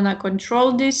I want to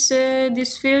control this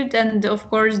field, and of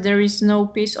course there is no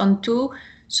piece on 2,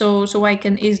 so I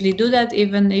can easily do that.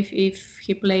 Even if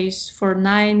he plays for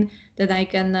 9, then I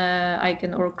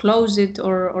can or close it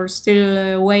or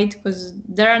still wait, because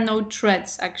there are no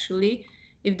threats actually.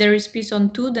 If there is piece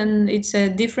on 2, then it's a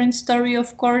different story,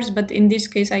 of course, but in this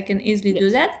case I can easily do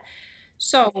that.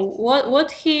 So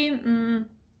what he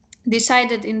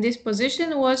decided in this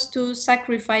position was to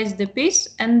sacrifice the piece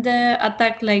and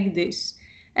attack like this.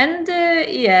 And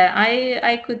yeah,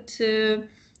 I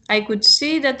could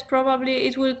see that probably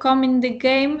it will come in the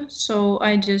game. So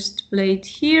I just played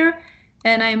here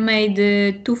and I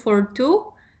made 2 for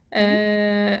 2.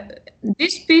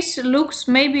 This piece looks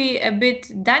maybe a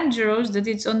bit dangerous that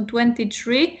it's on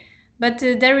 23, but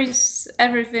there is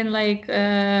everything like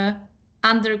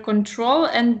under control.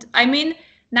 And I mean,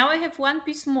 now I have 1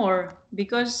 piece more,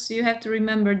 because you have to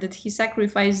remember that he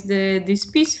sacrificed this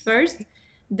piece first,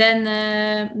 then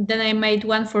I made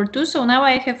 1 for 2, so now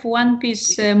I have 1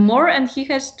 piece more, and he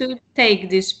has to take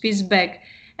this piece back.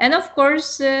 And of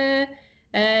course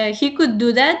he could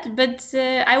do that, but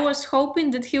I was hoping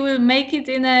that he will make it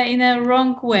in a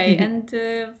wrong way, and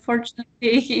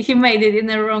fortunately he made it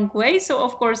in a wrong way. So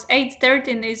of course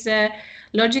 8-13 is a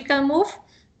logical move.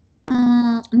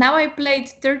 Now I played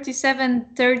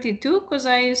 37-32 because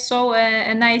I saw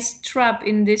a nice trap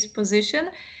in this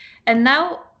position, and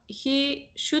now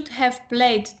he should have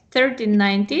played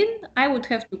 13-19. I would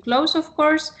have to close, of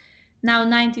course. Now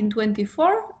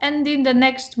 19-24, and in the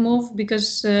next move,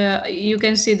 because you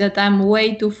can see that I'm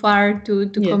way too far to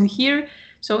come here.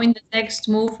 So in the next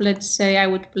move, let's say I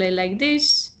would play like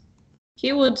this.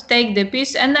 He would take the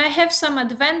piece, and I have some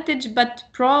advantage, but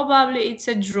probably it's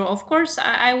a draw. Of course,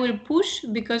 I will push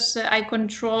because I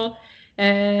control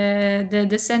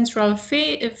the central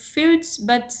fields,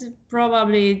 but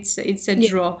probably it's a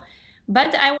draw.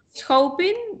 But I was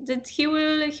hoping that he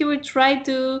will try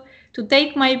to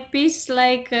take my piece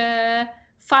like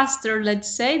faster.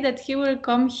 Let's say that he will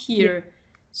come here.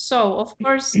 So of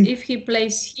course, if he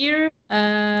plays here.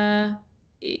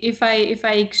 If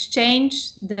I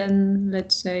exchange, then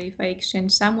let's say if I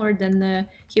exchange somewhere, then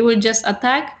he will just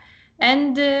attack,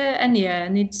 and yeah,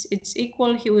 and it's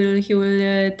equal. He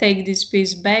will take this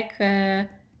piece back and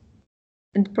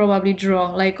probably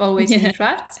draw, like always in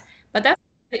drafts. But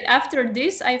after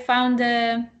this, I found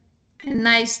a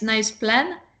nice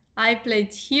plan. I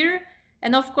played here,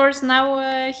 and of course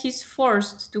now he's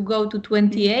forced to go to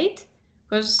 28.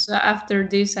 Because after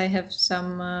this I have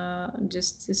some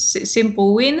just a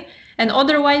simple win, and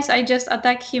otherwise I just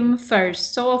attack him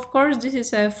first. So of course this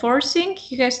is a forcing.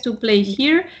 He has to play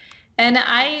here, and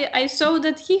I saw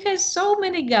that he has so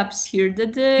many gaps here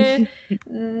that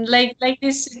like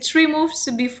this 3 moves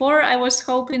before, I was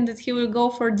hoping that he will go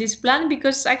for this plan,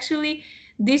 because actually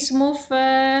this move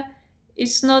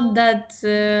is not that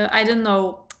I don't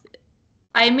know.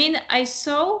 I mean, I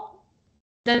saw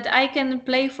that I can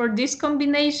play for this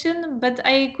combination, but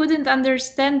I couldn't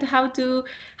understand how to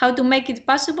make it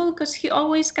possible, because he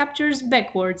always captures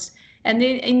backwards. And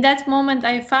in that moment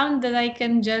I found that I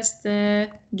can just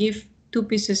give 2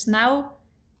 pieces now,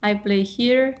 I play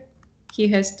here, he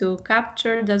has to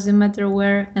capture, doesn't matter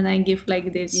where, and I give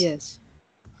like this. Yes.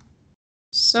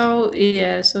 So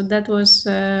yeah, so that was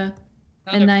a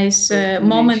Another nice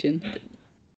moment. combination.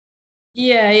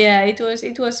 Yeah, it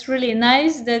was really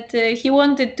nice that he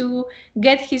wanted to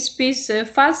get his piece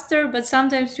faster, but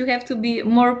sometimes you have to be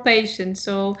more patient.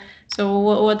 So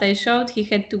what I showed, he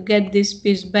had to get this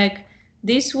piece back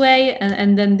this way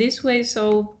and then this way.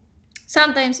 So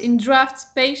sometimes in drafts,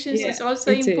 patience is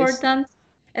also it is. important.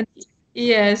 And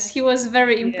yes, he was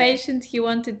very impatient. He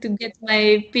wanted to get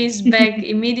my piece back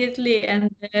immediately,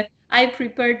 and I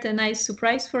prepared a nice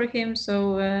surprise for him.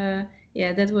 So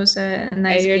yeah, that was a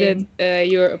nice I hear game. that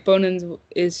your opponent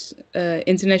is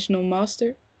international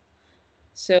master,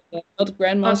 so not a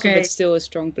grandmaster, Okay. but still a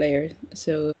strong player.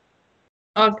 So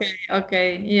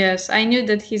Okay. Yes, I knew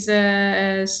that he's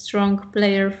a strong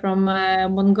player from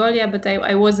Mongolia, but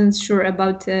I wasn't sure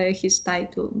about his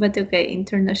title. But okay,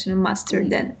 international master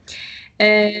then.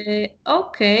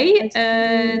 Okay,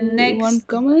 one next.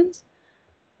 comment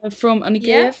from Yeah.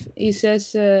 Anikeyev. He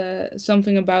says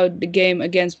something about the game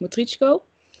against Motrichko.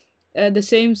 The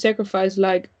same sacrifice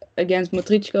like against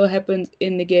Motrichko happened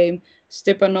in the game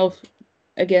Stepanov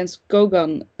against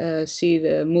Kogan. See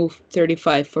the move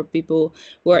 35 for people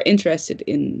who are interested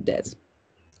in that.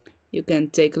 You can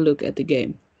take a look at the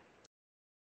game.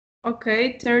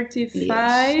 Okay, 35.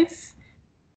 Yes.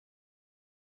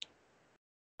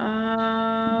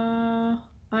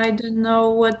 I don't know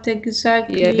what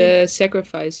exactly. Yeah, the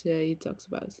sacrifice he talks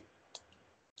about.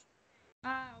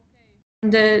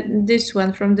 Okay. This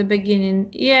one from the beginning.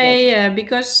 Yeah,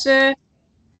 because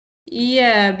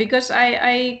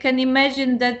I can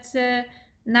imagine that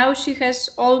now she has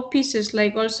all pieces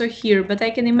like also here, but I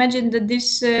can imagine that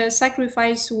this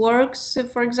sacrifice works,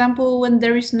 for example, when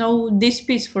there is no this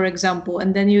piece, for example,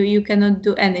 and then you cannot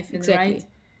do anything, Exactly. right?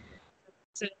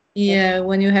 Yeah,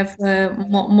 when you have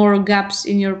more gaps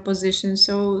in your position.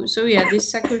 So yeah, this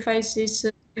sacrifice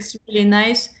is really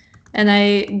nice, and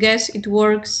I guess it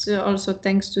works also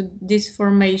thanks to this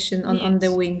formation on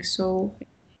the wing. So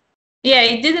yeah,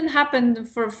 it didn't happen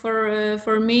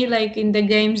for me like in the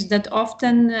games that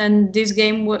often, and this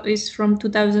game is from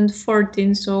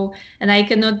 2014. So and I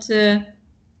cannot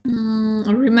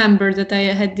remember that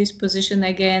I had this position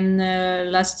again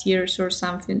last year's or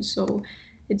something. So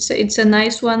it's a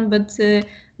nice one, but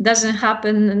doesn't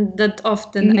happen that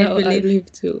often. No, I I believe.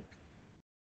 believe too.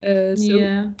 So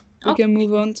Yeah. we can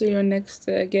move on to your next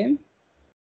game.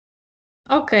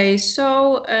 Okay,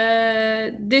 so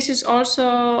this is also,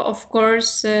 of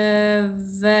course, a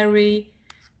very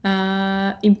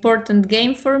important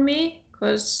game for me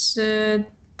because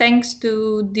thanks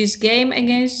to this game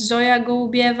against Zoya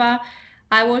Golubieva,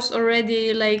 I was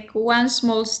already like one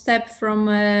small step from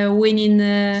winning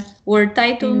a world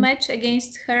title match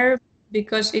against her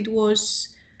because it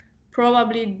was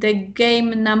probably the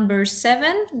game number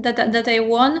 7 that I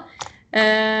won.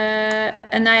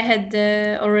 And I had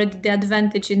already the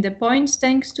advantage in the points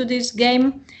thanks to this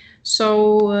game.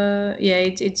 So yeah,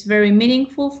 it's very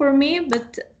meaningful for me.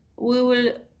 But we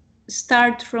will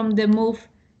start from the move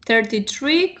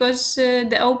 33 because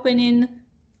the opening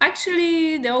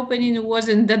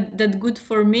wasn't that good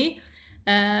for me.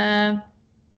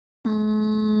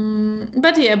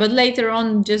 But later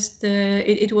on, just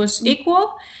it was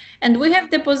equal, and we have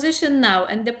the position now,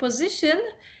 and the position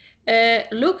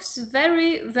looks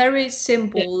very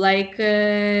simple. Like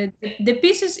the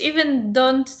pieces even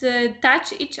don't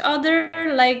touch each other.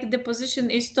 Like the position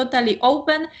is totally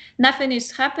open, nothing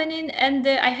is happening, and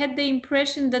I had the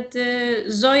impression that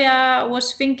Zoya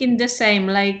was thinking the same.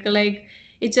 Like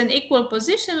it's an equal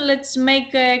position. Let's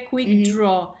make a quick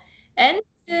draw, and.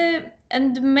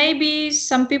 And maybe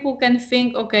some people can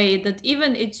think, okay, that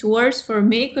even it's worse for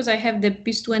me because I have the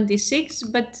piece 26,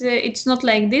 but it's not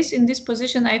like this. In this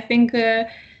position, I think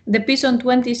the piece on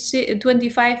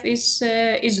 25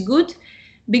 is good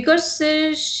because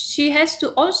she has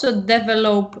to also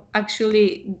develop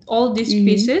actually all these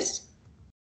pieces,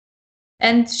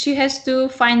 and she has to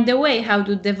find the way how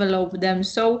to develop them.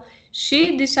 So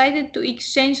she decided to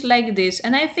exchange like this,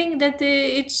 and I think that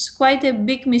it's quite a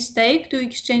big mistake to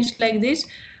exchange like this.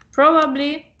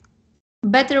 Probably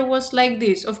better was like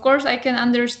this. Of course, I can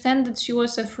understand that she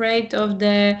was afraid of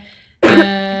the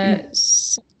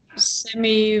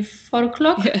semi 4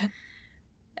 o'clock. Yeah.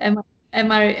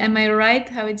 Am I right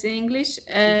how it's in English?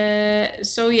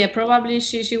 So yeah, probably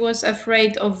she was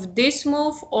afraid of this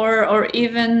move or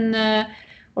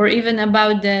even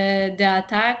about the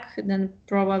attack. Then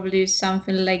probably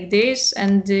something like this,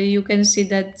 and you can see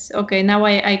that okay, now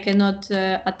I cannot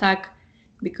attack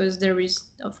because there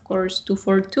is of course 2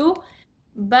 for 2.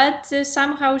 but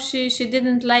somehow she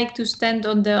didn't like to stand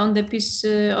on the piece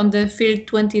on the field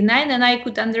 29, and I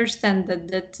could understand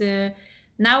that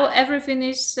now everything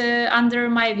is under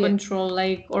my control,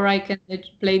 like, or I can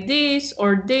play this,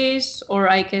 or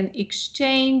I can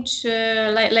exchange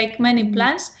like many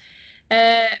plans.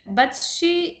 But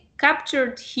she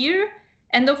captured here,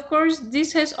 and of course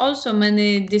this has also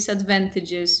many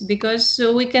disadvantages, because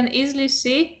we can easily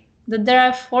see that there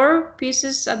are 4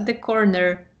 pieces at the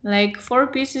corner, like 4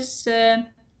 pieces,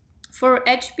 4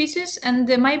 edge pieces, and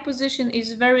my position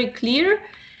is very clear.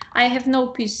 I have no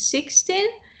piece 16,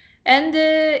 and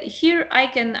here I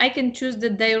can choose the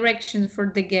direction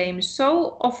for the game.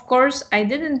 So of course I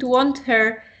didn't want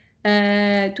her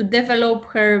to develop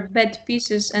her bad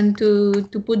pieces and to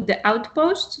put the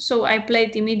outpost. So I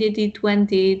played immediately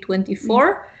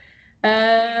 20-24.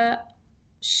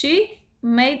 She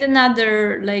made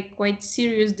another like quite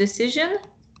serious decision.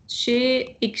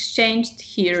 She exchanged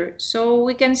here. So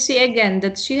we can see again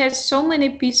that she has so many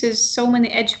pieces, so many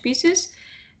edge pieces,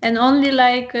 and only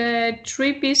like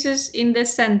 3 pieces in the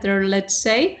center, let's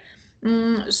say.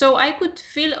 So I could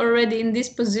feel already in this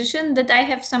position that I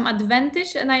have some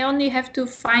advantage, and I only have to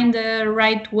find the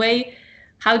right way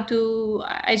how to.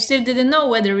 I still didn't know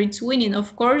whether it's winning,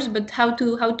 of course, but how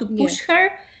to push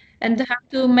her and how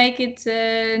to make it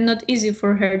not easy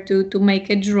for her to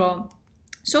make a draw.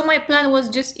 So my plan was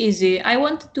just easy. I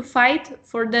wanted to fight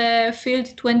for the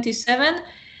field 27.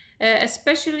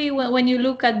 Especially when you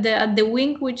look at the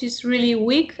wing, which is really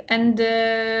weak, and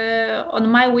on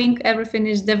my wing everything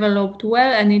is developed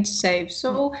well and it's safe.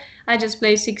 So I just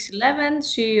played 6-11.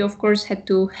 She of course had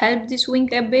to help this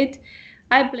wing a bit.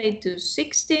 I played to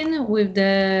 16 with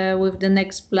the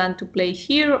next plan to play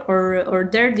here or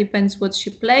there, depends what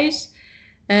she plays.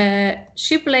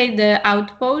 She played the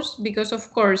outpost because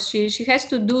of course she has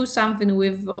to do something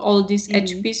with all these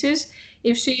edge pieces.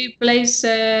 If she plays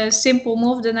a simple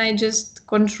move, then I just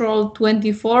control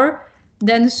 24.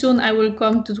 Then soon I will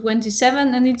come to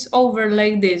 27 and it's over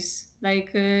like this.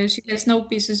 Like she has no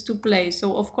pieces to play.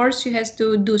 So of course she has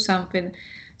to do something.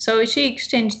 So she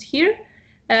exchanged here.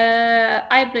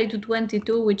 I play to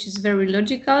 22, which is very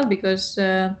logical because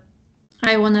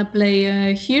I want to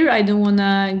play here. I don't want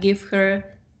to give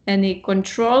her any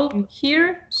control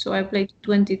here. So I play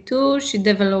 22. She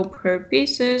developed her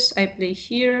pieces. I play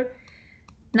here.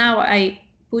 Now I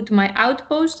put my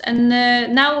outpost, and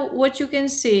now what you can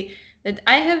see that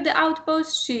I have the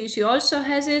outpost. She also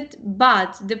has it,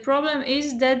 but the problem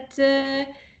is that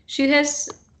she has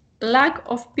lack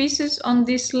of pieces on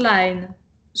this line.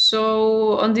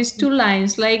 So on these 2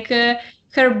 lines, like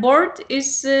her board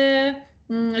is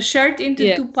shared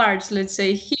into 2 parts. Let's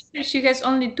say here she has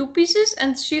only 2 pieces,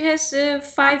 and she has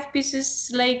 5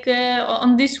 pieces like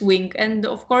on this wing, and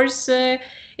of course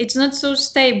it's not so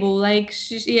stable. Like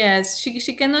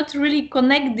she cannot really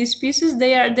connect these pieces.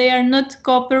 They are not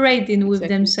cooperating with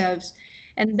themselves,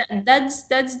 and that's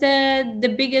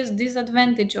the biggest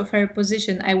disadvantage of her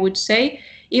position, I would say.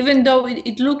 Even though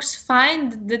it looks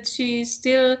fine that she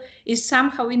still is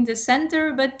somehow in the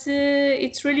center, but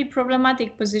it's really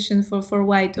problematic position for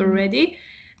white already.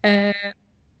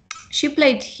 She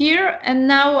played here, and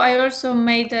now I also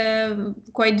made a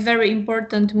quite very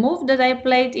important move that I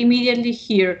played immediately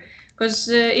here. Because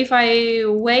if I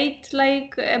wait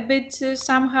like a bit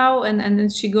somehow and then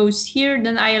she goes here,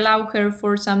 then I allow her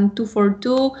for some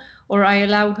 2-4-2, or I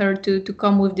allow her to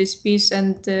come with this piece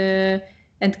and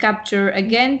capture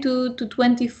again to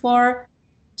 24.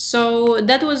 So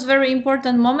that was very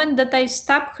important moment that I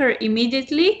stopped her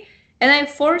immediately. And I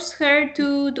forced her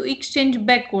to exchange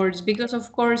backwards, because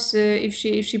of course if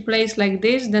she plays like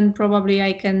this, then probably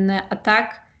I can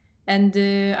attack, and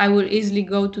I will easily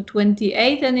go to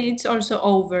 28, and it's also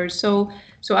over. So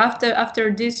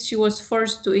after this, she was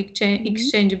forced to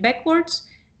exchange backwards,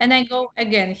 and I go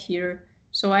again here.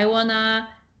 So I wanna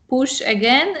push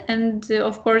again, and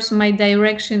of course my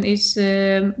direction is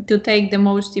to take the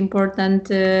most important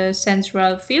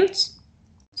central fields.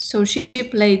 So she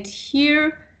played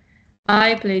here.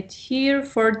 I played here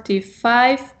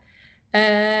 45,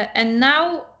 and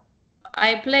now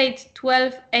I played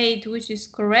 12-8, which is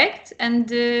correct, and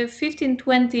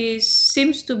 15-20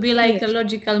 seems to be like a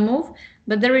logical move,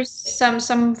 but there is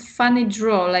some funny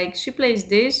draw. Like she plays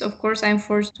this, of course I'm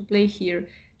forced to play here.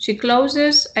 She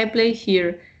closes, I play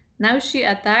here. Now she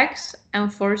attacks, I'm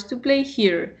forced to play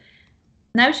here.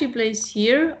 Now she plays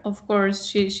here, of course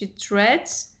she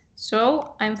threats,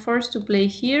 so I'm forced to play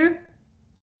here.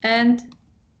 And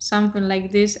something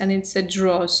like this, and it's a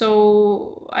draw.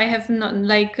 So I have not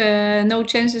no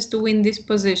chances to win this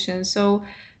position. So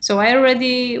I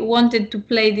already wanted to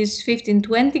play this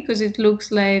 15-20 because it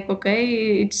looks like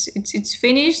okay, it's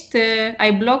finished.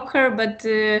 I block her, but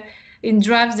in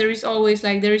drafts there is always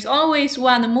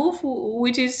one move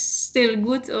which is still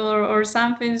good or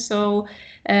something. So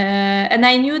and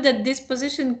I knew that this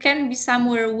position can be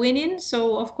somewhere winning.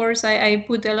 So of course I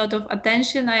put a lot of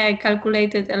attention. I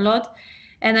calculated a lot,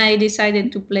 and I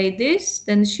decided to play this.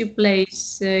 Then she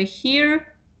plays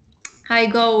here. I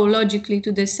go logically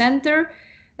to the center.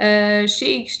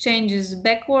 She exchanges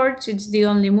backwards. It's the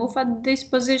only move at this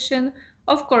position.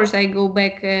 Of course, I go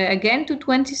back again to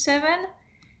 27.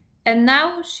 And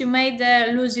now she made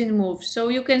a losing move. So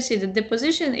you can see that the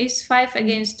position is 5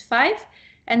 against 5.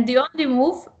 And the only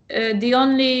move, the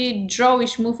only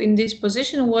drawish move in this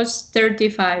position was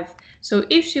 35. So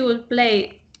if she would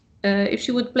play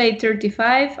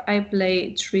 35, I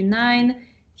play 3-9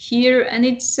 here, and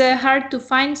it's hard to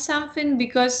find something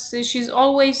because she's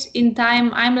always in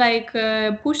time. I'm like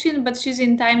pushing, but she's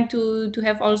in time to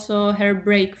have also her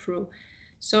breakthrough.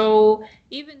 So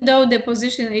even though the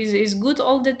position is good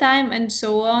all the time and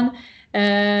so on,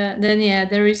 then yeah,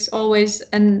 there is always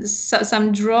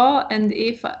some draw. And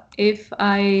if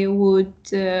I would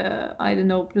I don't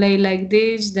know, play like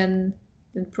this, then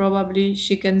probably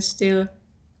she can still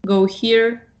go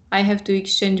here. I have to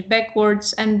exchange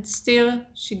backwards, and still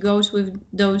she goes with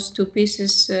those two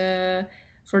pieces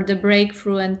for the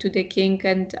breakthrough and to the king,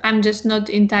 and I'm just not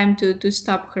in time to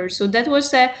stop her. So that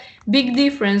was a big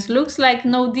difference. Looks like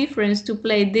no difference to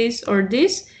play this or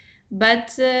this,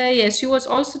 but yes, she was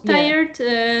also tired.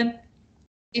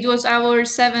 It was our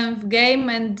 7th game,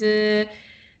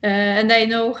 and I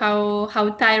know how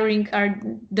tiring are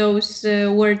those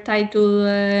world title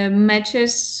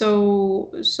matches.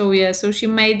 So yeah, so she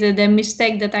made the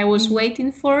mistake that I was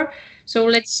waiting for. So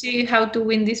let's see how to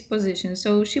win this position.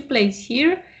 So she plays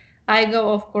here. I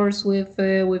go, of course, with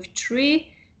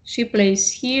 3. She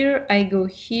plays here. I go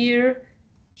here,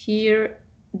 here.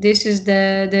 This is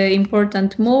the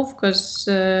important move because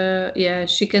yeah,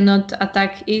 she cannot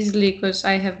attack easily because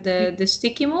I have the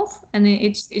sticky move, and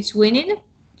it's winning.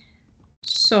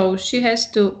 So she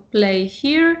has to play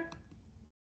here.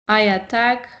 I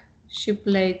attack. She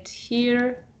played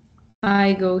here.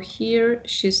 I go here.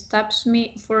 She stops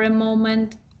me for a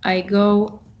moment. I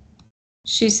go.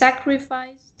 She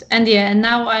sacrificed. And yeah, and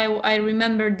now I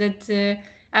remember that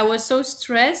I was so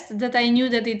stressed that I knew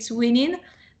that it's winning,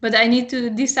 but I need to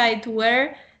decide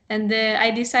where. And I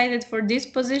decided for this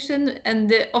position.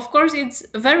 And of course, it's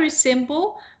very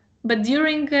simple, but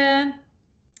during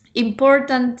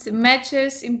important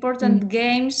matches, important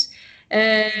games,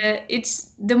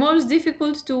 it's the most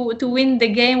difficult to win the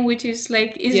game, which is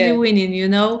like easily winning, you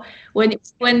know,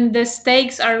 when the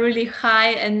stakes are really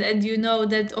high, and you know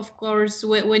that of course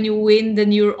when you win,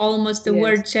 then you're almost a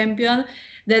world champion.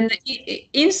 Then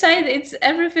inside it's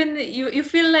everything, you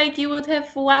feel like you would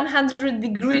have 100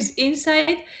 degrees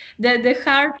inside. The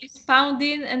heart is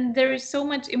pounding, and there is so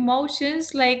much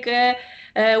emotions, like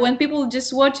when people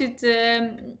just watch it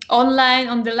online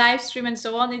on the live stream and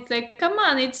so on, it's like, come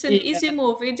on, it's an easy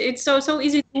move. It's so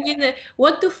easy to win.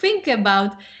 What to think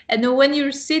about? And when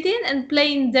you're sitting and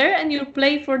playing there, and you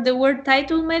play for the world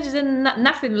title match, then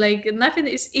nothing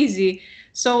is easy.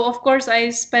 So of course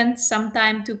I spent some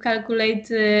time to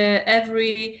calculate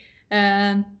every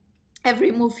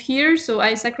move here. So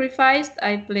I sacrificed.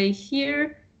 I play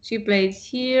here. She played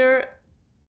here.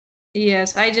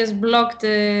 Yes, I just blocked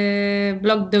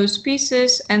those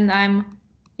pieces, and I'm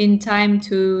in time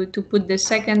to put the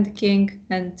second king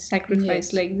and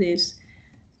sacrifice like this.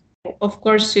 Of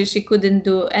course, she couldn't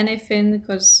do anything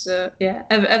because yeah,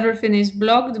 everything is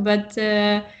blocked. But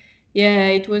yeah,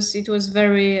 it was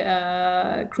very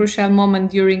crucial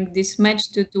moment during this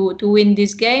match to win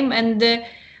this game. And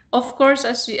of course,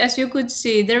 as you could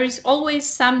see, there is always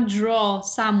some draw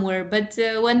somewhere. But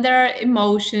when there are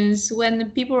emotions,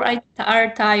 when people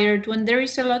are tired, when there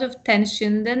is a lot of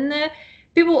tension, then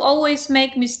people always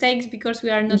make mistakes because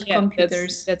we are not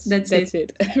computers. That's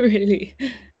it. Really.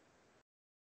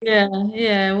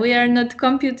 Yeah, we are not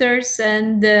computers,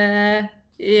 and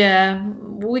yeah,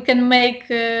 we can make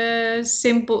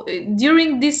simple.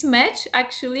 During this match,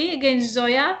 actually, against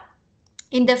Zoya,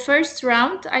 in the first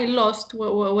round, I lost.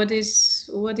 What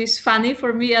is funny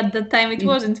for me at the time? It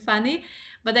wasn't funny,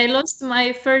 but I lost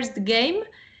my first game,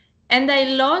 and I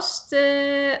lost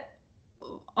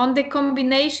on the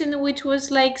combination which was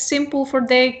like simple for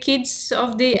the kids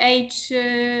of the age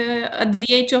at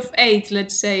the age of 8.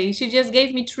 Let's say she just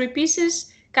gave me 3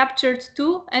 pieces, captured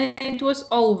 2, and it was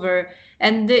over.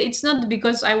 And it's not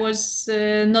because I was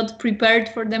not prepared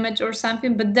for the match or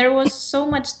something, but there was so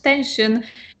much tension.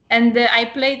 And I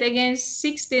played against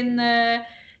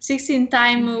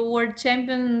 16-time world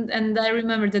champion, and I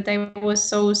remember that I was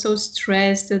so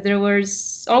stressed. There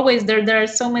was always there are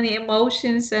so many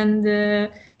emotions, and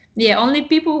yeah, only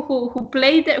people who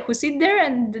play there, who sit there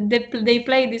and they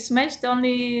play this match,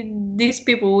 only these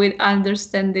people will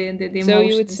understand the So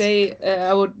you would emotions. say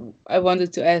I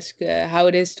wanted to ask how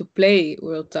it is to play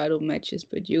world title matches,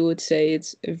 but you would say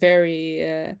it's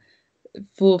very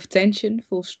full of tension,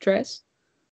 full of stress.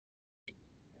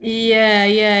 Yeah,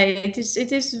 it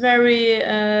is very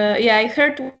yeah, I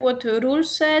heard what Rul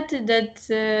said,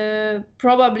 that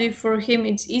probably for him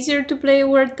it's easier to play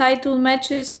world title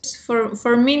matches.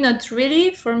 For me, not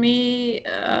really. For me,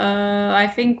 I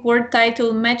think world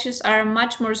title matches are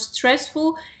much more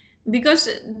stressful, because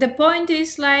the point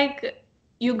is like,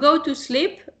 you go to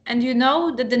sleep and you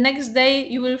know that the next day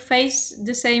you will face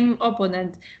the same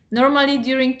opponent. Normally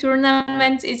during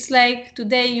tournaments, it's like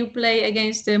today you play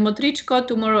against Motrichko,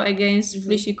 tomorrow against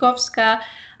Flisikowska,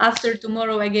 after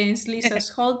tomorrow against Lisa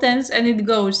Scholtens, and it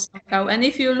goes somehow. And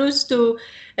if you lose to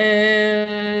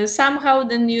somehow,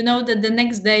 then you know that the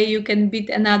next day you can beat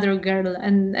another girl,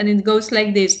 and it goes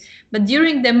like this. But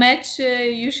during the match,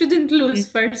 you shouldn't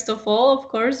lose, first of all, of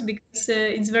course, because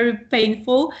it's very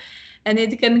painful, and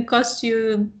it can cost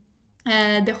you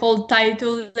the whole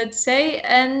title, let's say.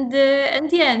 And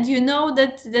yeah, and you know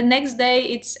that the next day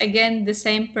it's again the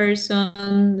same person,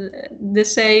 the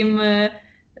same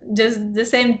just the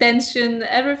same tension,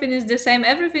 everything is the same,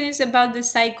 everything is about the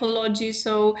psychology.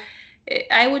 So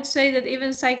I would say that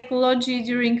even psychology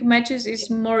during matches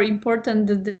is more important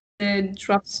than the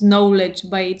drafts knowledge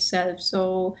by itself.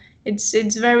 So it's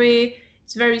very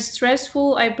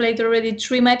stressful. I played already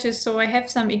 3 matches, so I have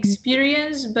some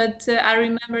experience. But I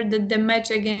remember that the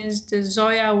match against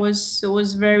Zoya was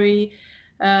very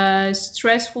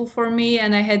stressful for me,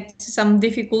 and I had some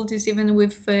difficulties even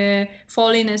with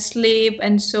falling asleep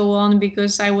and so on,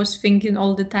 because I was thinking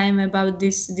all the time about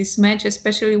this match,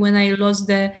 especially when I lost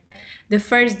the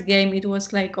first game. It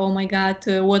was like, oh my god,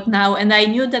 what now? And I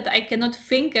knew that I cannot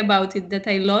think about it, that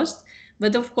I lost.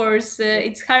 But of course,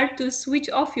 it's hard to switch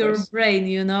off your brain,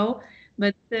 you know.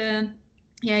 But yeah,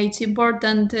 it's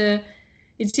important to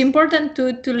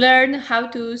learn how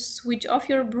to switch off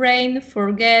your brain,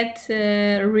 forget,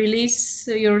 release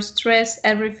your stress,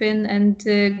 everything, and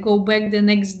go back the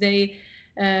next day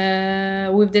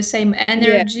with the same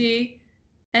energy,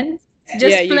 and Yeah,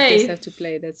 just you just play. have to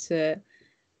play. That's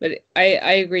but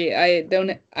I agree. I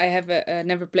have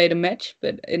never played a match,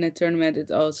 but in a tournament it's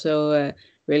also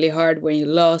really hard when you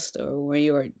lost or when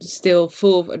you're still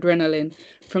full of adrenaline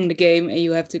from the game and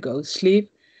you have to go sleep.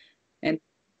 And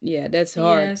yeah, that's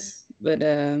hard. Yes. But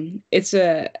it's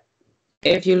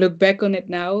if you look back on it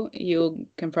now, you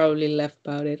can probably laugh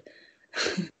about it.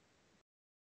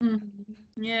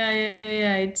 Yeah.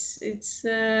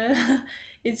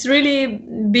 It's really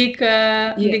big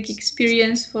Yes.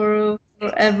 experience for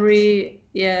every,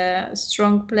 yeah,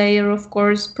 strong player. Of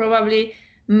course, probably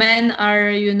men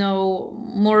are, you know,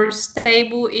 more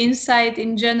stable inside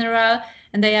in general,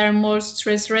 and they are more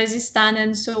stress resistant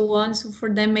and so on. So for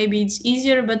them maybe it's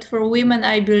easier, but for women,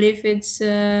 I believe it's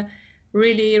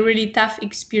really tough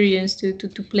experience to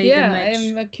play the Yeah, match.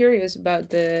 I'm curious about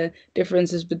the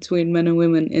differences between men and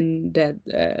women in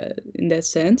that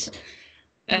sense.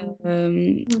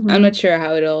 I'm not Mhm. sure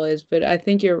how it all is, but I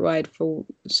think you're right. For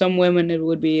some women, it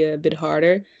would be a bit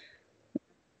harder.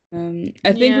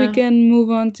 I think we Yeah. can move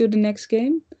on to the next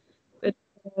game. But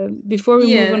before we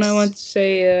move on, I want Yes. to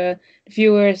say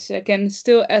viewers can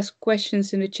still ask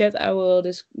questions in the chat. I will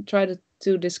just try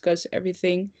to discuss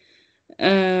everything.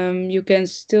 You can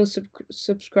still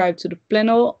subscribe to the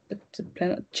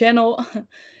channel.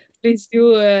 Please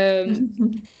do.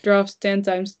 Drafts 10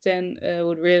 times 10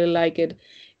 would really like it.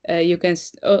 You can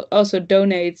also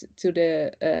donate to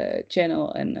the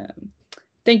channel. And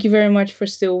thank you very much for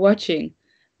still watching.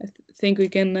 Think we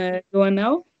can go on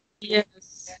now.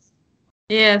 Yes.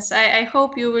 Yes, I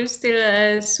hope you will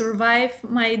still survive,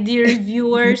 my dear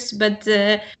viewers. But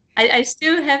I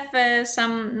still have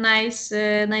some nice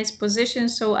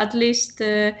positions. So at least,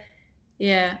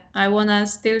 yeah, I wanna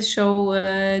still show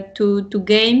two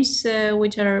games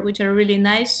which are really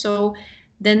nice. So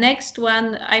the next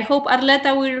one, I hope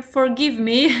Arleta will forgive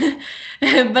me,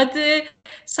 but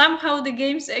somehow the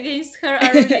games against her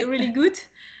are really good.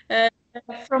 Uh,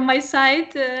 from my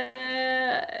side,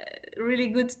 really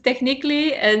good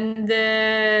technically, and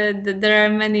there are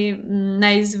many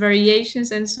nice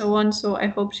variations and so on. So I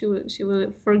hope she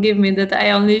will forgive me that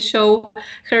I only show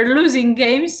her losing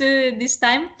games this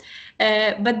time.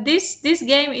 But this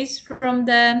game is from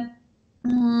the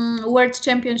World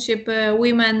Championship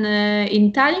Women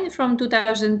in Tallinn from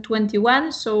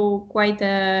 2021, so quite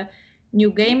a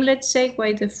new game, let's say,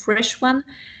 quite a fresh one.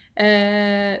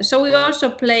 So we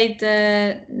also played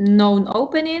known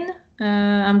opening.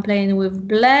 I'm playing with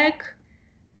black.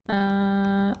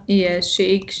 Yes,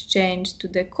 she exchanged to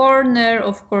the corner.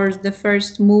 Of course, the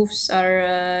first moves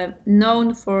are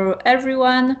known for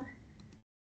everyone.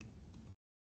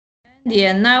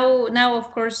 Yeah, now of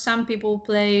course some people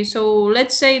play. So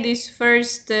let's say these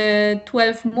first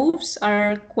 12 moves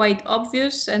are quite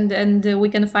obvious, and we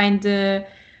can find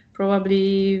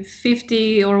probably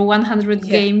 50 or 100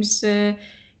 games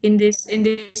in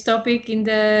this topic in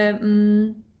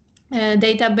the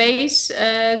database.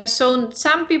 So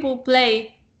some people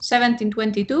play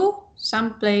 1722,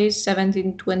 some play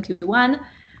 1721.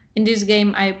 In this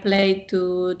game, I played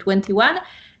to 21.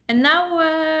 And now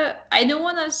I don't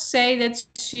want to say that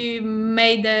she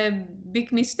made a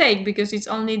big mistake because it's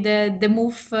only the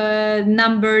move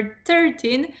number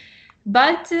 13.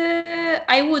 But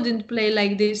I wouldn't play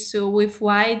like this with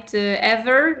white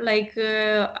ever. Like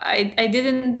I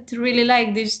didn't really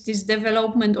like this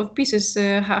development of pieces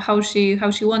how she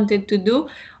wanted to do.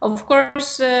 Of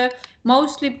course,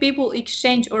 mostly people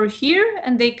exchange or here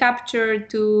and they capture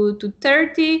to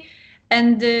 30.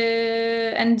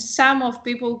 And some of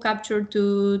people capture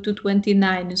to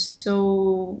 29.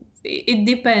 So it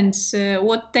depends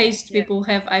what taste people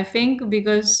have, I think,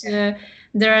 because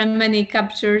there are many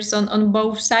captures on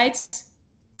both sides.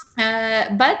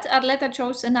 But Arleta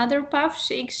chose another path.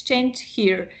 She exchanged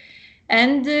here,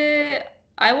 and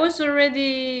I was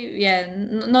already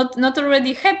not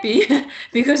already happy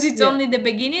because it's only the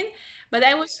beginning. But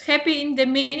I was happy in the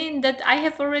meaning that I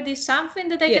have already something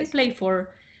that I can play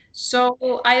for.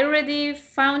 So I already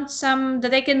found some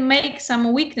that I can make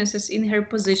some weaknesses in her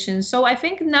position. So I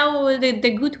think now the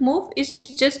good move is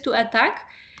just to attack,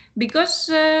 because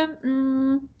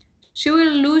she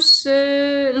will lose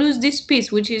this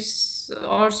piece, which is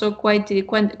also quite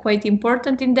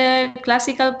important in the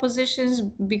classical positions,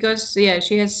 because she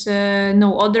has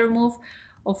no other move.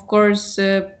 Of course,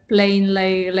 playing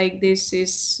like this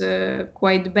is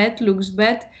quite bad, looks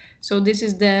bad. So this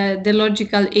is the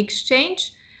logical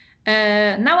exchange.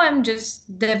 Now I'm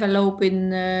just developing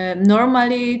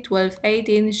normally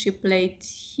 12-18. She played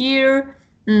here.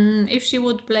 If she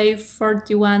would play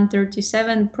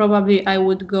 41-37, probably I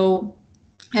would go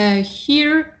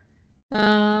here.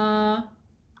 And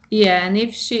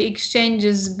if she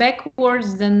exchanges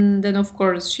backwards, then of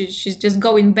course she's just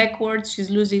going backwards. She's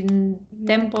losing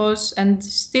tempos, and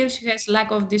still she has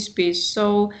lack of this piece.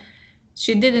 So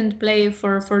she didn't play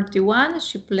for 41.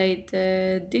 She played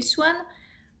this one.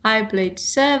 I played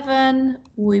 7.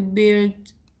 We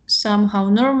built somehow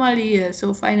normally.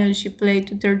 So finally she played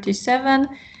to 37.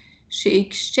 She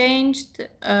exchanged.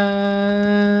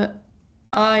 I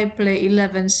play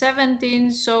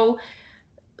 11-17. So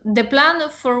the plan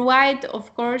for white,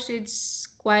 of course, it's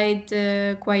quite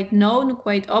known,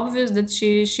 quite obvious that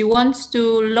she wants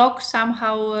to lock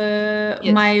somehow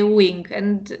my wing.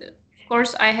 And of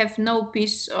course I have no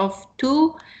piece of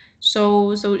 2.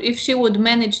 So if she would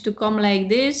manage to come like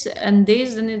this and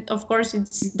this, then of course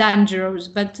it's dangerous.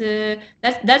 But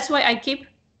that's why I keep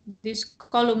these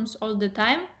columns all the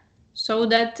time, so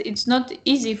that it's not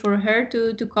easy for her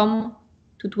to come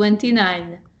to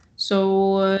 29.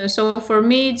 So for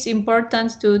me it's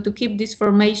important to keep this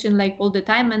formation like all the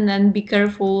time, and then be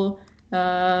careful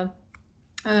of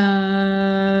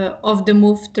the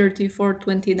move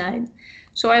 34-29.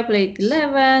 So I played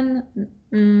 11.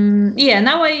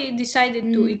 Now I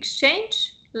decided to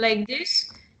exchange like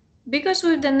this, because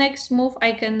with the next move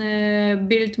I can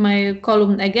build my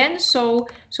column again. So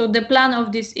the plan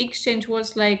of this exchange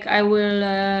was like, I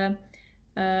will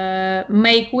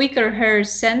make weaker her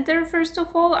center first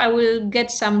of all. I will get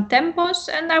some tempos,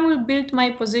 and I will build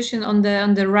my position on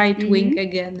the right wing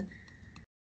again.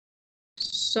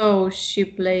 So she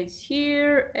played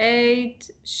here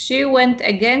 8. She went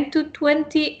again to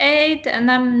 28, and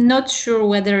I'm not sure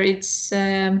whether it's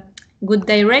good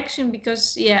direction,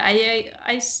 because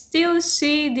I still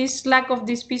see this lack of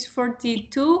this piece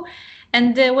 42.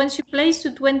 And when she plays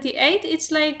to 28,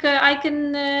 it's like I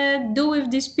can do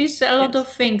with this piece a lot of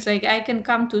things. Like I can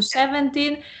come to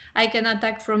 17, I can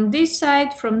attack from this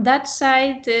side, from that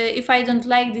side. If I don't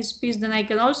like this piece, then I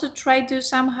can also try to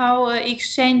somehow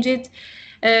exchange it.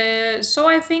 So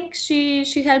I think she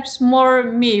helps more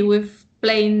me with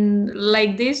playing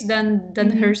like this than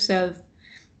herself.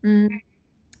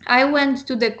 I went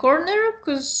to the corner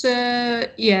because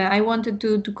I wanted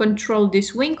to control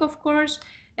this wing, of course.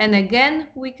 And again,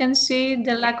 we can see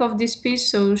the lack of this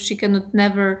piece, so she cannot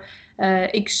never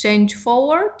exchange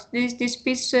forward. This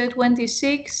piece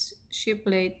 26, she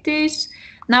played this.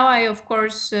 Now I, of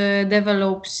course,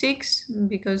 develop 6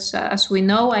 because, as we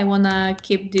know, I want to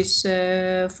keep this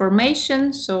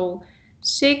formation. So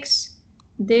 6,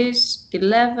 this,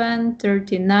 11,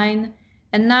 39.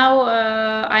 And now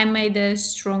I made a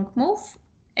strong move,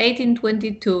 18,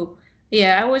 22.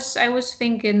 Yeah, I was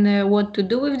thinking what to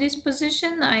do with this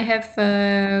position. I have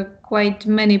quite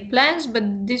many plans,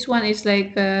 but this one is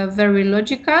like very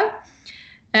logical.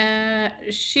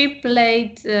 She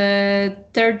played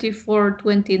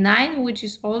 34-29, which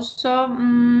is also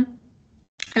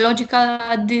logical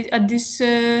at this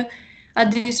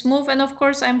move. And of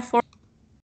course, I'm for.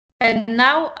 And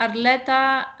now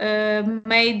Arleta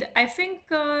made, I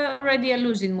think, already a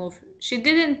losing move. She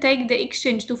didn't take the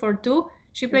exchange 2-4-2.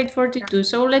 She played 42.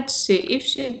 So let's see if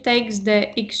she takes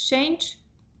the exchange.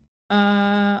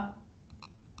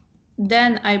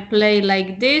 Then I play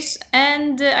like this,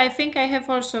 and I think I have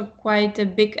also quite a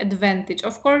big advantage.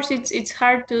 Of course, it's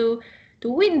hard to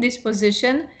win this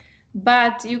position,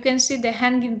 but you can see the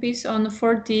hanging piece on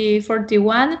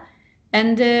 41,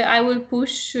 and I will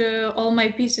push all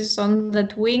my pieces on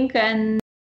that wing, and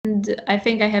I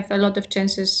think I have a lot of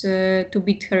chances to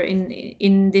beat her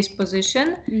in this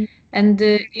position. And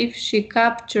if she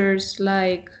captures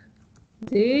like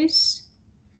this.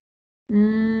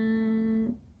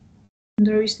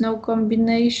 There is no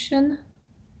combination.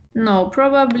 No,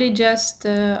 probably just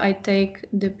I take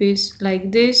the piece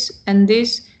like this, and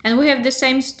we have the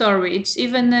same story. It's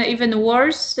even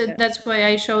worse. That's why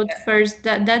I showed first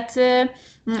that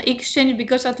exchange,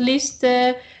 because at least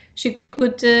she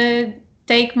could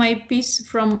take my piece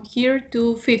from here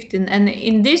to 15. And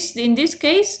in this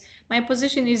case, my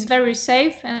position is very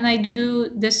safe, and I do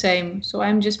the same. So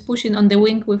I'm just pushing on the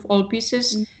wing with all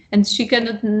pieces, and she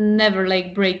cannot never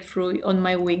like break through on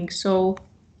my wing. So,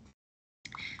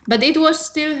 but it was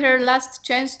still her last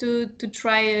chance to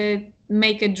try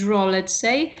make a draw, let's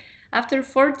say. After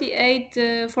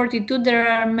 48, 42, there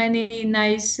are many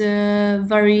nice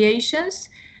variations.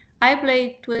 I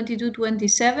played 22,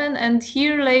 27, and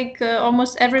here like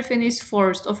almost everything is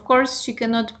forced. Of course, she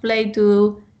cannot play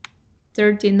to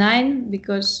 39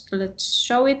 because, let's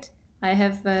show it, I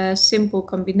have a simple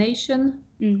combination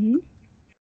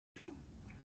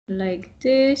like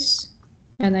this,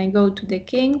 and I go to the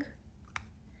king,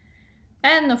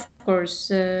 and of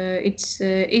course it's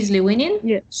easily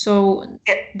winning. So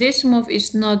this move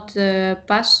is not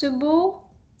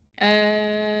possible,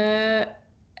 and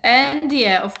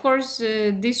yeah, of course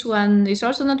this one is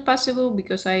also not possible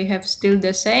because I have still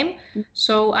the same.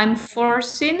 So I'm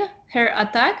forcing her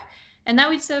attack. And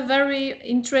now it's a very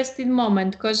interesting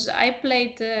moment because I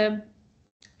played,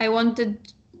 I wanted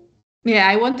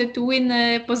to win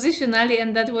positionally,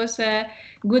 and that was a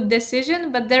good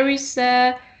decision. But there is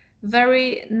a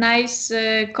very nice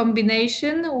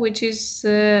combination, which is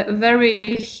very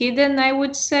hidden, I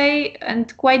would say,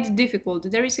 and quite difficult.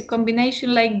 There is a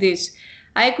combination like this.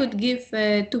 I could give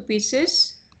 2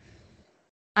 pieces.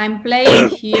 I'm playing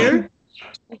here.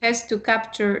 She has to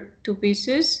capture 2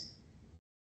 pieces.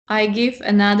 I give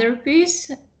another piece,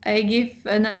 I give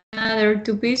another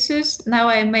 2 pieces. Now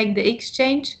I make the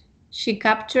exchange, she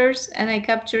captures, and I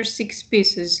capture 6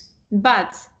 pieces.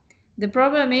 But the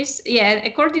problem is,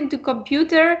 according to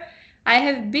computer, I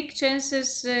have big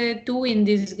chances to win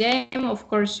this game. Of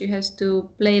course, she has to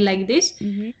play like this.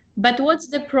 But what's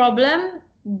the problem?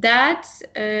 That,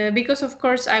 because of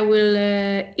course I will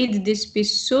eat this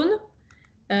piece soon,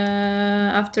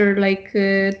 after like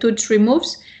 2-3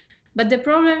 moves. But the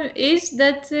problem is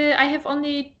that I have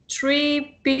only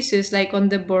 3 pieces like on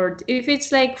the board. If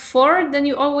it's like 4, then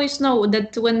you always know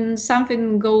that when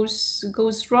something goes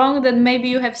wrong, then maybe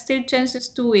you have still chances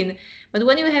to win. But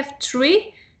when you have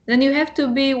 3, then you have to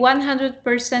be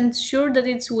 100% sure that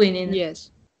it's winning. Yes.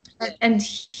 And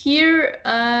here,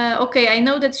 okay, I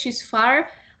know that she's far.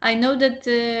 I know that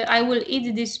I will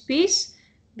eat this piece.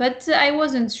 But I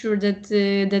wasn't sure that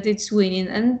it's winning,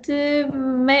 and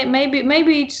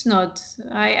maybe it's not.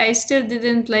 I still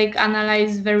didn't like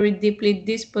analyze very deeply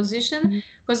this position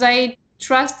because I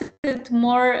trusted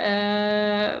more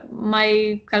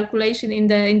my calculation in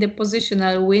the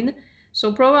positional win.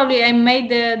 So probably I made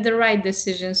the right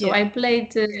decision. So I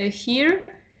played here.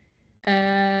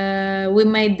 We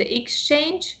made the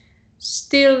exchange.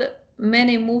 Still,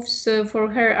 many moves for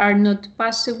her are not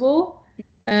possible.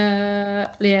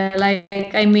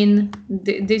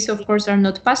 These of course are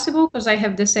not possible because I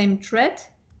have the same thread.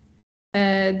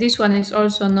 This one is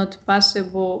also not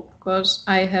possible because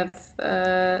I have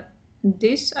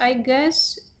this, I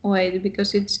guess. Wait,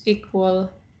 because it's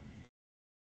equal.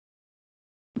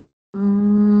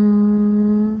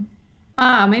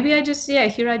 Maybe I just,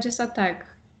 here I just attack.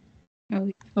 Oh,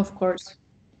 Of course.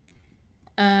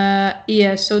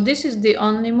 Yeah, so this is the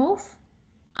only move.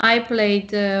 I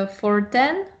played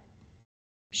 4-10.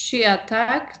 She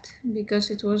attacked because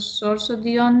it was also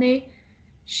the only.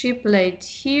 She played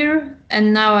here,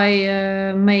 and now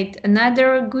I made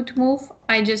another good move.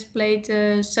 I just played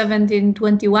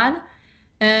 17-21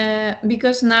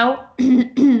 because now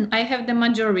I have the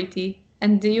majority,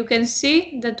 and you can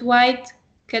see that white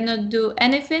cannot do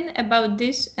anything about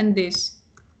this and this.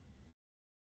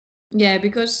 Yeah,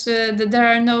 because there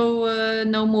are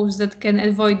no moves that can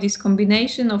avoid this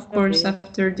combination. Of course, Okay.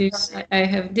 after this, I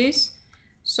have this.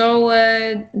 So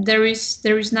there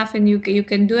is nothing you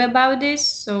can do about this.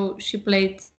 So she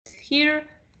played here.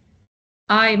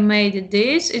 I made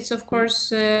this. It's of course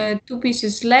 2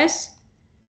 pieces less,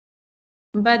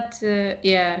 but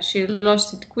yeah, she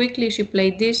lost it quickly. She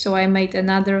played this, so I made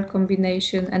another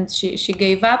combination, and she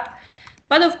gave up.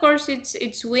 But of course,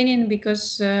 it's winning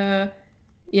because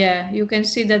yeah, you can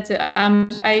see that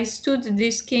I stood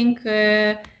this king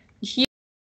here,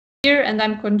 and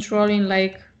I'm controlling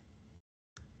like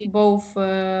both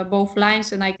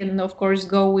lines, and I can of course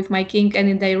go with my king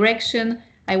any direction.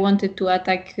 I wanted to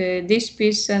attack this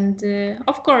piece, and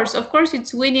of course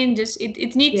it's winning. Just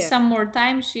it needs some more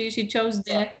time. She chose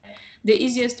the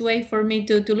easiest way for me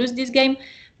to lose this game,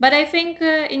 but I think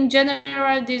in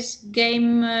general this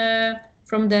game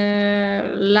from the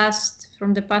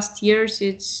past years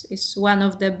it's one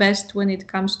of the best when it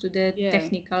comes to the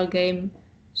technical game.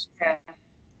 Yeah.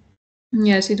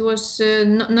 Yes, it was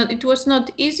it was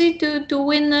not easy to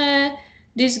win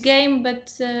this game,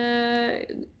 but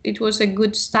it was a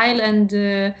good style, and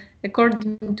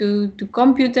according to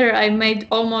computer, I made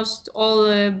almost all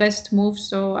best moves,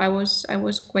 so I was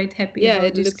quite happy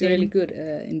about this looked really game. good,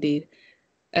 indeed.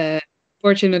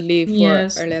 Fortunately for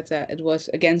Yes. Arletta, it was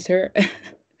against her.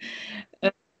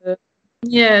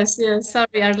 Yes,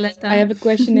 sorry, Arletta. I have a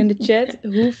question in the chat.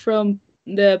 Who from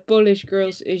the Polish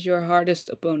girls is your hardest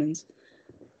opponent?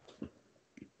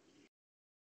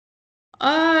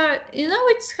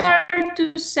 It's hard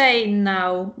to say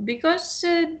now because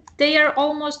they are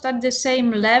almost at the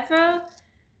same level,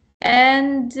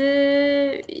 and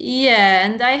yeah,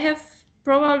 and I have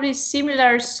probably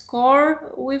similar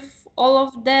score with all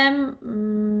of them.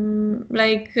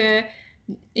 Like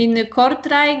in the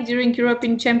Kortrijk during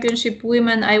European Championship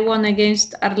Women, I won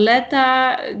against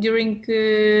Arleta. During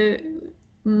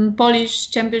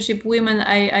Polish Championship Women,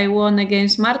 I won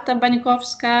against Marta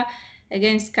Bańkowska.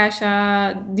 Against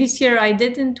Kasia, this year I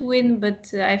didn't win,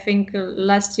 but I think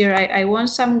last year I won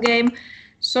some game.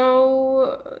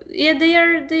 So yeah, they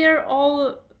are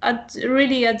all at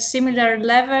really at similar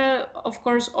level. Of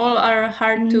course, all are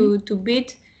hard to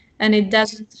beat, and it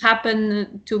doesn't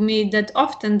happen to me that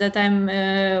often that I'm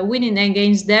winning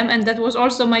against them. And that was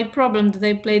also my problem, that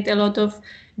I played a lot of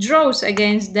draws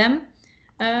against them.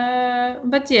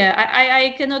 But yeah,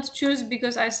 I cannot choose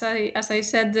because as I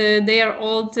said, they are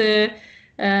all they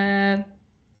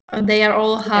are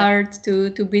all hard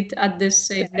to beat at the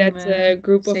same. That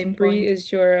group of same three point.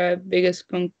 is your biggest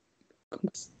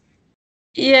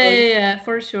Yeah,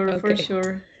 for sure, for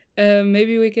sure.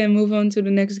 maybe we can move on to the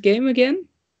next game again.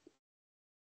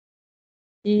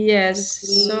 Yes.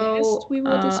 So we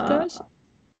will discuss,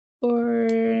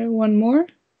 or one more.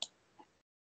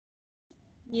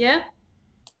 Yeah.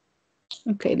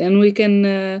 Okay, then we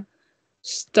can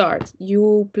start.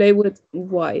 You play with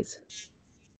white.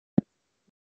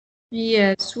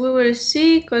 Yes, we will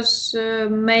see, because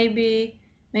maybe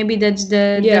that's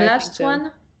the last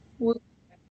one.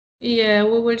 Yeah,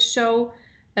 we will show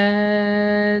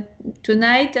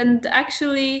tonight, and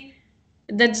actually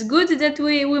that's good that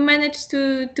we managed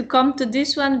to come to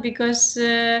this one, because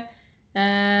I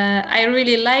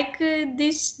really like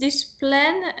this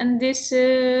plan and this.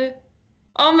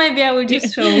 Oh, maybe I will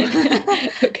just show.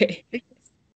 Okay.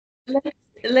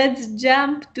 Let's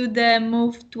jump to the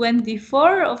move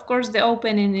 24. Of course, the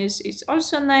opening is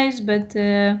also nice, but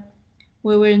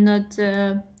we will not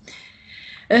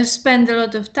spend a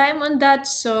lot of time on that.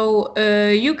 So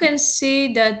you can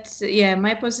see that, yeah,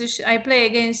 my position, I play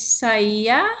against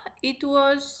Saya. It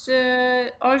was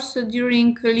also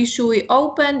during Lishui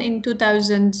Open in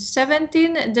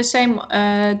 2017, the same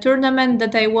tournament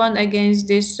that I won against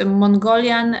this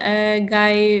Mongolian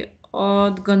guy,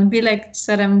 Odgonbilek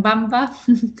Sarembamba.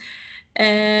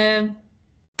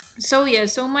 So yeah,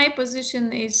 so my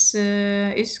position is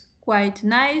quite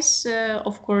nice.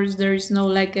 Of course, there is no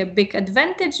like a big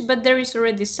advantage, but there is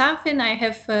already something. I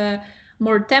have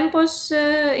more tempos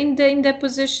in the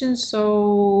position.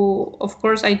 So of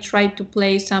course I tried to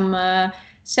play some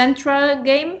central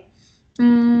game.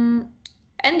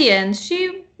 In the end,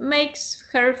 she makes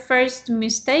her first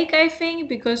mistake, I think,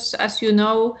 because as you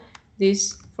know,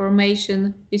 this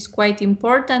formation is quite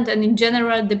important, and in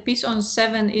general, the piece on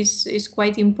 7 is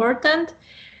quite important,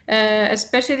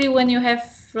 especially when you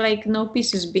have like no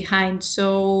pieces behind.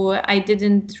 So I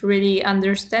didn't really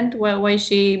understand why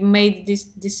she made this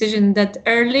decision that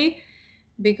early,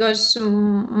 because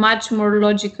much more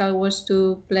logical was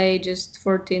to play just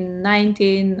 14,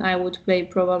 19. I would play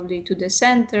probably to the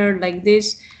center like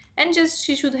this, and just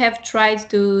she should have tried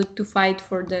to fight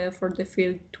for the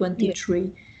field 23. Yeah.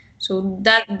 So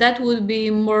that would be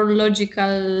more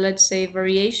logical, let's say,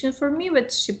 variation for me.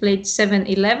 But she played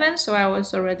 7-11, so I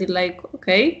was already like,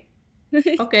 okay,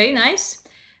 okay, nice.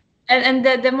 And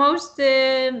the most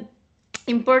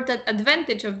important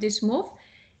advantage of this move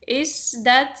is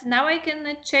that now I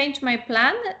can change my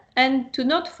plan and to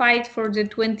not fight for the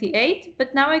 28,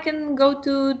 but now I can go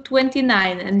to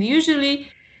 29. And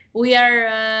usually we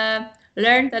are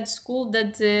learned at school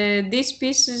that these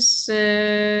pieces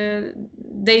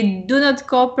they do not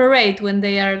cooperate when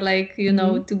they are like, you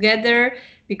know, together,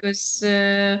 because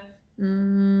how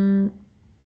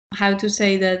to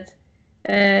say that,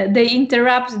 they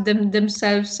interrupt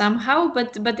themselves somehow.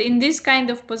 But in this kind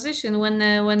of position, when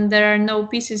there are no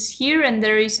pieces here and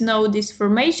there is no this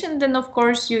formation, then of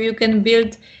course you can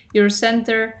build your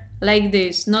center like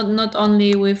this, not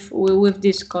only with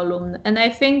this column. And I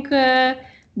think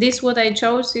this what I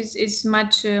chose is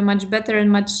much better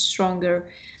and much stronger.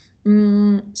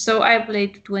 So I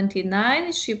played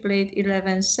 29, she played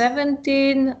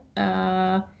 11-17.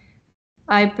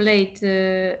 I played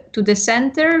to the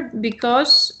center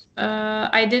because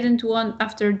I didn't want,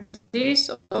 after this,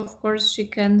 of course, she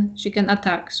can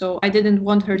attack. So I didn't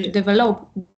want her to develop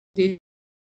these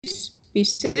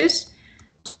pieces.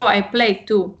 So I played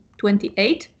to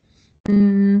 28.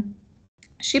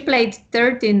 She played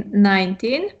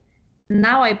 13-19.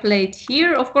 Now I played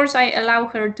here. Of course, I allow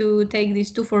her to take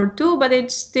this 2-4-2, but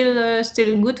it's still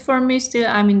good for me. Still,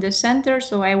 I'm in the center,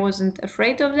 so I wasn't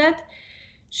afraid of that.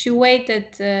 She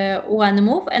waited one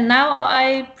move, and now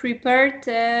I prepared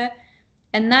a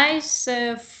nice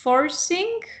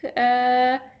forcing,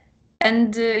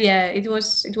 and yeah, it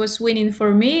was winning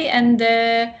for me, and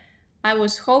I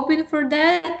was hoping for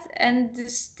that. And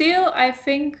still, I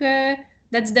think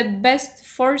that's the best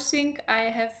forcing I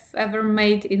have ever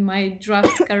made in my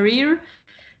draft career.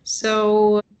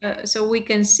 So so we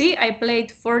can see I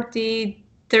played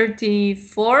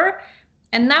 40-34.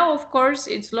 And now, of course,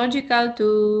 it's logical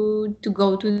to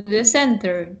go to the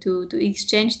center, to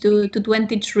exchange to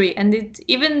 23. And it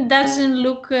even doesn't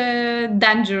look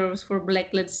dangerous for black,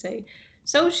 let's say.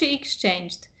 So she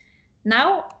exchanged.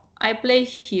 Now I play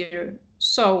here.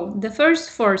 So the first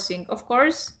forcing, of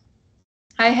course,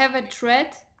 I have a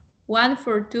threat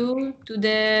 1-4-2 to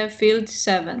the field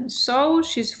 7. So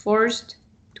she's forced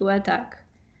to attack.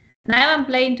 Now I'm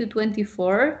playing to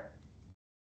 24.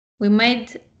 We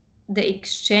made the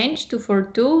exchange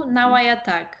 2-4-2. Now I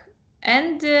attack,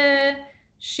 and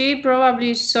she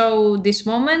probably saw this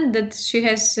moment that she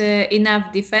has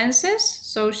enough defenses,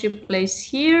 so she plays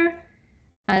here,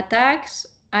 attacks.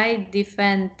 I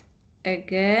defend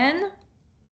again.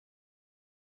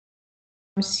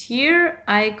 Comes here,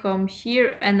 I come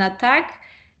here and attack,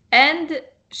 and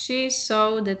she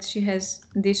saw that she has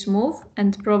this move,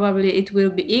 and probably it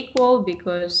will be equal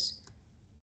because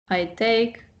I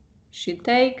take, she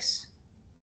takes,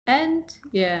 and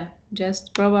yeah,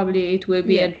 just probably it will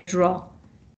be a draw.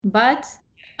 But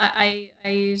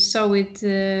I saw it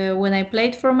when I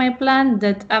played for my plan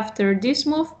that after this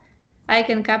move I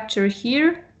can capture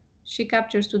here, she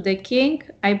captures to the king,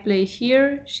 I play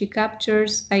here, she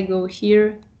captures, I go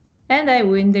here, and I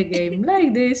win the game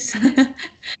like this.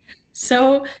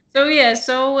 So yeah.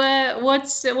 So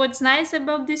what's nice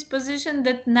about this position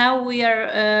that now we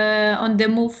are on the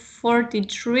move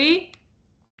 43,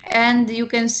 and you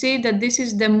can see that this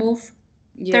is the move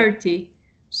 30.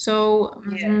 So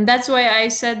that's why I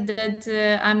said that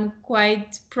I'm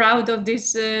quite proud of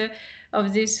this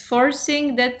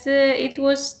forcing, that it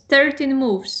was 13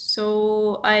 moves.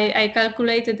 So I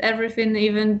calculated everything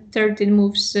even 13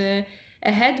 moves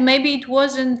ahead. Maybe it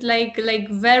wasn't like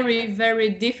very, very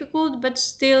difficult, but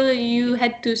still you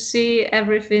had to see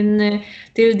everything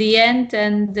till the end.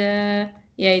 And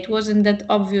yeah, it wasn't that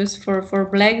obvious for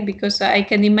black, because I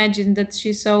can imagine that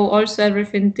she saw also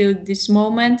everything till this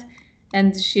moment,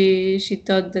 and she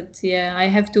thought that yeah, I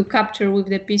have to capture with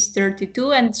the piece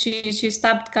 32, and she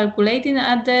stopped calculating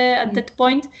at that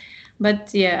point.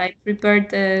 But yeah, I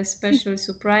prepared a special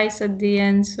surprise at the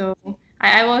end, so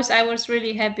I was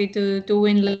really happy to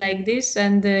win like this,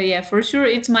 and yeah, for sure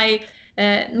it's my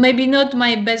maybe not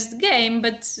my best game,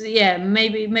 but yeah,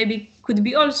 maybe could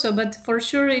be also, but for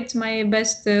sure it's my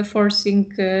best forcing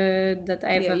that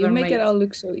I've Yeah, you ever make it made. all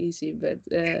look so easy, but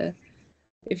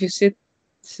if you sit,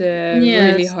 it's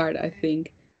really Yes, hard, I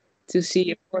think, to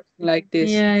see a person like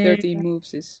this. yeah, yeah, 13 yeah.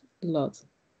 moves is a lot.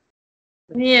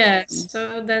 Yes,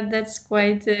 so that's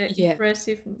quite Yeah,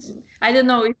 impressive. I don't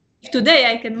know if today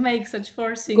I can make such of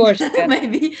forcing. course you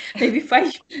Maybe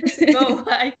 5 years can. ago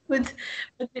I could.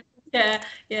 But yeah,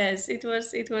 yes, it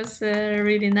was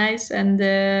really nice, and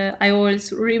I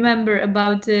always remember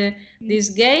about this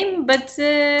game. But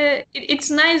it's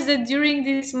nice that during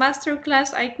this master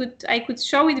class I could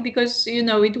show it, because you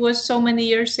know it was so many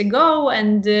years ago,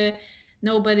 and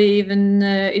nobody even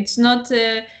it's not.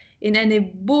 In any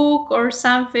book or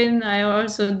something. I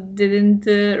also didn't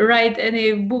write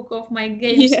any book of my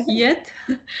games Yeah. yet.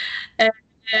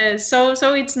 So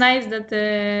it's nice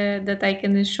that I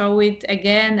can show it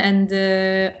again, and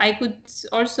I could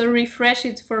also refresh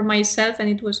it for myself, and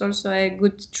it was also a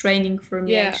good training for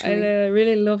me Yeah, I actually.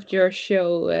 really loved your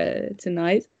show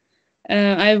tonight.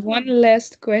 I have one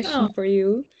last question Oh. for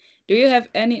you. Do you have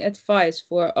any advice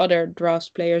for other drafts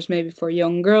players, maybe for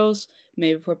young girls,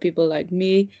 maybe for people like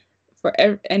me, for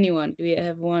anyone? Do you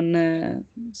have one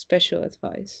special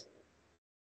advice?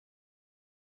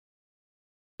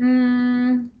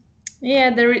 Mm, yeah,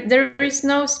 there is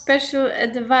no special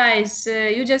advice.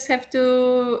 You just have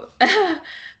to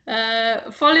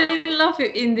fall in love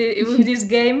in the with this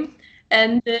game,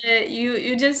 and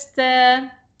you just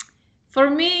for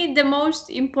me the most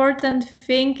important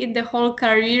thing in the whole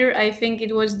career, I think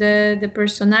it was the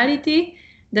personality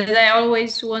that I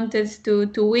always wanted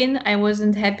to win. I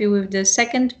wasn't happy with the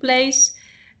second place.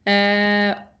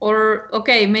 Or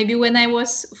okay, maybe when I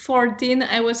was 14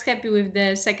 I was happy with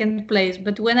the second place,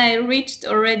 but when I reached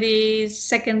already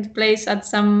second place at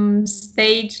some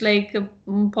stage like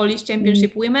Polish Mm,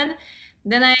 Championship Women,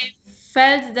 then I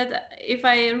felt that if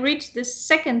I reach the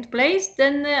second place,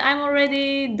 then I'm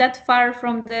already that far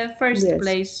from the first yes.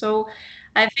 place. So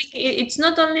I think it's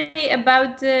not only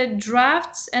about the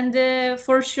drafts, and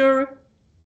for sure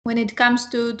when it comes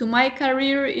to my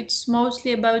career, it's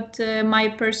mostly about my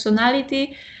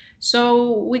personality.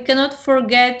 So we cannot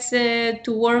forget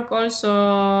to work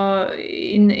also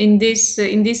in this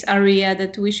area,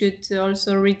 that we should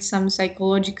also read some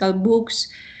psychological books,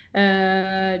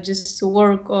 just to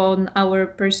work on our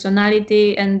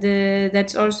personality, and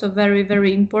that's also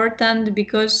very important,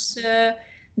 because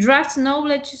draft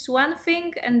knowledge is one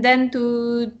thing, and then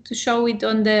to show it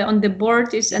on the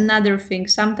board is another thing.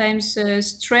 Sometimes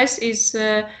stress is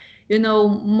you know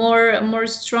more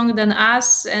strong than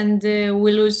us, and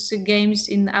we lose games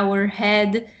in our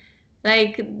head.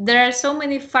 Like there are so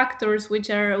many factors which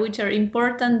are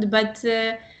important, but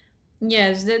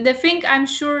yes, the thing, I'm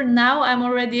sure now I'm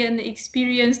already an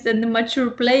experienced and mature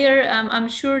player. I'm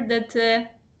sure that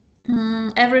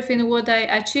everything what I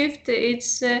achieved,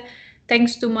 it's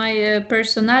thanks to my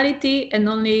personality, and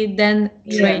only then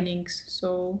Yeah. trainings.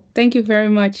 So Thank you very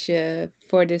much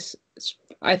for this.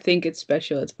 I think it's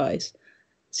special advice.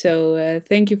 So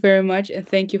thank you very much, and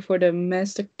thank you for the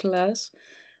master class.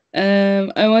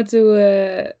 I want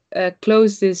to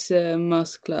close this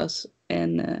masterclass,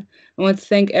 and I want to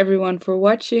thank everyone for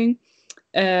watching.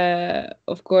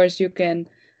 Of course, you can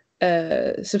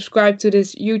subscribe to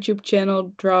this YouTube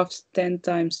channel, Drafts 10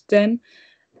 times 10.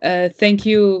 Thank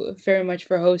you very much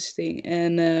for hosting.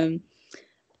 And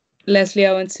Leslie,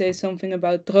 I want to say something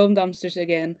about Droomdamsters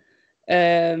again.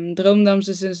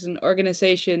 Droomdamsters is an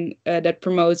organization that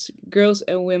promotes girls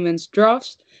and women's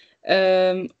drafts.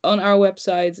 On our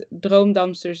website,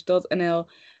 droomdamsters.nl,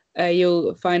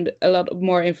 you'll find a lot of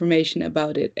more information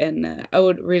about it. And I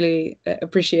would really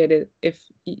appreciate it if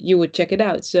you would check it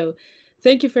out. So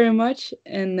thank you very much,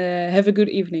 and have a good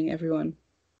evening, everyone.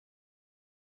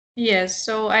 yes,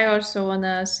 so I also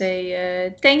wanna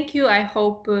say thank you. I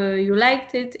hope you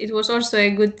liked it. It was also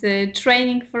a good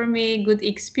training for me, good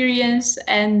experience,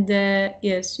 and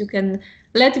yes, you can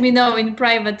let me know in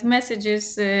private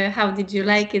messages how did you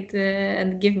like it,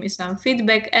 and give me some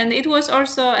feedback. And it was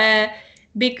also a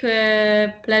big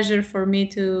pleasure for me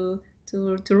to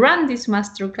run this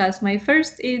masterclass, my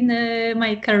first in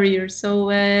my career. So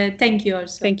thank you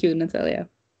also. Thank you, Natalia.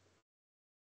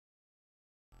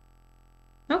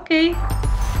 Okay.